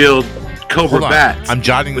Marmy build Cobra Bats. I'm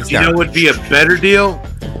jotting this down. You know what would be a better deal?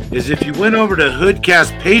 Is if you went over to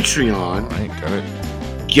Hoodcast Patreon, got it.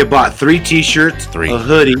 You bought 3 t-shirts, 3, a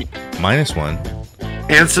hoodie, minus 1,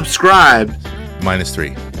 and subscribed, minus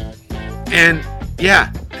 3. And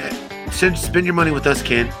yeah, spend your money with us,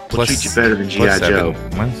 Ken. We'll treat you better than G.I. Joe.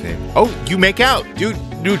 Oh, you make out, dude.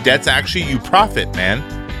 That's actually you profit, man.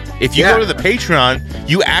 If you go to the Patreon,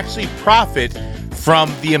 you actually profit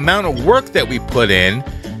from the amount of work that we put in,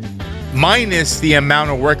 minus the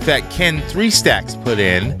amount of work that Ken 3 stacks put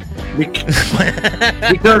in.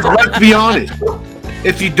 Because let's be honest,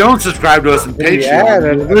 if you don't subscribe to us on Patreon,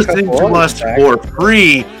 you're listening to us for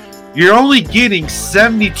free. You're only getting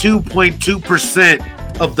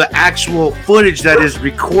 72.2% of the actual footage that is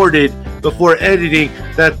recorded before editing.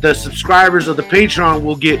 That the subscribers of the Patreon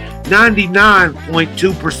will get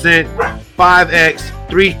 99.2% 5x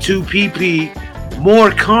 32pp more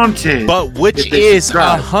content, but which is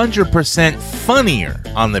 100% funnier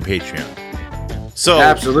on the Patreon. So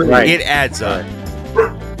absolutely, it adds up.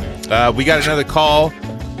 We got another call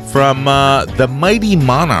from the Mighty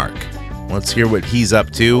Monarch. Let's hear what he's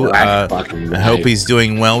up to. I hope he's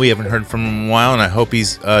doing well. We haven't heard from him in a while, and I hope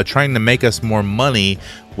he's trying to make us more money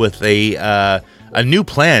with a new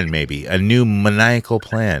plan, maybe a new maniacal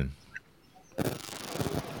plan.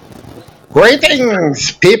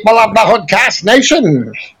 Greetings, people of the Hoodcast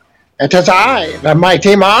Nation. It is I, the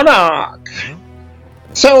Mighty Monarch.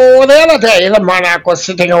 So the other day, the Monarch was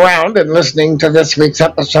sitting around and listening to this week's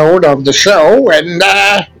episode of the show, and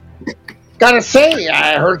gotta say,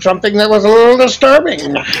 I heard something that was a little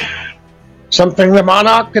disturbing. Something the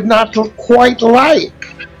Monarch did not quite like.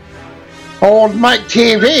 Old Mike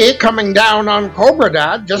TV coming down on Cobra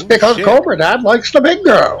Dad just because Cobra Dad likes the big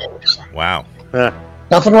girls. Wow.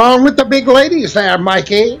 Nothing wrong with the big ladies there,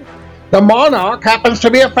 Mikey. The Monarch happens to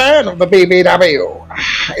be a fan of the BBW,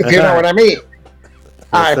 if you know what I mean.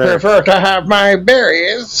 I prefer to have my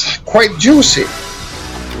berries quite juicy.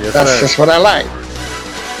 That's just what I like.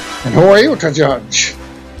 And who are you to judge?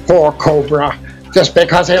 Poor Cobra, just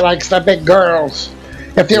because he likes the big girls.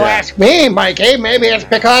 If you ask me, Mikey, maybe it's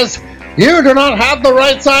because you do not have the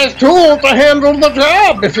right size tool to handle the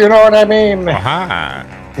job, if you know what I mean.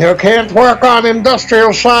 You can't work on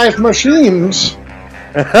industrial-sized machines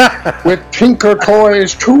with Tinker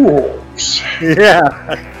Toys tools.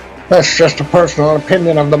 Yeah. That's just a personal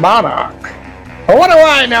opinion of the Monarch. But what do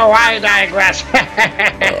I know? I digress.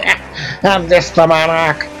 I'm just the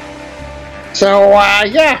Monarch. So,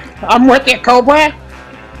 yeah, I'm with you, Cobra.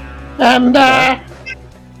 And,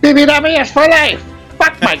 BBW is for life.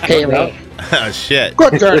 Fuck my TV. Oh, shit.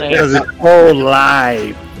 Good journey. Because it's all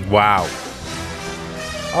live. Wow.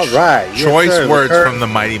 All right. Choice words from the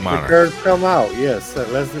Mighty Monarch. The curves come out. Yes.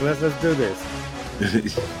 Let's do this.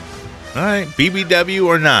 All right, BBW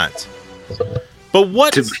or not. But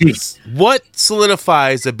what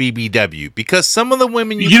solidifies a BBW? Because some of the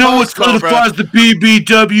women you know what solidifies the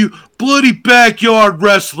BBW? Bloody backyard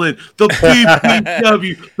wrestling. The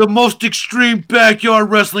BBW, the most extreme backyard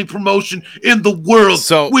wrestling promotion in the world.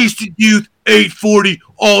 So Wasted Youth 840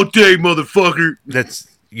 all day, motherfucker.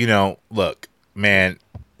 That's, look, man,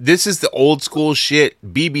 this is the old school shit.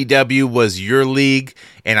 BBW was your league,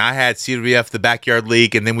 and I had CWF, the backyard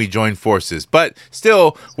league, and then we joined forces. But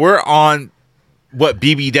still, we're on what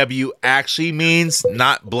BBW actually means,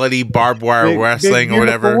 not bloody barbed wire wrestling or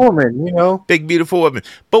whatever. Woman, big beautiful woman.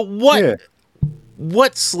 But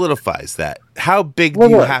what solidifies that? How big do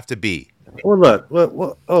you have to be? Well,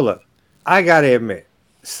 look. I gotta admit,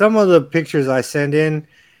 some of the pictures I send in,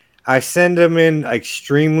 I send them in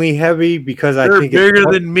extremely heavy because I They're think bigger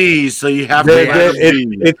than me, so you have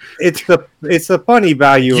to. It's the funny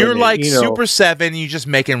value. You're in like it, you know? Super 7. You just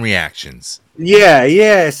making reactions.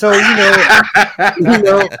 Yeah. So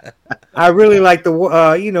I really like the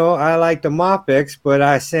I like the Mopex, but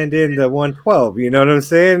I send in the 112. You know what I'm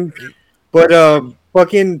saying? But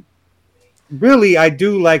fucking really, I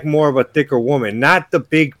do like more of a thicker woman, not the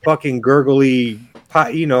big fucking gurgly.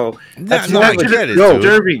 That's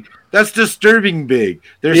disturbing. That's disturbing big.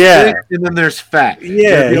 There's thick and then there's fat.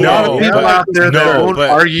 Yeah, There's a lot of people out there that won't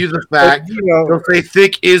argue the fact. They'll say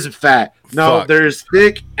thick is fat. No, there's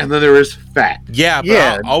thick and then there is fat. Yeah,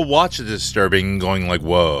 but I'll watch the disturbing going like,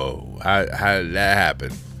 whoa, how did that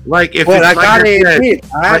happen? Like if I've got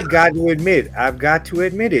to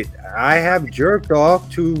admit it. I have jerked off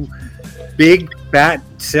to big fat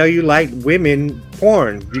cellulite women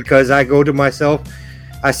porn because I go to myself.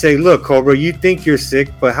 I say, look, Cobra, you think you're sick,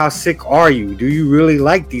 but how sick are you? Do you really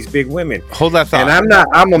like these big women? Hold that thought. And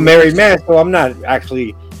I'm a married man, so I'm not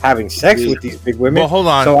actually having sex with these big women. Well, hold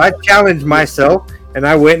on. So I challenged myself, and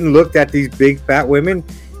I went and looked at these big fat women,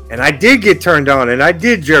 and I did get turned on, and I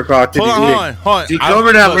did jerk off to these big. Hold on. See,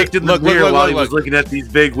 Cobra now looked in the mirror while he was looking at these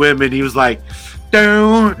big women. He was like,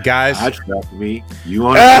 "Don't, guys, trust me. You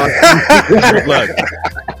want to look?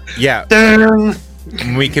 Yeah."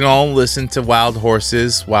 We can all listen to Wild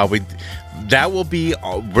Horses while we're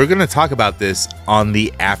going to talk about this on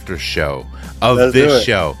the after show of this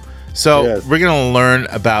show. So we're going to learn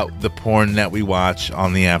about the porn that we watch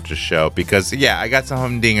on the after show because I got some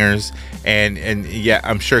humdingers and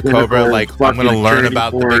I'm sure Cobra I'm going to learn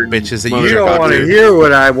about the big bitches that you don't want to hear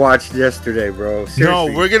what I watched yesterday, bro. Seriously. No,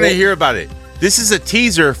 we're going to hear about it. This is a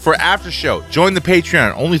teaser for after show. Join the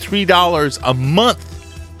Patreon. Only $3 a month.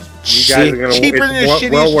 You guys are gonna, cheaper than the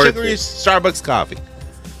shittiest, sugariest Starbucks coffee.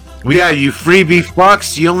 You freebie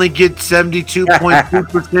fucks. You only get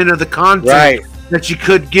 72.2% of the content that you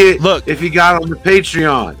could get if you got on the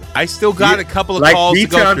Patreon. I still got a couple of calls to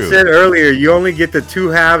go through. Like said earlier, you only get the 2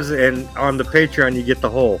 halves, and on the Patreon, you get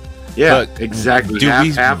the whole. Yeah, look, exactly.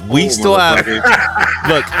 Dude, we still have...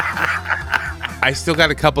 Look, I still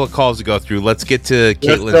got a couple of calls to go through. Let's get to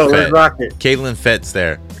Caitlin Fett. Caitlin Fett's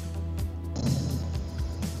there.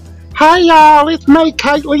 Hi, y'all. It's me,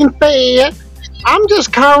 Caitlin Fett. I'm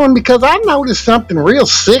just calling because I noticed something real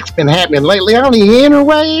sick's been happening lately on the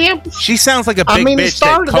interwebs. She sounds like a big bitch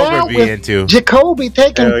that Cobra be into. Jacoby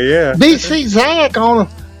taking BC Zach on a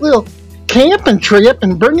little camping trip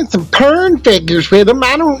and bringing some porn figures with him.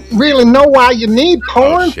 I don't really know why you need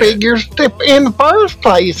porn figures in the first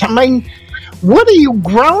place. I mean, what do you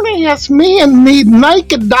grown-ass men need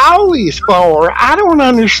naked dollies for? I don't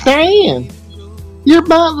understand. You're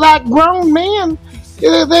about like grown men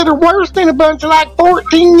that are worse than a bunch of like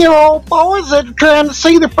 14-year-old boys that are trying to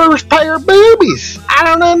see the first pair of boobies. I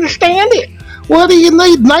don't understand it. What do you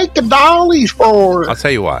need naked dollies for? I'll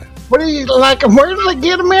tell you why. What do you like? Where do they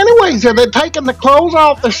get them anyways? Are they taking the clothes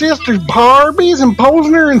off their sisters' Barbies and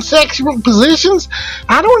posing her in sexual positions?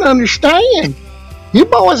 I don't understand. You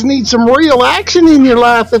boys need some real action in your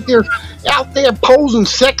life if you're out there posing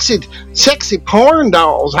sexy porn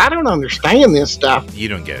dolls. I don't understand this stuff. You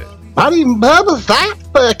don't get it. Not even Bubba's that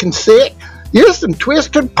fucking sick. You're some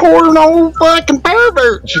twisted porno fucking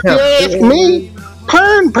perverts. If you ask me,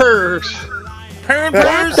 porn purrs. Porn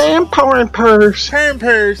purrs? Goddamn porn purrs. Porn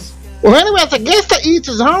purrs. Well, anyways, I guess to each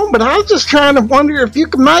his own, but I was just trying to wonder if you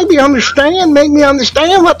could maybe make me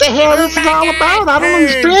understand what the hell this is all about. I don't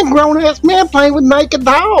understand grown-ass men playing with naked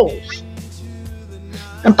dolls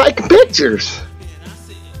and taking pictures.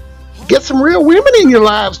 Get some real women in your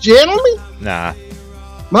lives, gentlemen. Nah.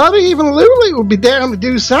 Maybe even Lulu would be down to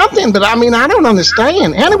do something, but I mean, I don't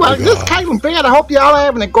understand. Anyway, this is Caitlin Fett. I hope y'all are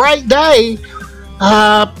having a great day.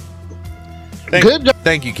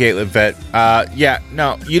 Thank you, Caitlin Fett.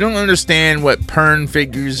 No, you don't understand what porn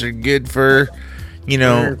figures are good for. You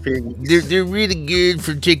know, they're really good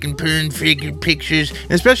for taking porn figure pictures,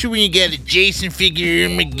 especially when you get a Jason figure.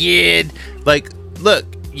 Oh my god! Like, look,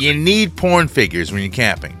 you need porn figures when you're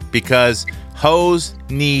camping because hoes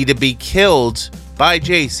need to be killed by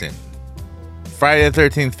Jason. Friday the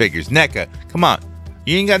 13th figures. NECA, come on,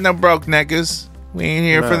 you ain't got no broke NECAs. We ain't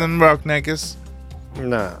here for them broke NECAs.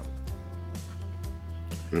 No.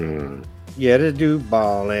 Yeah, the dude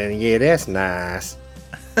ballin'. Yeah, that's nice.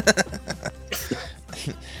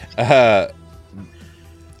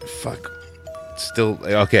 Fuck. Still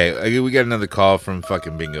okay. We got another call from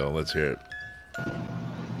fucking Bingo. Let's hear it.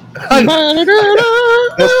 What's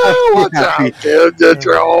up, dude?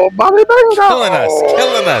 Bobby Bingo.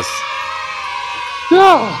 Killing us.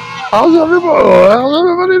 Yeah. How's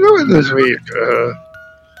everybody doing this week?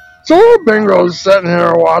 So Bingo's sitting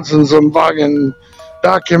here watching some fucking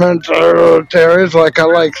documentaries like I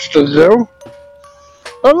likes to do.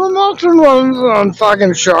 I've been watching ones on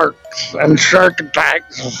fucking sharks and shark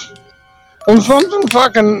attacks. And something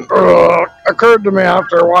fucking occurred to me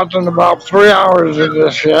after watching about 3 hours of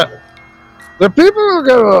this shit. The people who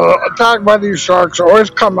get attacked by these sharks always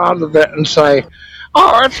come out of it and say,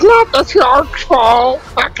 "Oh, it's not the shark's fault.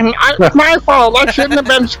 It's my fault. I shouldn't have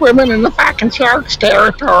been swimming in the fucking shark's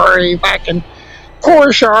territory. Fucking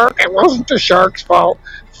poor shark. It wasn't the shark's fault."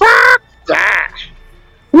 Fuck that.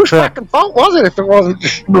 Whose fucking fault was it if it wasn't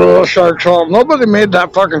the shark's fault? Nobody made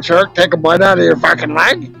that fucking shark take a bite out of your fucking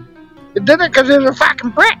leg. It did it because it was a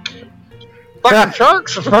fucking prick. Fucking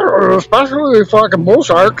sharks, especially fucking bull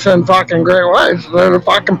sharks and fucking great whites, they're the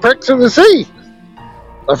fucking pricks of the sea.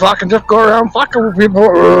 They fucking just go around fucking with people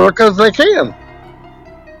because they can.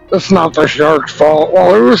 It's not the shark's fault.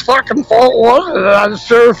 Well, whose fucking fault was it? I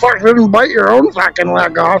sure fucking didn't bite your own fucking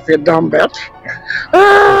leg off, you dumb bitch.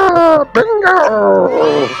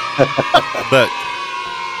 Bingo! Look,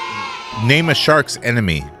 name a shark's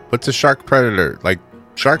enemy. What's a shark predator? Like,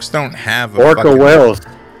 sharks don't have orca whales.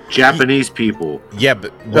 Japanese people. Yeah,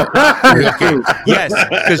 but okay. Yes,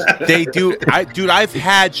 because they do. I've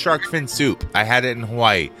had shark fin soup. I had it in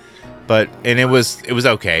Hawaii, and it was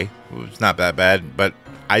okay. It was not that bad, but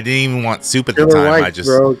I didn't even want soup at the time. Whites, I just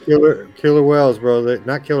killer whales, bro.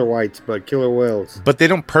 Not killer whites, but killer whales. But they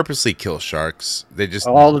don't purposely kill sharks. They just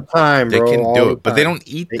all the time, bro. They can all do the it, but time. they don't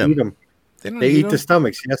eat them. Eat them. They eat the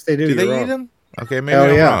stomachs. Yes, they do. Do they You're eat wrong. them? Okay, maybe Hell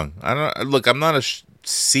I'm yeah. wrong. I don't look. I'm not a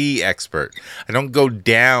sea expert. I don't go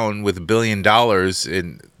down with $1 billion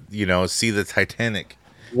and see the Titanic.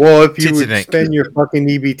 Well, if you would spend your fucking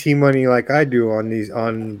EBT money like I do on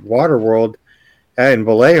Waterworld and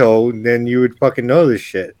Vallejo, then you would fucking know this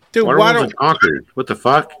shit. Dude, Waterworld's conquered. What the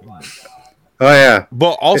fuck? Oh yeah.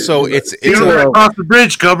 But also, it's you don't want to cross the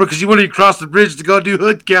bridge, Cobra, because you want to cross the bridge to go do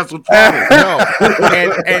hood cats with Paul. No,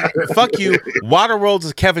 and fuck you. Waterworld's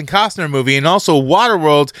a Kevin Costner movie, and also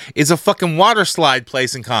Waterworld is a fucking water slide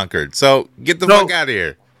place in Concord. So get the fuck out of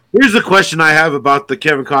here. Here's the question I have about the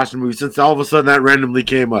Kevin Costner movie, since all of a sudden that randomly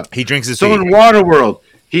came up. He drinks his So pee. in Waterworld,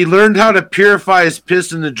 he learned how to purify his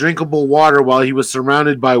piss into drinkable water while he was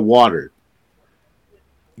surrounded by water.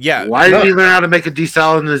 Yeah. Why did he learn how to make a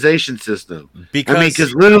desalinization system?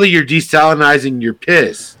 Because literally you're desalinizing your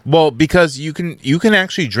piss. Well, because you can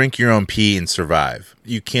actually drink your own pee and survive.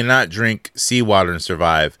 You cannot drink seawater and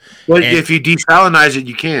survive. Well, if you desalinize it,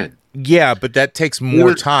 you can. Yeah, but that takes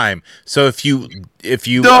more time. So if you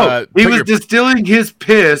he was distilling his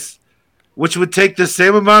piss, which would take the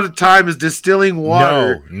same amount of time as distilling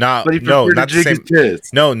water. Not the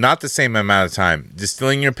same amount of time.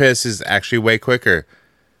 Distilling your piss is actually way quicker.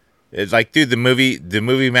 It's like, dude, the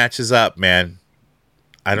movie matches up, man.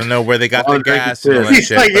 I don't know where they got the gas and all that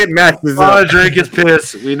shit. It matches up. Drink his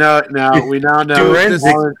piss. We know it now. We now know.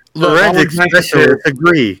 Forensic specialists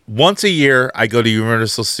agree. Once a year, I go to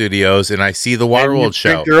Universal Studios and I see the Waterworld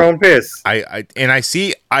show. Drink your own piss. I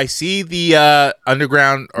see the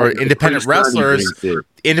underground or independent wrestlers.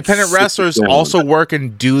 Independent wrestlers also work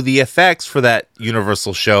and do the effects for that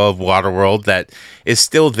Universal show of Waterworld that is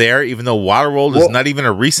still there, even though Waterworld is not even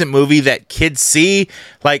a recent movie that kids see.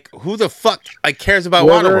 Like, who the fuck cares about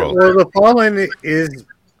Waterworld? Well, the following is,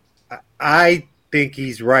 I think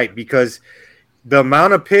he's right, because the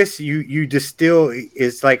amount of piss you distill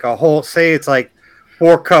is like a whole, say it's like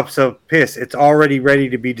 4 cups of piss. It's already ready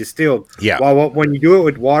to be distilled. Yeah. While when you do it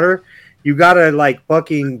with water, you gotta like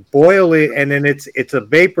fucking boil it, and then it's a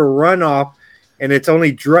vapor runoff, and it's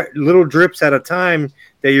only little drips at a time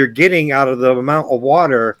that you're getting out of the amount of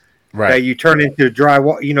water that you turn into dry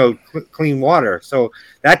water, clean water. So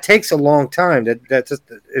that takes a long time. That's just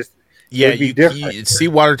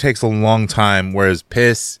seawater takes a long time, whereas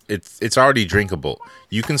piss, it's already drinkable.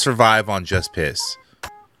 You can survive on just piss.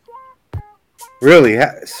 Really?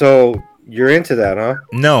 So you're into that, huh?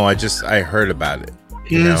 No, I heard about it.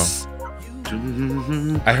 You know,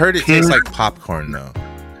 I heard it tastes like popcorn though.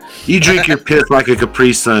 You drink your piss like a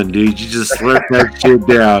Capri Sun, dude. You just slurp that shit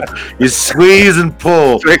down. You squeeze and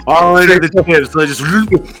pull all into the tip. So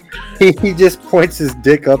he just points his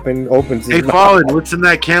dick up and opens his mouth. Fallen, what's in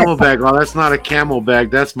that camel bag? Oh, that's not a camel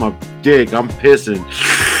bag. That's my dick. I'm pissing.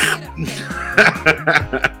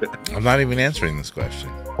 I'm not even answering this question.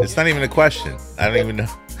 It's not even a question. I don't even know.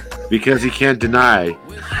 Because he can't deny. You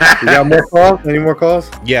got more calls? Any more calls?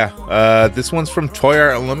 Yeah. This one's from Toy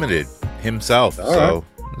Art Unlimited himself. Right.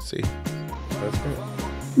 Let's see.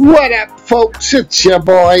 What up, folks? It's your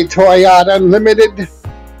boy Toy Art Unlimited.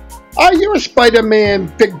 Are your Spider-Man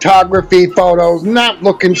photography photos not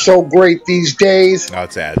looking so great these days? Oh,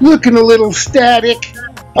 it's sad. Looking a little static?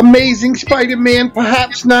 Amazing Spider-Man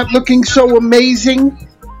perhaps not looking so amazing?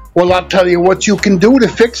 Well, I'll tell you what you can do to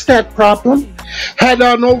fix that problem. Head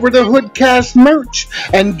on over to Hoodcast merch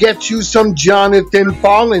and get you some Jonathan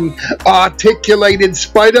Fallen articulated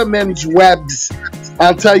Spider-Man's webs.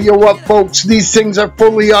 I'll tell you what, folks, these things are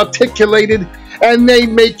fully articulated and they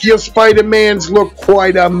make your Spider-Mans look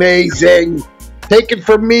quite amazing. Take it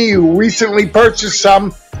from me, who recently purchased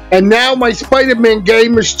some, and now my Spider-Man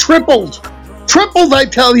game is tripled. Tripled, I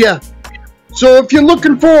tell you. So if you're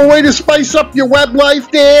looking for a way to spice up your web life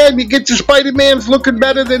there and you get your Spider-Mans looking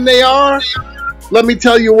better than they are, let me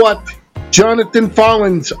tell you what. Jonathan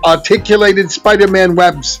Fallen's articulated Spider-Man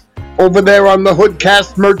webs over there on the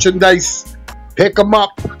Hoodcast merchandise. Pick them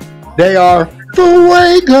up. They are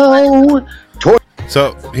fuego.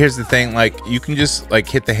 So here's the thing, like you can just like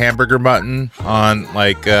hit the hamburger button on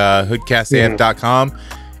like hoodcastaf.com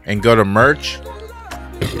and go to merch.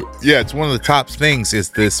 Yeah, it's one of the top things is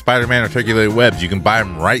the Spider-Man articulated webs. You can buy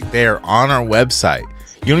them right there on our website.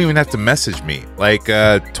 You don't even have to message me. Like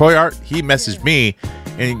Toy Art, he messaged me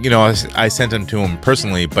and I sent them to him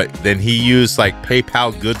personally, but then he used like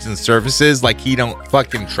PayPal goods and services, like he don't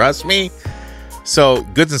fucking trust me. So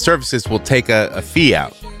goods and services will take a fee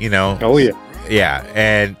out, Oh yeah. Yeah,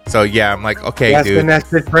 and so I'm like, okay, that's dude. When that's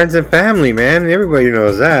with friends and family, man. Everybody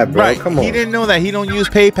knows that, bro. Right. Come on. He didn't know that. He don't use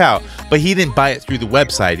PayPal, but he didn't buy it through the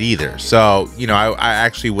website either. So I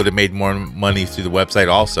actually would have made more money through the website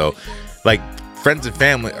also. Like friends and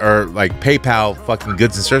family or like PayPal, fucking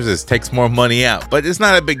goods and services takes more money out, but it's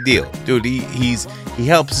not a big deal, dude. He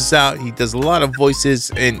helps us out. He does a lot of voices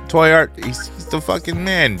and Toy Art. He's the fucking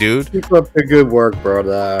man, dude. Keep up the good work,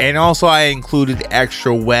 brother. And also, I included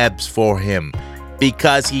extra webs for him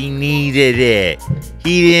because he needed it.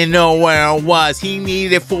 He didn't know where it was. He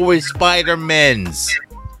needed it for his Spider-Mans.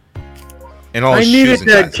 And all I his needed shoes and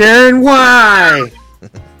that, ties. Karen. Why?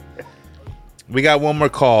 We got one more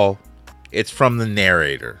call. It's from the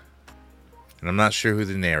narrator. And I'm not sure who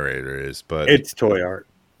the narrator is, but it's Toy Art.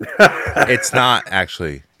 It's not,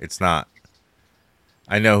 actually. It's not.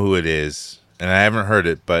 I know who it is. And I haven't heard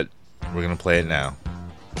it, but we're going to play it now.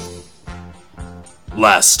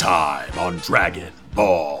 Last time on Dragon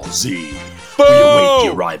Ball Z, we await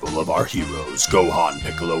the arrival of our heroes, Gohan,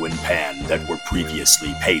 Piccolo, and Pan, that were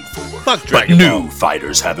previously paid for. Fuck but Dragon new Ball.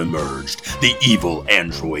 fighters have emerged. The evil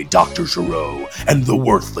android Dr. Gero and the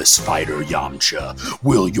worthless fighter Yamcha.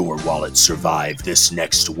 Will your wallet survive this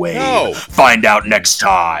next wave? No. Find out next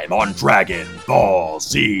time on Dragon Ball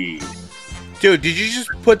Z. Dude, did you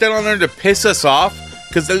just put that on there to piss us off?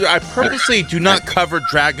 Because I purposely do not cover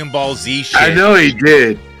Dragon Ball Z shit. I know he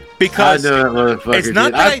did. Because I know that motherfucker it's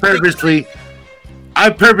not did. that I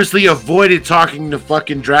purposely avoided talking to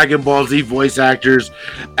fucking Dragon Ball Z voice actors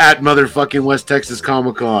at motherfucking West Texas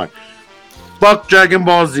Comic Con. Fuck Dragon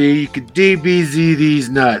Ball Z. You could DBZ these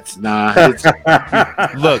nuts. Nah. It's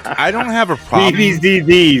Look, I don't have a problem.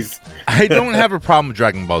 DBZs. I don't have a problem with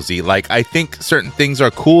Dragon Ball Z. Like, I think certain things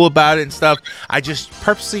are cool about it and stuff. I just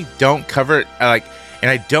purposely don't cover it. And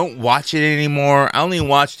I don't watch it anymore. I only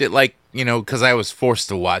watched it because I was forced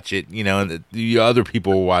to watch it, and the other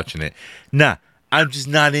people were watching it. Nah, I'm just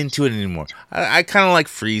not into it anymore. I kind of like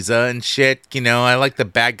Frieza and shit, I like the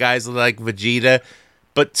bad guys like Vegeta,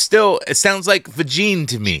 but still, it sounds like Vegine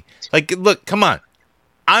to me. Like, look, come on.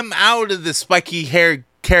 I'm out of the spiky hair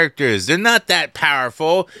characters. They're not that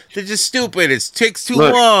powerful. They're just stupid. It takes too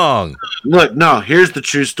long. Look, no, here's the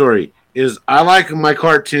true story. Is I like my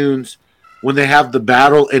cartoons when they have the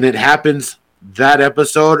battle and it happens that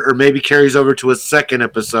episode or maybe carries over to a second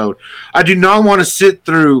episode. I do not want to sit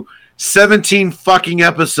through 17 fucking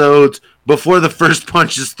episodes before the first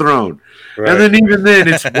punch is thrown. Right. And then even then,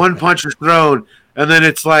 it's one punch is thrown, and then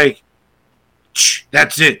it's like,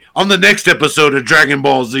 that's it. On the next episode of Dragon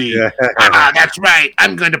Ball Z. Yeah. That's right.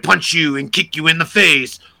 I'm going to punch you and kick you in the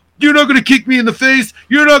face. You're not going to kick me in the face.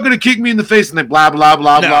 You're not going to kick me in the face. And then blah, blah,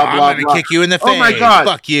 blah, blah, I'm blah, gonna blah. kick you in the face. Oh, my God.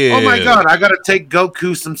 Fuck you. Oh, my God. I got to take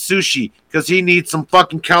Goku some sushi because he needs some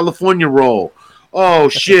fucking California roll. Oh,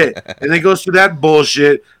 shit. And then goes through that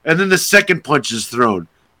bullshit. And then the second punch is thrown.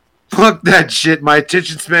 Fuck that shit. My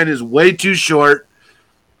attention span is way too short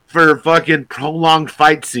for a fucking prolonged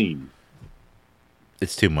fight scene.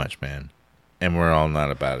 It's too much, man. And we're all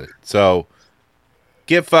not about it. So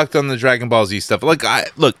get fucked on the Dragon Ball Z stuff. Look,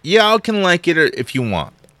 y'all can like it if you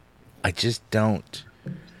want. I just don't.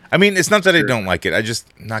 I mean, it's not that I don't like it. I just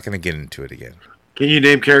not going to get into it again. Can you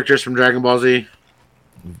name characters from Dragon Ball Z?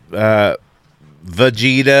 Vegeta,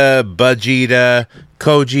 Bajita,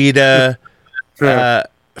 Kojita,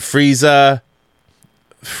 Frieza,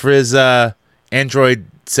 Android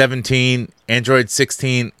 17, Android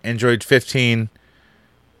 16, Android 15,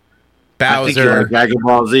 I think you Bowser, like Dragon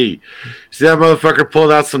Ball Z. See that motherfucker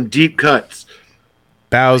pulled out some deep cuts. He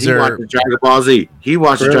Bowser, watched Dragon Ball Z. He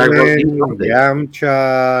watched Dragon Ball Z. all day.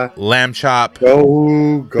 Yamcha, Lamb Chop,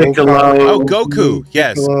 Goku, Oh, Goku,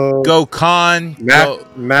 yes. Piccolo, Gokhan,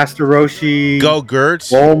 Master Roshi, Go-Gurt,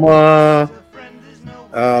 Bulma.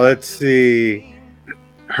 Let's see.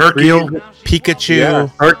 Hercule, Pikachu, Yeah,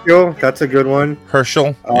 Hercule. That's a good one.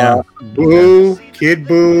 Herschel, Boo, Kid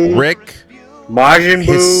Boo, Rick, Majin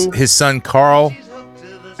Buu. his son Carl,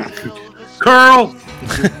 Curl.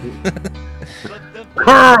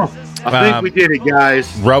 Curl. I think we did it, guys.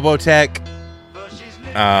 Robotech,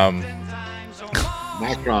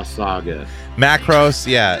 Macross Saga. Macross.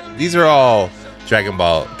 Yeah, these are all Dragon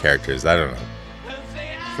Ball characters. I don't know.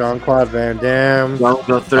 Jean-Claude Van Damme.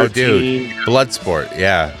 Gonzo 13. Oh, dude, Bloodsport.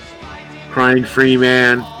 Yeah, Crying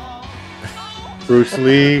Freeman. Bruce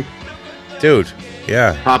Lee. dude.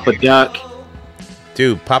 Yeah, Papa Duck.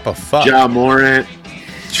 dude. Papa fuck. Ja Morant.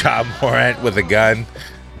 Ja Morant with a gun.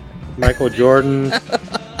 Michael Jordan.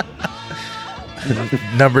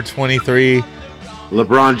 Number 23.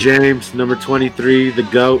 LeBron James, number 23, the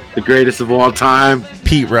GOAT, the greatest of all time.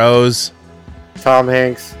 Pete Rose. Tom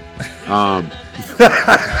Hanks.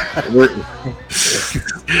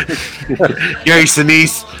 Gary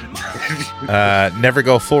Sinise. Never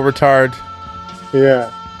go full retard. Yeah.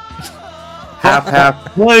 Half,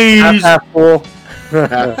 Please. half full.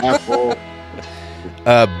 Half full. Boot.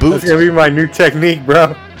 That's gonna be my new technique,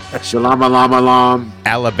 bro. Shalama Lama Lam.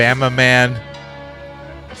 Alabama Man.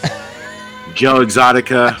 Joe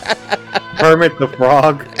Exotica. Kermit the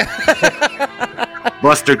Frog.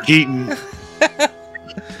 Buster Keaton.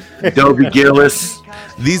 Dobie Gillis.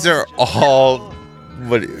 These are all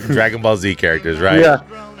Dragon Ball Z characters, right? Yeah.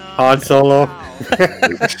 Han Solo.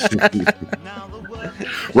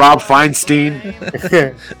 Rob Feinstein.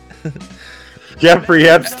 Jeffrey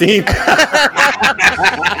Epstein.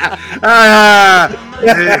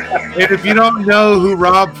 And if you don't know who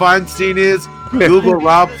Rob Feinstein is, Google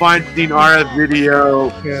Rob Feinstein RF video,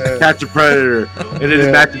 Catch a Predator, and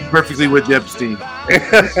it matches perfectly with Epstein.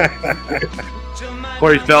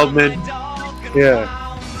 Corey Feldman. Yeah.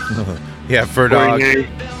 Yeah, Ferdog.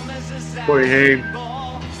 Corey Haim.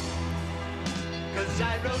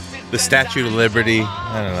 The Statue of Liberty.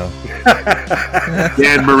 I don't know.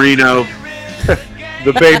 Dan Marino.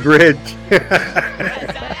 The Bay Bridge.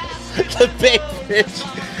 The Bay Bridge.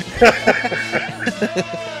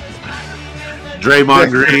 Draymond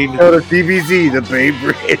Green. Go to DBZ, the Bay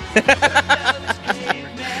Bridge.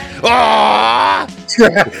 Ah!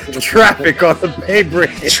 Traffic on the Bay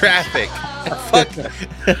Bridge. Traffic. Fuck.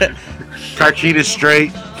 Carquita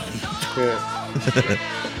Straight.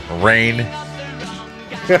 Rain.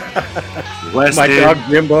 West My End. dog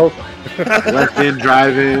Jimbo. West End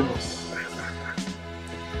Drive-In.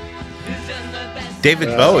 David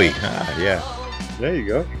Bowie. Ah, yeah. There you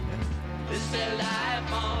go.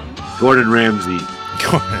 Gordon Ramsay.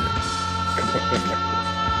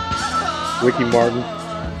 Ricky Martin.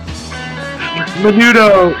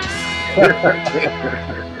 Menudo.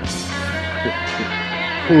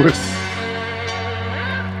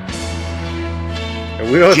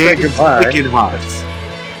 And we don't say James goodbye. Glickenhaus.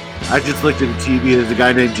 I just looked at the TV. There's a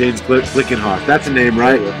guy named James Glickenhaus. That's a name,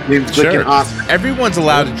 right? James Sure. Glickenhaus. Everyone's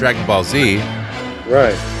allowed in Dragon Ball Z,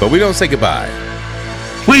 Right. but we don't say goodbye.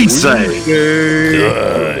 Please say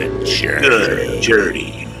Good journey. good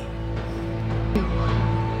journey.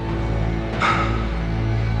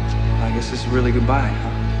 I guess this is really goodbye, huh?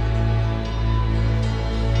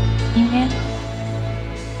 He-Man,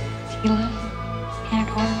 Tila, and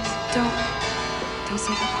Horns, don't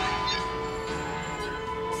say goodbye.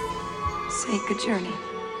 Say good journey.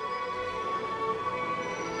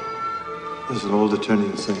 There's an old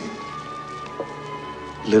Eternian saying,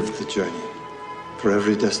 live the journey, for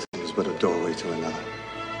every destiny is but a doorway to another.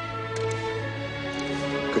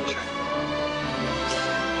 Good journey.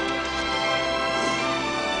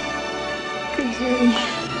 Good journey.